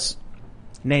easily goes,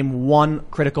 name one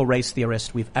critical race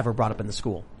theorist we've ever brought up in the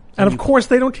school. And of course,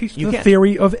 they don't teach the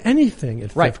theory of anything in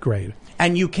 5th grade.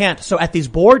 And you can't. So at these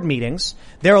board meetings,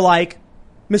 they're like,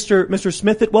 Mr.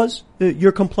 Smith,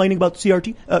 you're complaining about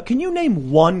CRT. Can you name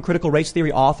one critical race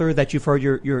theory author that you've heard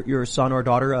your son or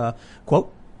daughter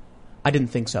quote? I didn't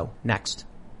think so. Next.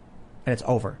 And it's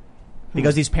over.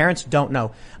 Because these parents don't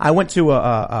know. I went to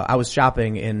I was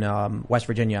shopping in West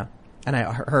Virginia, and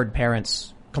I heard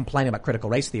parents complaining about critical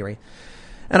race theory.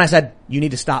 And I said, you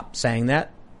need to stop saying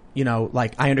that.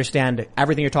 I understand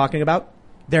everything you're talking about.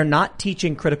 They're not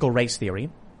teaching critical race theory.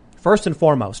 First and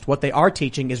foremost, what they are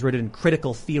teaching is rooted in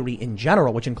critical theory in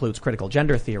general, which includes critical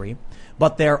gender theory,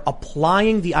 but they're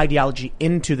applying the ideology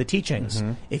into the teachings.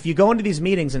 Mm-hmm. If you go into these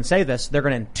meetings and say this, they're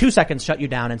going to in 2 seconds shut you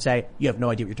down and say, you have no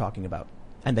idea what you're talking about.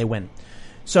 And they win.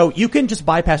 So you can just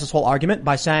bypass this whole argument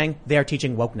by saying they are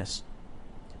teaching wokeness.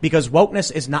 Because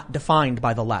wokeness is not defined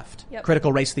by the left. Yep.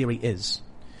 Critical race theory is.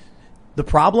 The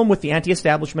problem with the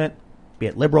anti-establishment, be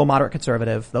it liberal, moderate,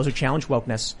 conservative, those who challenge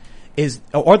wokeness, is,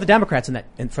 or the Democrats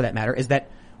for that matter, is that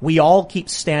we all keep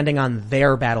standing on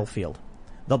their battlefield.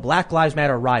 The Black Lives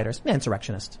Matter rioters,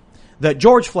 insurrectionists. The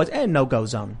George Floyd, no-go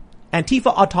zone. Antifa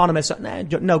autonomous,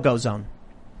 no-go zone.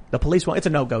 The police, it's a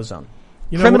no-go zone.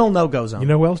 Criminal no-go zone. You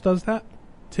know who else does that?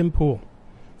 Tim Pool.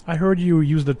 I heard you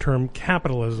use the term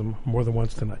capitalism more than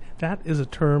once tonight. That is a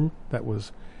term that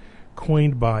was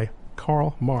coined by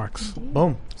Karl Marx.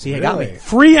 Boom. See, you got me.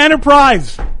 Free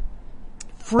enterprise.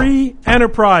 Free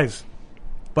enterprise.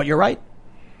 But you're right.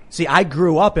 See, I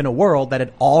grew up in a world that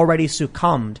had already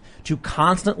succumbed to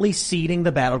constantly ceding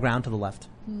the battleground to the left.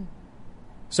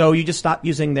 So you just stop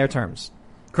using their terms.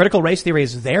 Critical race theory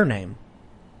is their name.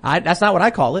 That's not what I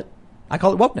call it. I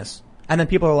call it wokeness. And then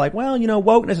people are like, well,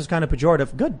 wokeness is kind of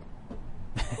pejorative. Good.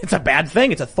 It's a bad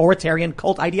thing. It's authoritarian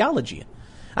cult ideology.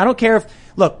 I don't care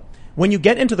look, when you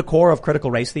get into the core of critical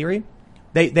race theory,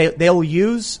 they'll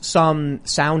use some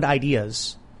sound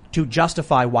ideas to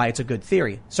justify why it's a good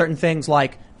theory. Certain things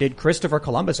like, did Christopher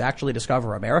Columbus actually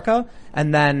discover America?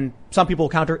 And then some people will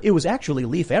counter, it was actually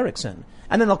Leif Erikson.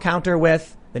 And then they'll counter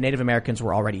with, the Native Americans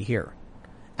were already here.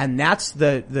 And that's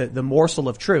the morsel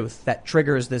of truth that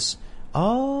triggers this,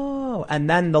 and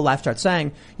then the left starts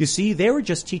saying, you see, they were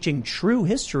just teaching true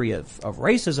history of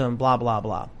racism, blah, blah,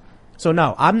 blah. So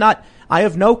no, I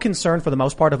have no concern for the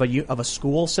most part of a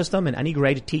school system in any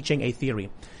grade teaching a theory.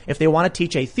 If they want to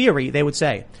teach a theory, they would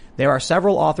say, there are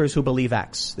several authors who believe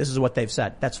X. This is what they've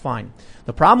said. That's fine.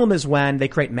 The problem is when they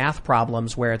create math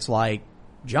problems where it's like,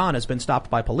 John has been stopped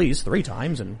by police 3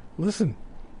 times and... Listen,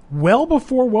 well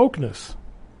before wokeness,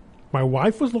 my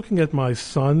wife was looking at my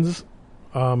son's,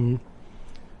 when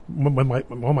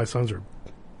all my sons are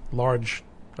large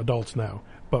adults now,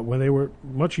 but when they were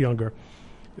much younger,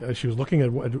 she was looking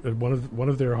at one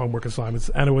of their homework assignments,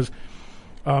 and it was,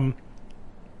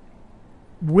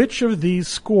 which of these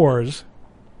scores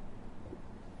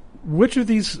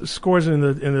in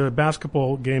the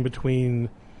basketball game between,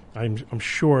 I'm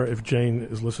sure if Jane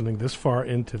is listening this far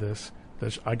into this,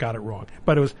 that I got it wrong,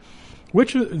 but it was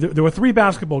there were 3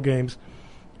 basketball games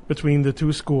between the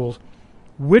two schools.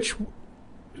 Which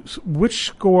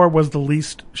score was the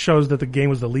least, shows that the game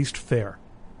was the least fair?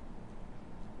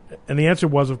 And the answer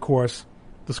was, of course,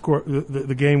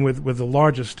 the game with the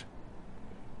largest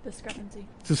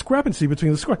discrepancy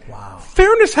between the scores. Wow.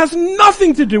 Fairness has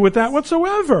nothing to do with that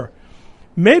whatsoever.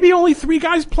 Maybe only 3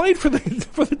 guys played for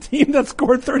the team that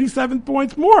scored 37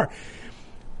 points more.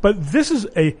 But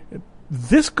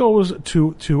this goes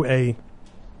to a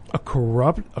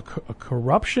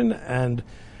corruption and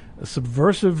a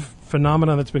subversive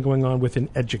phenomenon that's been going on within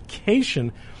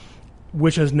education,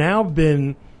 which has now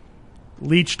been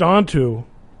leached onto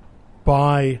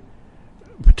by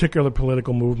particular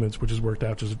political movements, which has worked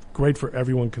out, which is great for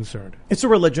everyone concerned. It's a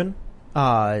religion.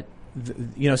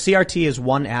 CRT is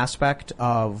one aspect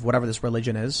of whatever this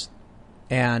religion is,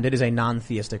 and it is a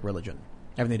non-theistic religion.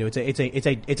 Everything they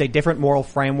do, it's a different moral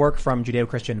framework from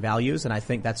Judeo-Christian values, and I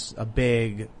think that's a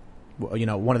big,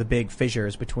 one of the big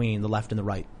fissures between the left and the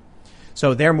right.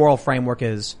 So their moral framework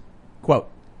is, quote,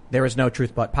 there is no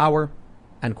truth but power,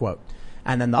 end quote.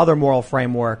 And then the other moral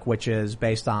framework, which is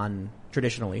based on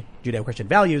traditionally Judeo-Christian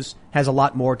values, has a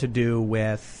lot more to do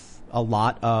with a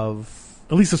lot of,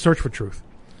 at least a search for truth,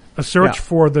 a search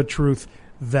for the truth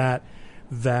that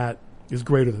is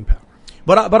greater than power.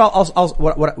 But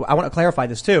I want to clarify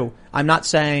this too. I'm not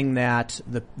saying that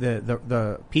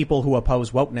the people who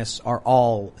oppose wokeness are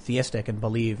all theistic and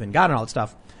believe in God and all that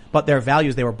stuff. But their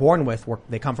values they were born with,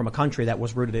 they come from a country that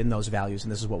was rooted in those values,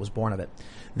 and this is what was born of it.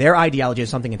 Their ideology is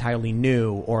something entirely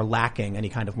new or lacking any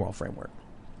kind of moral framework.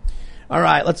 All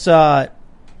right, let's,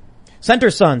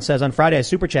 Center Sun says on Friday, a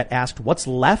super chat asked, what's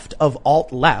left of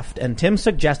alt-left? And Tim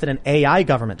suggested an AI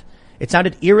government. It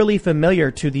sounded eerily familiar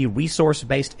to the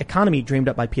resource-based economy dreamed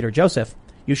up by Peter Joseph.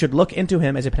 You should look into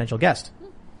him as a potential guest.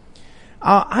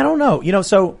 I don't know.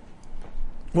 So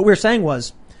what we were saying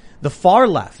was the far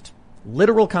left,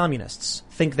 literal communists,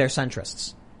 think they're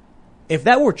centrists. If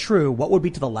that were true, what would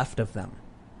be to the left of them?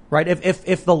 Right?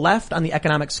 If the left on the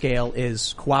economic scale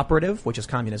is cooperative, which is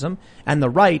communism, and the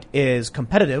right is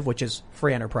competitive, which is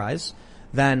free enterprise,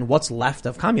 then what's left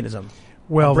of communism?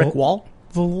 Well, a brick wall?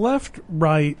 The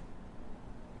left-right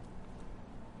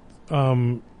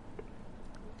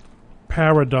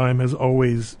paradigm has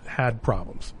always had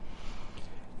problems.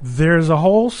 There's a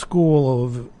whole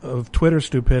school of Twitter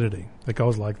stupidity that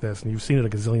goes like this, and you've seen it a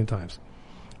gazillion times.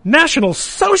 National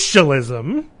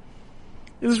Socialism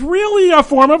is really a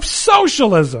form of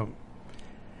socialism.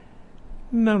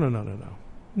 No.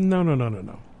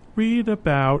 Read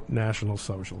about National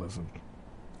Socialism.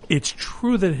 It's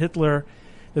true that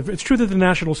the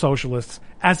National Socialists,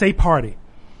 as a party,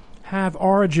 have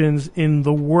origins in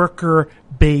the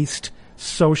worker-based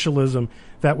socialism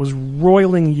that was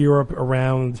roiling Europe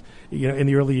around, in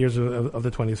the early years of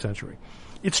the 20th century.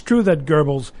 It's true that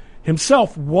Goebbels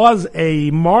himself was a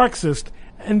Marxist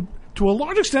and to a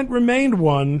large extent remained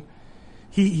one.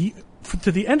 He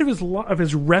to the end of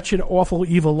his wretched, awful,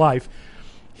 evil life,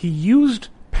 he used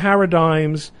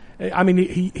paradigms. I mean,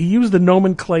 he used the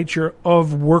nomenclature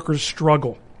of workers'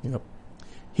 struggle. Yep.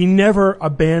 He never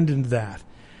abandoned that.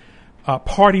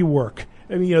 Party work.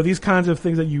 I mean, these kinds of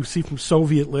things that you see from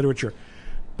Soviet literature.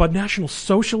 But National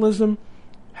Socialism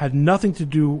had nothing to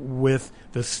do with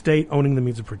the state owning the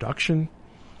means of production.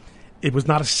 It was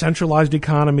not a centralized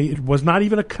economy. It was not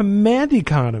even a command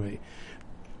economy.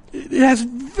 It has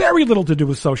very little to do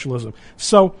with socialism.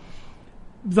 So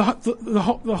the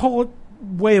whole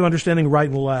way of understanding right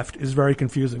and left is very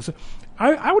confusing. So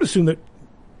I would assume that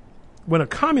when a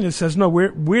communist says, no,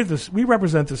 we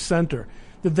represent the center,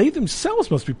 that they themselves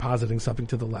must be positing something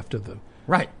to the left of them.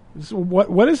 Right. So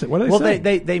what is it? What are they saying?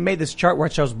 Well, they made this chart where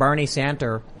it shows Bernie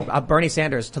Sanders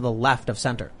to the left of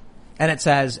center. And it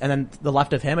says, and then the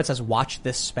left of him, it says, watch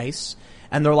this space.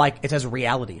 And they're like, it says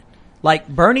reality. Like,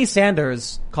 Bernie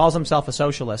Sanders calls himself a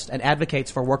socialist and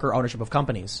advocates for worker ownership of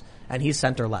companies. And he's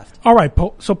center left. All right.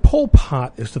 So Pol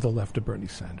Pot is to the left of Bernie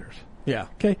Sanders. Yeah.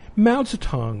 Okay. Mao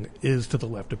Zedong is to the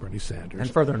left of Bernie Sanders. And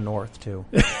further north, too.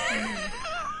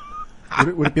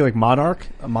 Would it be like monarch?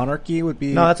 A monarchy would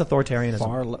be... No, that's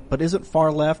authoritarianism. But isn't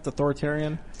far left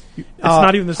authoritarian? It's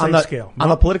not even the same scale. On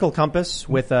the political compass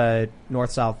with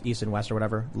north, south, east, and west or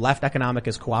whatever, left economic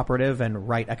is cooperative and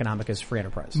right economic is free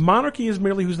enterprise. Monarchy is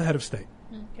merely who's the head of state.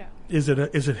 Okay. Is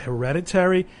it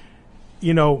hereditary?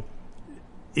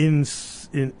 in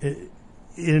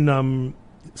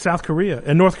South Korea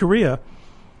and North Korea,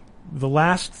 the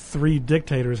last 3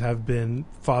 dictators have been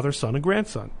father, son, and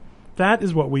grandson. That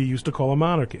is what we used to call a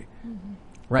monarchy. Mm-hmm.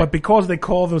 Right. But because they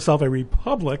call themselves a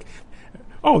republic,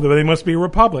 they must be a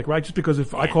republic, right? Just because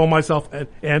if I call myself an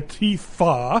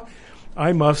Antifa,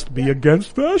 I must be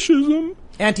against fascism.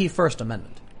 Anti-First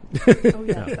Amendment. Oh,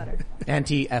 yeah, that's better.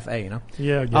 Anti-FA, you know?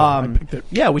 Yeah. I picked it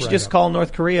Yeah, we should right just up. call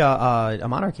North Korea a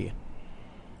monarchy.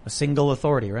 A single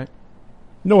authority, right?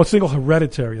 No, a single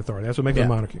hereditary authority. That's what makes it a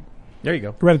monarchy. There you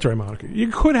go. Hereditary monarchy. You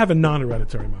could have a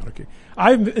non-hereditary monarchy.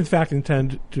 I, in fact,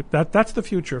 intend to. That's the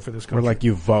future for this country. Where like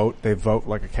you vote, they vote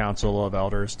like a council of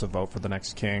elders to vote for the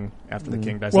next king after the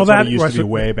king dies. well, that's that what it used to be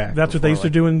way back. That's what they used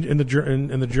to before, do in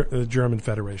the German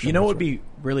Federation. You know what That's would be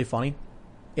really funny?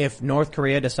 If North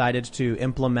Korea decided to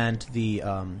implement the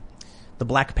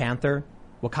Black Panther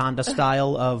Wakanda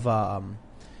style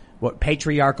of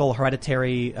patriarchal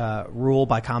hereditary rule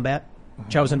by combat,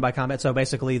 chosen by combat. So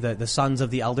basically, the sons of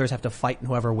the elders have to fight, and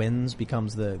whoever wins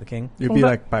becomes the king. It'd be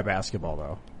like by basketball,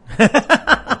 though.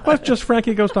 But just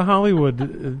Frankie Goes to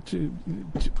Hollywood.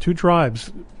 Two tribes.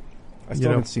 I still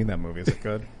haven't seen that movie. Is it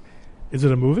good? Is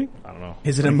it a movie? I don't know.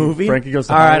 Is it a movie? Frankie Goes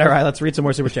to All Hollywood. right. Let's read some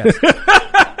more super chats.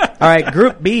 All right,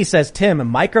 Group B says, Tim,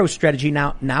 MicroStrategy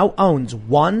now owns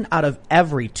 1 out of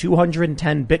every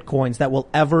 210 bitcoins that will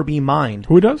ever be mined.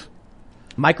 Who does?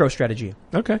 MicroStrategy.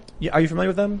 Okay. Are you familiar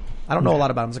with them? I don't know a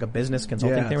lot about them. It's like a business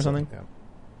consulting thing or something. Yeah.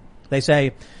 They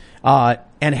say,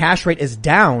 and hash rate is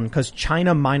down because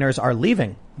China miners are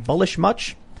leaving. Bullish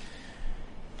much?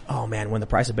 Oh man, when the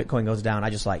price of Bitcoin goes down, I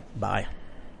just buy.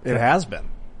 It has been.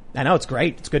 I know, it's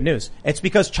great. It's good news. It's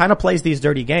because China plays these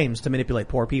dirty games to manipulate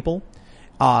poor people.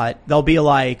 They'll be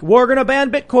like, we're going to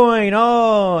ban Bitcoin.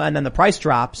 Oh, and then the price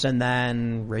drops and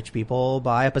then rich people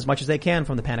buy up as much as they can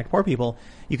from the panicked poor people.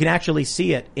 You can actually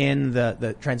see it in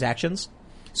the transactions.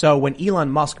 So when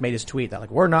Elon Musk made his tweet that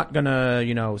we're not going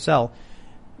to, sell.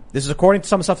 This is according to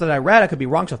some stuff that I read. I could be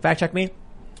wrong, so fact check me.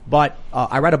 But,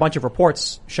 I read a bunch of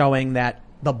reports showing that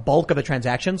the bulk of the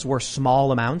transactions were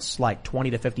small amounts, like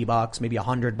 $20 to $50, maybe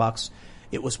 $100.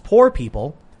 It was poor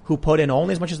people who put in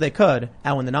only as much as they could,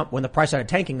 and when the price started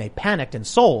tanking, they panicked and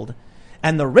sold.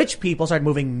 And the rich people started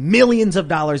moving millions of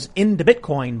dollars into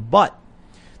Bitcoin, but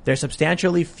there's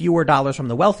substantially fewer dollars from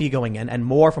the wealthy going in and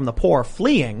more from the poor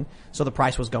fleeing, so the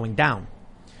price was going down.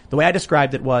 The way I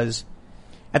described it was,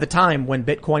 at the time when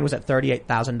Bitcoin was at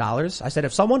 $38,000, I said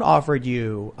if someone offered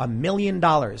you $1 million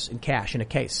in cash in a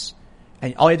case,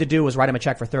 and all you had to do was write them a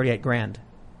check for $38,000,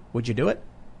 would you do it?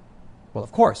 Well,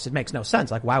 of course, it makes no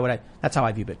sense. Why would I? That's how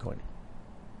I view Bitcoin.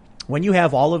 When you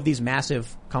have all of these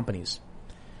massive companies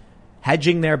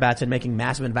hedging their bets and making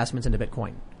massive investments into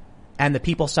Bitcoin, and the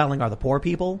people selling are the poor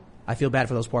people, I feel bad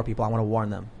for those poor people. I want to warn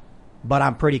them. But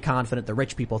I'm pretty confident the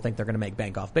rich people think they're going to make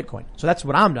bank off Bitcoin. So that's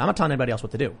what I'm not telling anybody else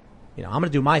what to do. I'm going to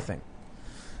do my thing.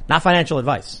 Not financial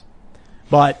advice.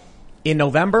 But in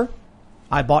November,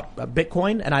 I bought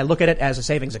Bitcoin and I look at it as a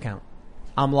savings account.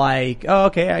 I'm like, oh,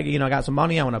 okay, I got some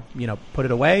money. I want to, put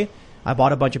it away. I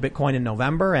bought a bunch of Bitcoin in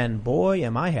November and boy,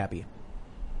 am I happy.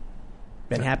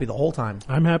 Been happy the whole time.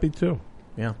 I'm happy too.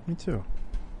 Yeah. Me too.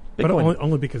 Bitcoin. But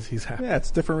only because he's happy. Yeah, it's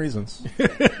different reasons.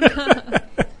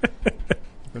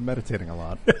 Been meditating a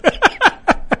lot.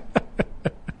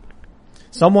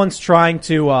 Someone's trying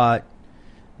to, they're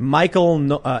trying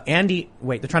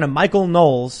to Michael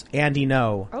Knowles, Andy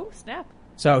No. Oh, snap.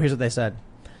 So here's what they said.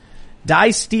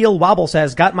 Die Steel Wobble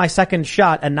says, got my second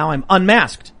shot and now I'm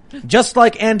unmasked. Just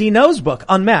like Andy No's book,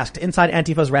 Unmasked, Inside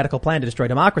Antifa's Radical Plan to Destroy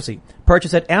Democracy.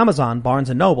 Purchase at Amazon, Barnes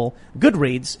 & Noble,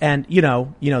 Goodreads, and,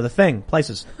 the thing,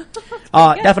 places.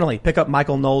 Definitely pick up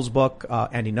Michael Knowles' book,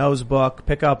 Andy No's book,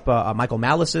 pick up Michael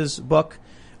Malice's book.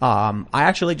 I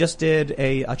actually just did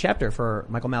a chapter for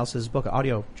Michael Malice's book, an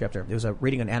audio chapter. It was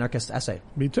reading an anarchist essay.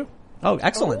 Me too. Oh,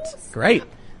 excellent. Oh, Great.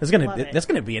 That's Love it.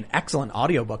 gonna be an excellent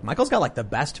audiobook. Michael's got the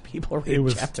best people reading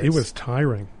chapters. It was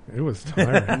tiring. Wow, it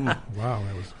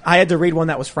was. I had to read one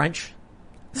that was French.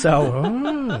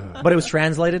 So, but it was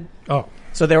translated. Oh.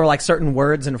 So there were certain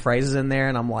words and phrases in there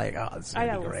and I'm like, oh, this is I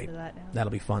gonna gotta be great. listen to that now.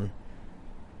 That'll be fun.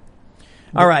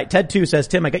 All right. Ted 2 says,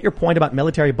 Tim, I get your point about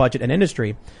military budget and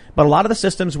industry, but a lot of the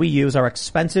systems we use are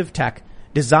expensive tech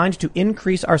designed to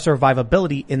increase our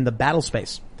survivability in the battle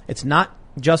space. It's not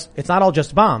all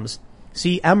just bombs.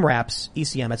 See MRAPs,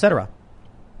 ECM, etc.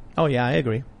 Oh yeah, I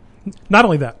agree. Not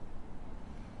only that,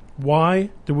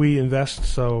 why do we invest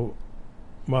so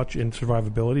much in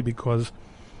survivability? Because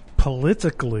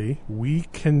politically, we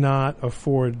cannot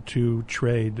afford to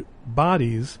trade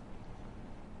bodies.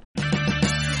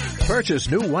 Purchase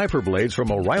new wiper blades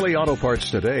from O'Reilly Auto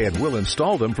Parts today and we'll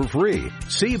install them for free.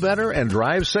 See better and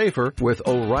drive safer with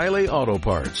O'Reilly Auto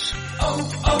Parts.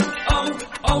 O'Reilly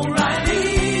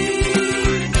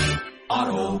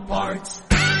Auto Parts.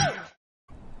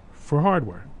 For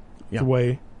hardware, Yeah. the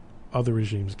way other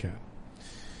regimes can.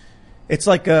 It's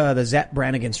like the Zap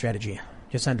Brannigan strategy.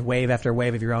 Just send wave after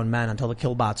wave of your own men until the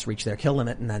killbots reach their kill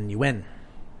limit, and then you win.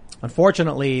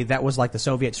 Unfortunately, that was like the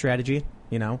Soviet strategy,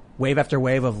 wave after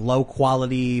wave of low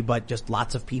quality, but just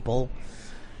lots of people.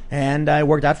 And it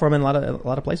worked out for him in a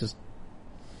lot of places.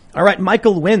 All right,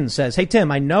 Michael Wynn says, "Hey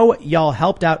Tim, I know y'all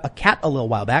helped out a cat a little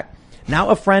while back. Now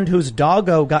a friend whose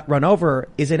doggo got run over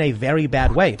is in a very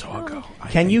bad way. Doggo.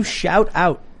 Can you shout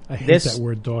out I hate this that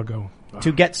word, doggo.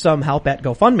 to get some help at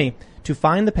GoFundMe? To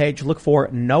find the page, look for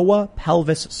Noah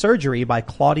Pelvis Surgery by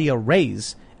Claudia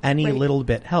Reyes. Any Ray- little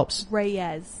bit helps."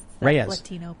 Reyes. That Reyes.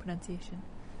 Latino pronunciation.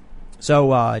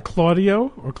 So,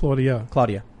 Claudio or Claudia?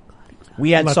 Claudia,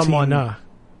 we had someone, Latina.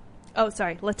 Oh,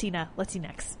 sorry.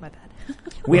 Latinx. My bad.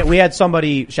 we had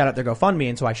somebody shout out their GoFundMe,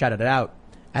 and so I shouted it out.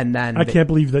 And then I can't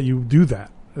believe that you do that.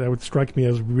 That would strike me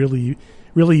as really,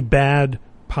 really bad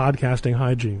podcasting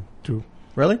hygiene.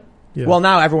 Really? Yeah. Well,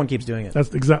 now everyone keeps doing it.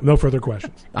 That's no further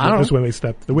questions. I don't This know. way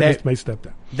the witness may step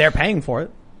down. They're paying for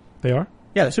it. They are?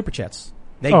 Yeah, they're super chats.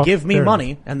 They Oh, give me fair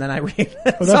money, and then I read it.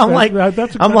 Well, So I'm like,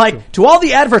 that's I'm like, acceptable. to all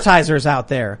the advertisers out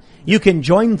there, you can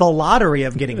join the lottery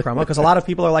of getting promo, because a lot of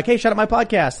people are like, hey, shout out my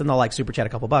podcast, and they'll like super chat a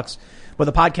couple bucks. But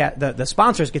the podcast, the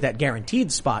sponsors get that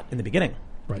guaranteed spot in the beginning.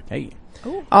 Right. Hey.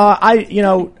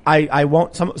 I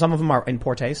won't, some of them are in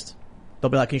poor taste. They'll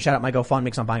be like, can you shout out my GoFundMe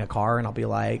because I'm buying a car? And I'll be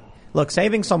like, look,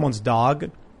 saving someone's dog,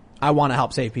 I want to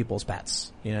help save people's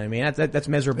pets. You know what I mean? That's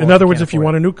miserable. In other words, if you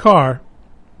want a new car,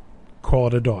 call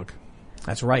it a dog.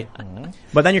 That's right.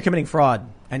 But then you're committing fraud,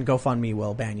 and GoFundMe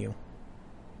will ban you.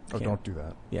 Oh, don't do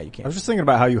that. Yeah, you I can't. was just thinking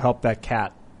about how you helped that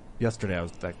cat yesterday.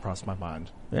 That crossed my mind.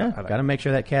 Yeah, I- got to make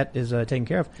sure that cat is taken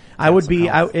care of. I would be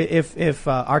if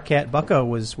our cat Bucko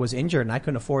was injured and I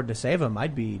couldn't afford to save him.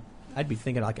 I'd be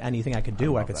thinking like anything I could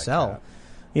do, I could that sell.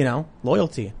 cat.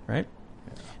 Loyalty, right?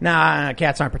 Nah,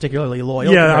 cats aren't particularly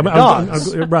loyal. Yeah, compared to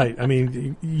dogs. I'm right. I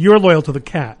mean, you're loyal to the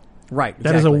cat. Right.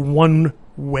 That is a exactly.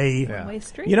 one-way. Yeah. Way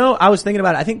street. I was thinking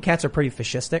about it. I think cats are pretty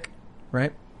fascistic,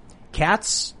 right?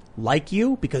 Cats like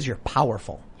you because you're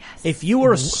powerful. Yes. If you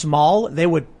were small, they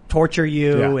would torture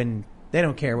you, Yeah. and they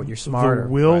don't care what you're smart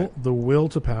or. The will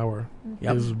to power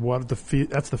Yep. is what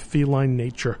that's the feline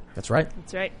nature. That's right.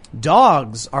 That's right.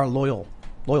 Dogs are loyal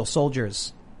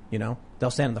soldiers. They'll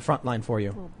stand in the front line for you.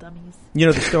 Little dummies. You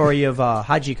know the story of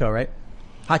Hachiko, right?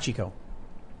 Hachiko.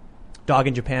 Dog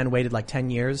in Japan waited like 10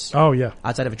 years Oh yeah,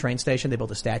 outside of a train station. They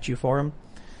built a statue for him.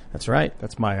 That's right.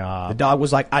 That's my. The dog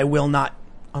was like, I will not,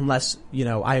 unless,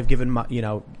 I have given my,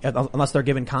 unless they're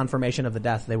given confirmation of the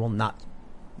death, they will not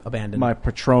abandon. My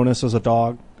Patronus is a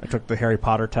dog. I took the Harry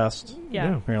Potter test.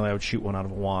 Yeah. Apparently, I would shoot one out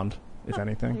of a wand, if There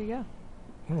anything. you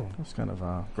go. It's kind of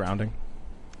grounding.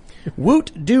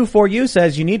 Woot Do For You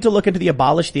says you need to look into the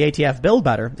abolish the ATF bill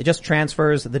better. It just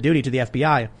transfers the duty to the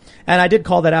FBI. And I did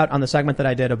call that out on the segment that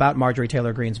I did about Marjorie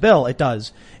Taylor Greene's bill. It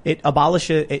does. It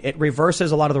abolishes, it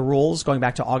reverses a lot of the rules going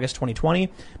back to August 2020.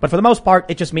 But for the most part,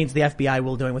 it just means the FBI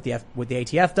will do what the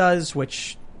ATF does,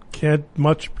 which can't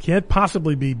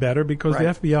possibly be better because Right.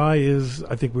 the FBI is,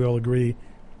 I think we all agree,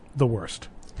 the worst.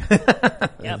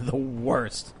 the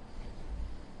worst.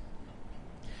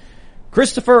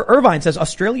 Christopher Irvine says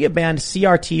Australia banned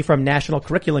CRT from national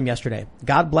curriculum yesterday.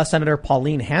 God bless Senator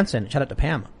Pauline Hanson. Shout out to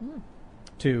Pam.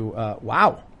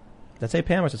 Wow. Did that say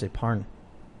Pam or did it say Parn?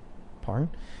 Parn?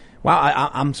 Wow,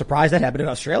 I'm surprised that happened in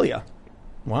Australia.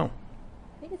 Wow.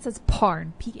 I think it says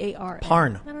Parn. P-A-R-N.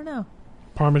 Parn. I don't know.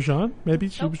 Parmesan? Maybe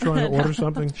she was trying to order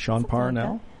something. Sean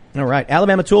Parnell. All right.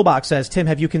 Alabama Toolbox says, Tim,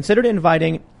 have you considered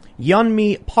inviting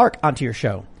Yeonmi Park onto your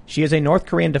show? She is a North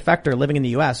Korean defector living in the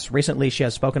U.S. Recently, she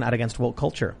has spoken out against woke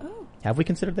culture. Oh. Have we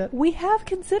considered that? We have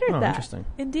considered Oh, that. interesting.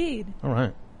 Indeed. All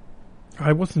right.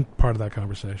 I wasn't part of that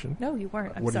conversation. No, you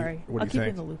weren't. I'm What do you- sorry. what do I'll you keep you think?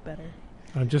 in the loop better.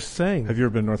 I'm just saying. Have you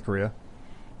ever been to North Korea?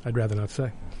 I'd rather not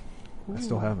say. I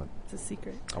still haven't. It's a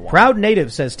secret. Proud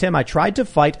Native says, Tim, I tried to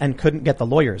fight and couldn't get the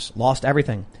lawyers. Lost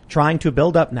everything. Trying to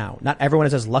build up now. Not everyone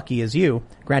is as lucky as you.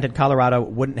 Granted, Colorado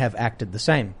wouldn't have acted the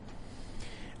same.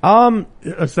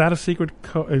 Is that a secret?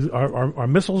 Are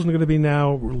missiles going to be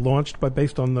now launched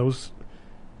based on those?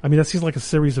 I mean, that seems like a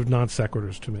series of non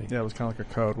sequiturs to me. Yeah, it was kind of like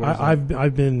a code. What is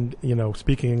I've been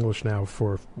speaking English now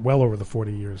for well over the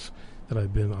 40 years that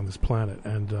I've been on this planet,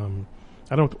 and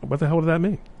I don't. What the hell does that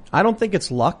mean? I don't think it's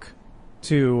luck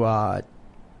to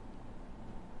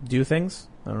do things.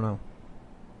 I don't know.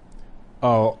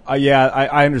 Yeah,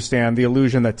 I understand the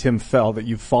illusion that Tim felt that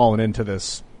you've fallen into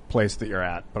this place that you're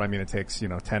at. But I mean, it takes,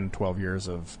 10, 12 years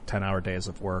of 10-hour days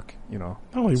of work, Not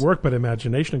only work, but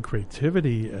imagination and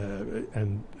creativity,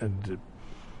 and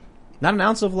Not an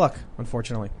ounce of luck,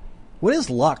 unfortunately. What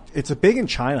is luck? It's a big in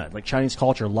China. Like Chinese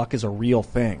culture, luck is a real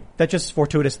thing. That just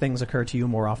fortuitous things occur to you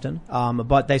more often.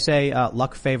 But they say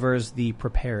luck favors the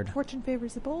prepared. Fortune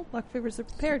favors the bold, luck favors the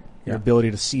prepared. Your ability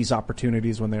to seize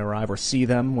opportunities when they arrive or see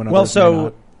them when others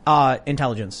may not.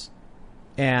 Intelligence.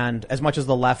 And as much as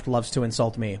the left loves to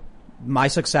insult me, my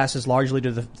success is largely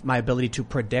due to my ability to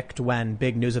predict when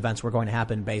big news events were going to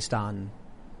happen based on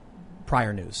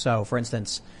prior news. So, for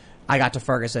instance, I got to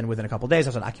Ferguson within a couple of days. I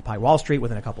was on Occupy Wall Street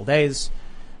within a couple of days.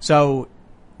 So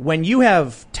when you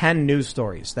have 10 news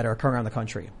stories that are occurring around the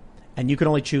country and you can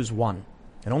only choose one,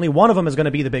 and only one of them is going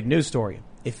to be the big news story,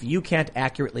 if you can't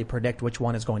accurately predict which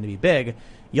one is going to be big,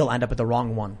 you'll end up at the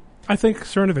wrong one. I think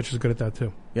Cernovich is good at that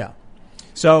too. Yeah.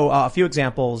 So a few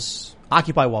examples.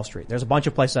 Occupy Wall Street. There's a bunch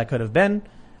of places I could have been.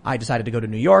 I decided to go to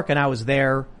New York, and I was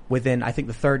there within, I think,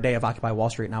 the third day of Occupy Wall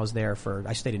Street, and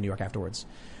I stayed in New York afterwards.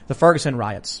 The Ferguson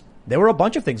riots. There were a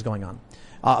bunch of things going on.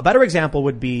 A better example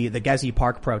would be the Gezi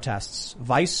Park protests.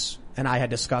 Vice and I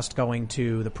had discussed going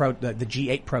to the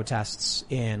G8 protests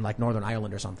in like Northern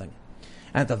Ireland or something.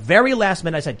 And at the very last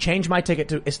minute I said, change my ticket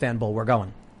to Istanbul, we're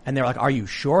going. And they were like, are you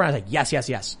sure? And I was like,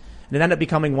 yes. And it ended up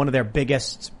becoming one of their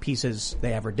biggest pieces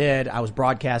they ever did. I was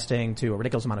broadcasting to a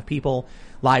ridiculous amount of people.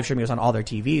 Live streaming was on all their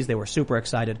TVs. They were super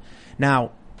excited.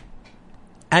 Now,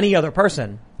 any other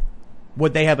person,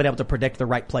 would they have been able to predict the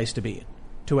right place to be?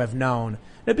 To have known.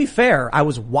 To be fair, I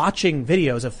was watching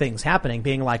videos of things happening,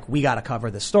 being like, we gotta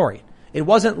cover this story. It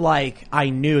wasn't like I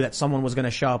knew that someone was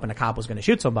gonna show up and a cop was gonna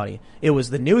shoot somebody. It was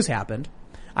the news happened.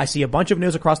 I see a bunch of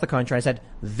news across the country. I said,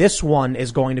 this one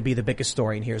is going to be the biggest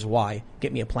story, and here's why.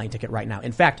 Get me a plane ticket right now.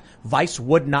 In fact, Vice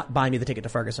would not buy me the ticket to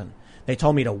Ferguson. They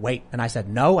told me to wait, and I said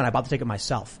no, and I bought the ticket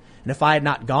myself. And if I had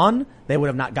not gone, they would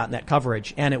have not gotten that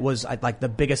coverage. And it was like the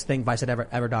biggest thing Vice had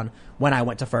ever done when I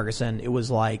went to Ferguson. It was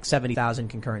like 70,000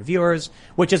 concurrent viewers,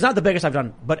 which is not the biggest I've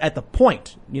done, but at the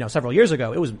point, several years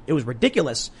ago, it was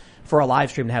ridiculous for a live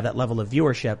stream to have that level of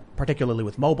viewership, particularly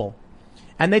with mobile.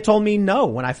 And they told me no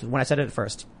when I said it at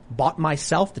first. Bought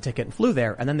myself the ticket and flew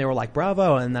there, and then they were like,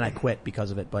 bravo, and then I quit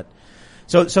because of it. But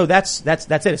so that's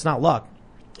it. It's not luck.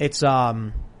 It's there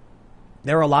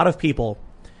are a lot of people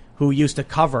who used to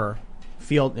cover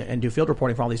field and do field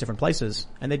reporting for all these different places,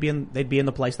 and they'd be in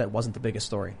the place that wasn't the biggest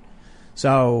story.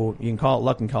 So you can call it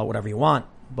luck and call it whatever you want,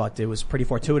 but it was pretty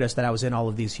fortuitous that I was in all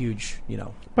of these huge,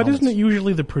 But isn't it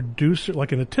usually the producer,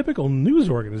 like in a typical news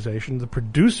organization, the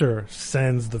producer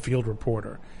sends the field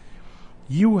reporter?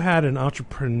 You had an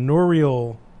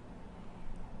entrepreneurial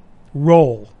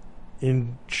role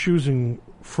in choosing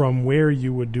from where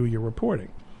you would do your reporting.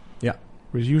 Yeah.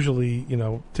 Whereas usually,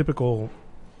 typical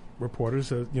reporters,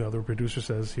 the producer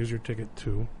says, here's your ticket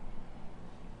to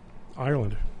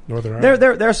Ireland, Northern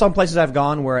Ireland. There are some places I've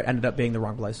gone where it ended up being the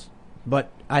wrong place.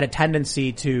 But I had a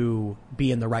tendency to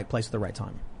be in the right place at the right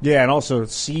time. Yeah, and also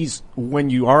seize when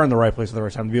you are in the right place at the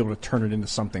right time to be able to turn it into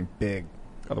something big.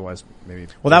 Otherwise, maybe.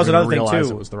 Well, that was another thing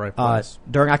too. It was the right place.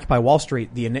 During Occupy Wall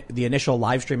Street, the initial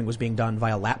live streaming was being done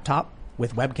via laptop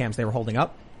with webcams they were holding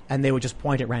up, and they would just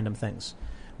point at random things.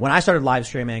 When I started live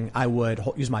streaming, I would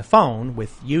use my phone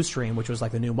with Ustream, which was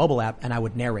like the new mobile app, and I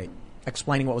would narrate,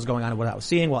 explaining what was going on and what I was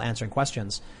seeing while answering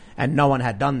questions. And no one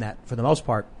had done that for the most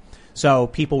part. So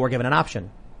people were given an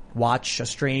option. Watch a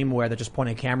stream where they're just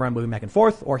pointing a camera and moving back and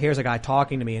forth, or here's a guy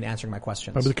talking to me and answering my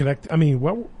questions.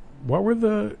 What were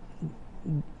the...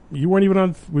 You weren't even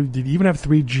on... Did you even have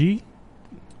 3G?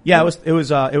 Yeah, it was in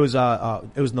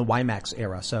the WiMAX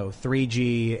era. So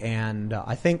 3G and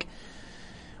I think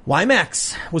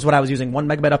WiMAX was what I was using, 1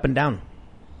 megabit up and down.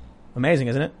 Amazing,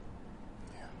 isn't it?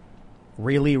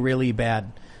 Really, really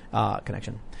bad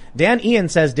connection. Dan Ian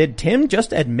says, did Tim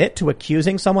just admit to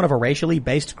accusing someone of a racially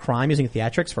based crime using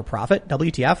theatrics for profit?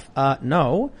 WTF?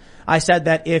 No. I said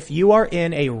that if you are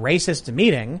in a racist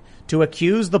meeting, to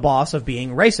accuse the boss of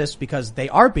being racist because they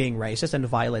are being racist and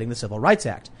violating the Civil Rights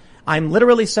Act. I'm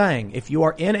literally saying if you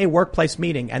are in a workplace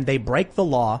meeting and they break the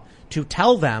law, to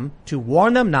tell them, to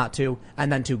warn them not to,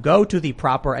 and then to go to the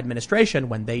proper administration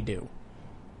when they do.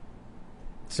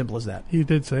 Simple as that. You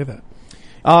did say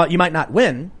that. You might not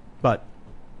win, but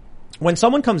when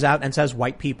someone comes out and says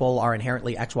white people are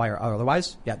inherently X, Y, or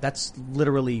otherwise, yeah, that's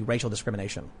literally racial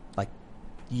discrimination. Like,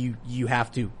 you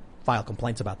have to file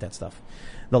complaints about that stuff.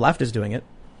 The left is doing it.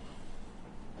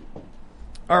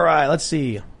 All right, let's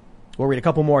see. We'll read a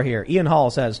couple more here. Ian Hall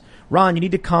says, Ron, you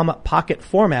need to come pocket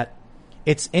format.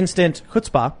 It's instant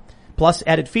chutzpah. Plus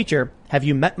added feature, have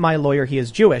you met my lawyer? He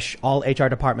is Jewish. All HR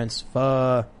departments.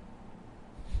 Do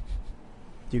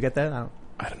you get that?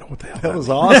 I don't know what the hell That was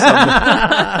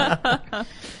awesome.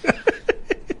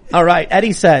 All right.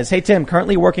 Eddie says, hey, Tim,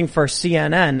 currently working for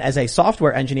CNN as a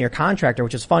software engineer contractor,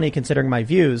 which is funny considering my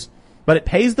views, but it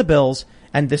pays the bills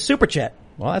and this super chat.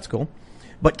 Well, that's cool.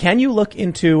 But can you look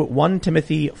into 1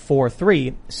 Timothy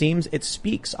 4:3? Seems it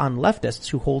speaks on leftists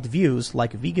who hold views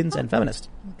like vegans and feminists.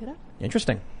 Look it up.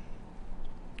 Interesting.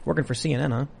 Working for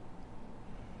CNN, huh?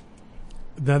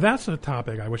 Now that's a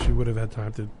topic I wish we would have had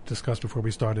time to discuss before we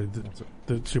started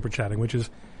the super chatting, which is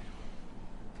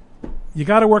you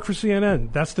got to work for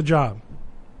CNN. That's the job.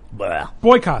 Blah.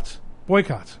 Boycotts.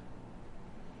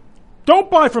 Don't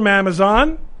buy from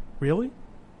Amazon. Really?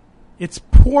 It's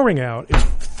pouring out. It's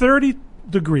 30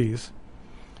 degrees.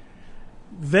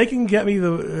 They can get me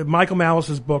the Michael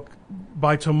Malice's book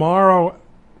by tomorrow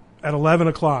at 11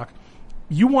 o'clock.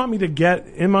 You want me to get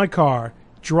in my car,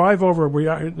 drive over,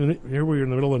 here we're in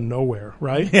the middle of nowhere,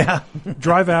 right? Yeah.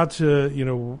 Drive out to,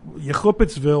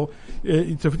 Yechupitzville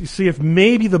to see if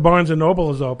maybe the Barnes &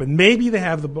 Noble is open. Maybe they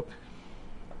have the book.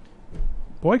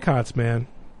 Boycotts, man.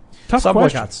 Tough Some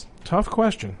question. boycotts. Tough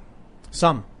question.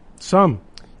 Some.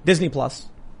 Disney Plus.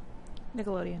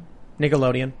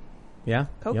 Nickelodeon. Yeah.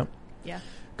 Coke? Yep. Yeah.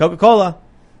 Coca-Cola.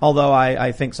 Although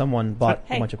I think someone bought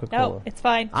Hey, a bunch of Coca-Cola. no, it's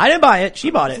fine. I didn't buy it. She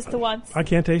bought it. Just the once. I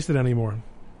can't taste it anymore.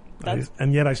 That's-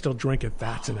 And yet I still drink it.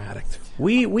 That's an addict.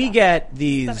 We get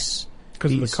these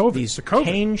 'Cause of the COVID. these The COVID.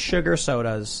 cane sugar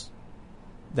sodas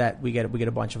that we get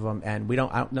a bunch of them, and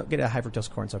I don't get a high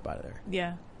fructose corn syrup out of there.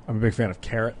 Yeah. I'm a big fan of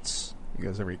carrots. You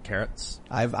guys ever eat carrots?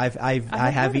 I have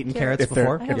heard eaten of carrots If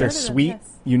before. I if have they're heard of them, sweet, yes.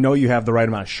 you know you have the right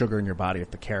amount of sugar in your body if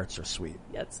the carrots are sweet.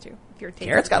 That's true. If you're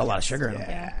Carrots got a lot of sugar in them.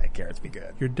 Yeah. Carrots be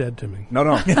good. You're dead to me. No.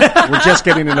 We're just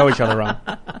getting to know each other, Ron.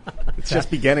 It's just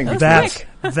beginning. That's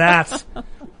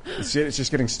It's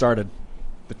just getting started.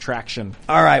 The traction.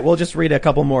 All right, we'll just read a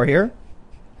couple more here.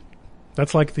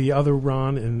 that's like the other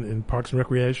Ron in Parks and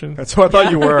Recreation. That's what I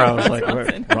thought you were. I was like,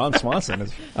 wait, Ron Swanson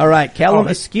is. All right, Callum Oh,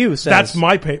 Askew says.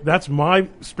 That's my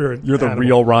spirit. You're the animal.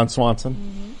 real Ron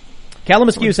Swanson. Callum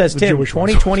Askew says, the Tim, Jewish one.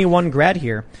 2021 grad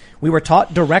here. We were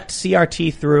taught direct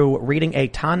CRT through reading a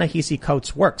Ta-Nehisi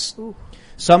Coates' works. Ooh.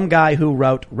 Some guy who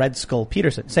wrote Red Skull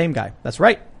Peterson. Same guy. That's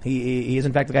right. He is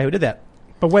in fact the guy who did that.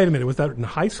 But wait a minute, was that in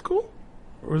high school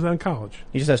or was that in college?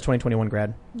 He just says 2021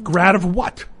 grad. Grad of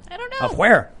what? I don't know. Of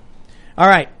where? All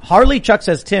right. Harley Chuck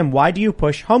says, Tim, why do you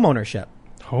push home ownership?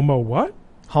 Homo what?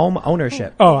 Home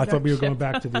ownership. Oh, I thought we were going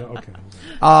back to the okay.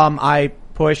 I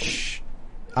push.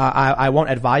 I won't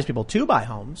advise people to buy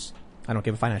homes. I don't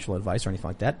give financial advice or anything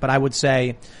like that. But I would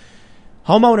say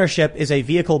home ownership is a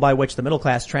vehicle by which the middle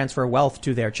class transfer wealth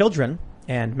to their children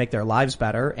and make their lives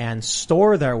better and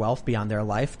store their wealth beyond their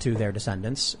life to their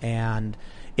descendants. And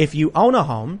if you own a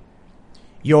home,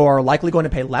 you're likely going to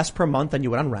pay less per month than you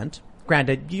would on rent.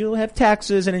 Granted, you'll have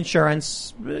taxes and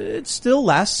insurance. It's still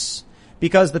less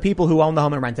because the people who own the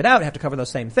home and rent it out have to cover those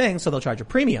same things, so they'll charge a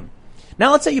premium.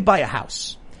 Now, let's say you buy a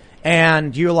house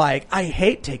and you're like, I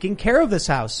hate taking care of this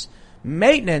house.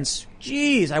 Maintenance,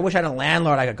 geez, I wish I had a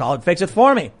landlord I could call and fix it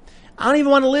for me. I don't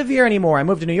even want to live here anymore. I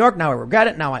moved to New York, now I regret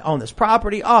it, now I own this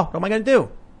property. Oh, what am I going to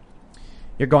do?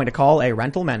 You're going to call a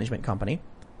rental management company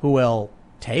who will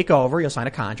take over, you'll sign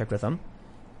a contract with them,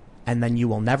 and then you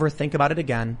will never think about it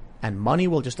again, and money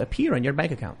will just appear in your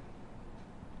bank account.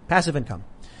 Passive income.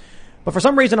 But for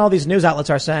some reason, all these news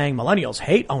outlets are saying, millennials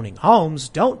hate owning homes.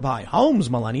 Don't buy homes,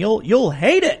 millennial. You'll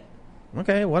hate it.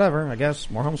 Okay, whatever. I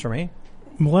guess more homes for me.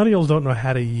 Millennials don't know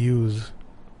how to use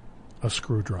a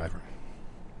screwdriver.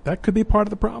 That could be part of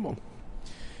the problem.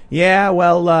 Yeah,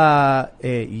 well,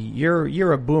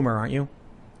 you're a boomer, aren't you?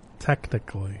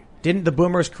 Technically. Didn't the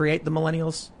boomers create the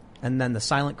millennials? And then the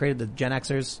silent created the Gen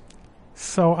Xers?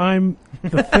 So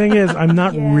the thing is, I'm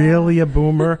not Yeah. really a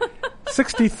boomer.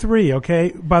 63,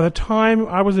 okay? By the time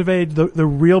I was of age, the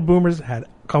real boomers had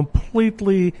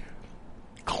completely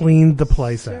cleaned the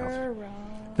place out.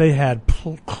 They had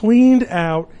cleaned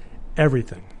out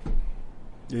everything.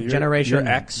 Generation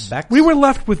X. Bex? We were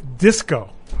left with disco,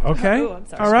 okay? Oh, I'm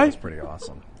sorry. All right? That's pretty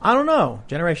awesome. I don't know.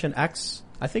 Generation X?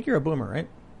 I think you're a boomer, right?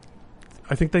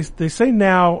 I think they say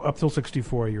now up till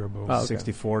 64 you're a boomer. Oh, okay.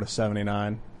 64 to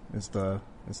 79 is the.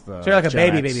 So you're like a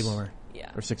Gen baby X. boomer.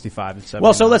 Yeah. Or 65 to 79.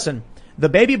 Well, so listen. The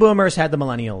baby boomers had the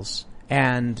millennials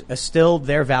and instilled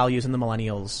their values in the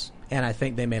millennials, and I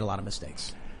think they made a lot of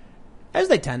mistakes. As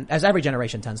every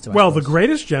generation tends to. I Well, the suppose.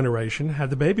 greatest generation had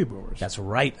the baby boomers. That's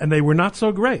right. And they were not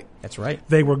so great. That's right.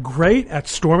 They were great at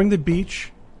storming the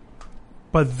beach,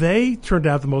 but they turned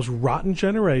out the most rotten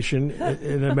generation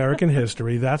in American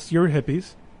history. That's your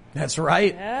hippies. That's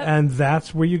right. And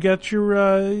that's where you get your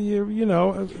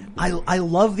I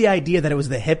love the idea that it was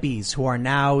the hippies who are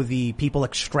now the people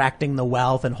extracting the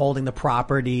wealth and holding the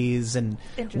properties and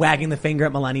wagging the finger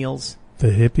at millennials. The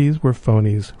hippies were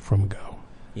phonies from go.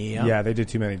 Yeah, they did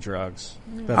too many drugs.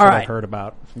 That's All what right. I've heard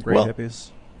about from great hippies.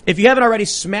 If you haven't already,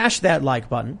 smash that like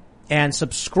button and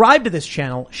subscribe to this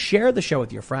channel. Share the show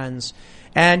with your friends.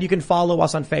 And you can follow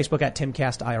us on Facebook at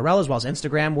Timcast IRL as well as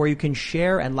Instagram, where you can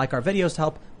share and like our videos to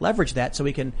help leverage that so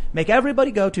we can make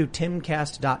everybody go to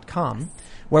timcast.com,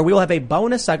 where we will have a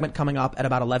bonus segment coming up at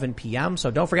about 11 p.m.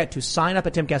 So don't forget to sign up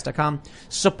at timcast.com.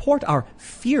 Support our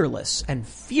fearless and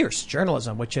fierce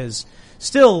journalism, which is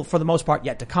still, for the most part,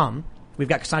 yet to come. We've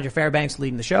got Cassandra Fairbanks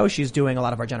leading the show. She's doing a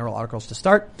lot of our general articles to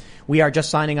start. We are just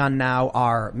signing on now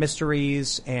our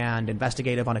mysteries and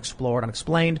investigative, unexplored,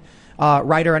 unexplained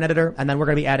writer and editor. And then we're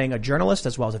going to be adding a journalist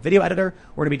as well as a video editor.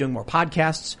 We're going to be doing more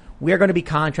podcasts. We are going to be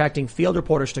contracting field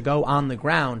reporters to go on the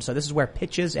ground. So this is where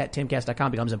pitches at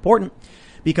timcast.com becomes important,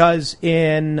 because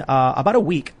in about a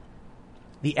week,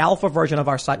 the alpha version of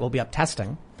our site will be up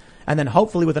testing. And then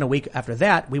hopefully within a week after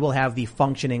that, we will have the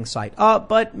functioning site up,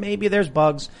 but maybe there's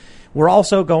bugs. We're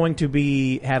also going to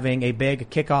be having a big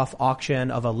kickoff auction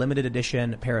of a limited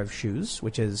edition pair of shoes,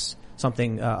 which is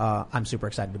something I'm super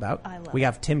excited about. We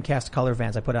have Timcast color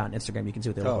Vans. I put it on Instagram. You can see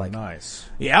what they look like. Oh, nice.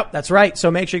 Yep, that's right.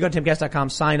 So make sure you go to timcast.com,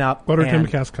 sign up. What are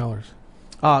Timcast colors?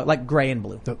 Like gray and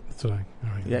blue. That's what all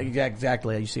right. Yeah,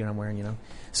 exactly. You see what I'm wearing, you know.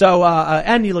 So,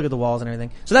 and you look at the walls and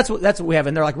everything. So that's what we have.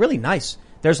 And they're like really nice.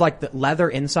 There's like the leather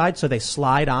inside, so they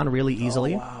slide on really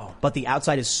easily. Oh, wow. But the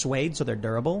outside is suede, so they're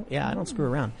durable. Yeah, I don't screw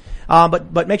around.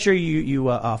 But make sure you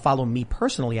follow me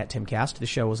personally at Timcast. The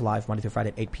show is live Monday through Friday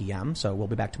at 8 p.m. So we'll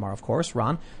be back tomorrow, of course.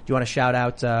 Ron, do you want to shout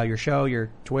out your show, your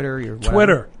Twitter, your whatever?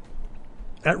 Twitter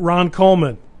at Ron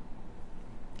Coleman,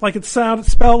 like it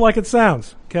sounds, spelled like it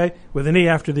sounds. Okay, with an E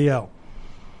after the L.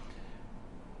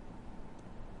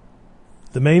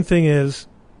 The main thing is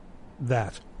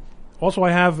that. Also,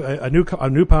 I have a new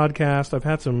podcast.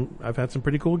 I've had some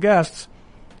pretty cool guests.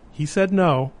 He said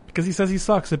no because he says he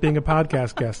sucks at being a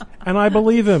podcast guest, and I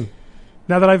believe him.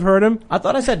 Now that I've heard him, I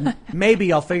thought I said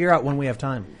maybe I'll figure out when we have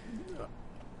time.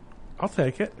 I'll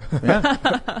take it.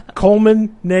 Yeah.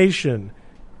 Coleman Nation.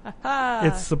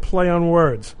 It's a play on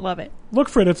words. Love it. Look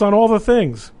for it. It's on all the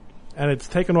things, and it's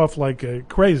taken off like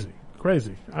crazy.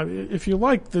 If you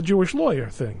like the Jewish lawyer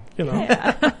thing, you know.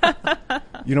 Yeah.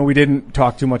 You know, we didn't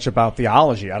talk too much about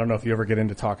theology. I don't know if you ever get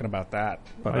into talking about that,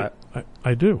 but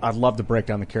I do. I'd love to break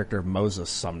down the character of Moses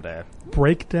someday.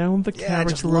 Break down the character I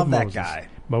just love of that Moses. guy.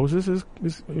 Moses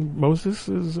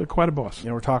is quite a boss. You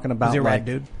know, we're talking about Is he a rad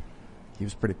dude? He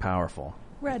was pretty powerful.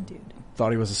 Red dude.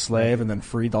 Thought he was a slave and then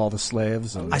freed all the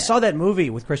slaves. And I saw that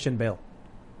movie with Christian Bale.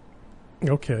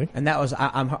 Okay. And that was,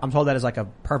 I'm told that is like a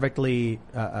perfectly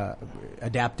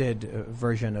adapted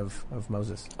version of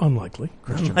Moses. Unlikely.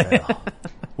 Christian Bale.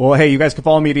 Well, hey, you guys can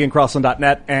follow me at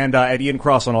IanCrossland.net and at Ian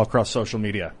Cross on all cross social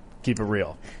media. Keep it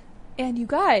real. And you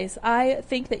guys, I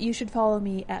think that you should follow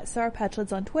me at Sarah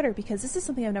Patchlids on Twitter, because this is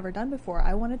something I've never done before.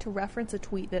 I wanted to reference a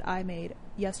tweet that I made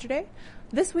yesterday.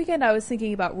 This weekend I was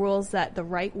thinking about rules that the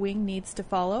right wing needs to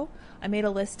follow. I made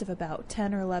a list of about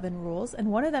 10 or 11 rules,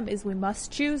 and one of them is we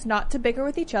must choose not to bicker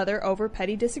with each other over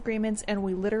petty disagreements, and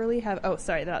we literally have,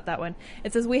 not that one.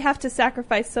 It says we have to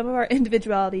sacrifice some of our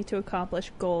individuality to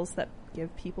accomplish goals that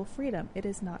give people freedom. It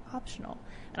is not optional.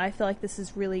 And I feel like this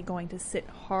is really going to sit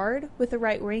hard with the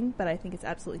right wing, but I think it's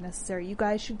absolutely necessary. You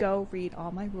guys should go read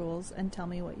all my rules and tell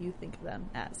me what you think of them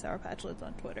at Sarah Patchlids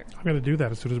on Twitter. I'm going to do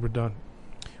that as soon as we're done.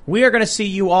 We are going to see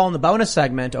you all in the bonus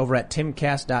segment over at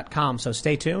timcast.com, so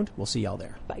stay tuned. We'll see y'all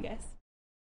there. Bye, guys.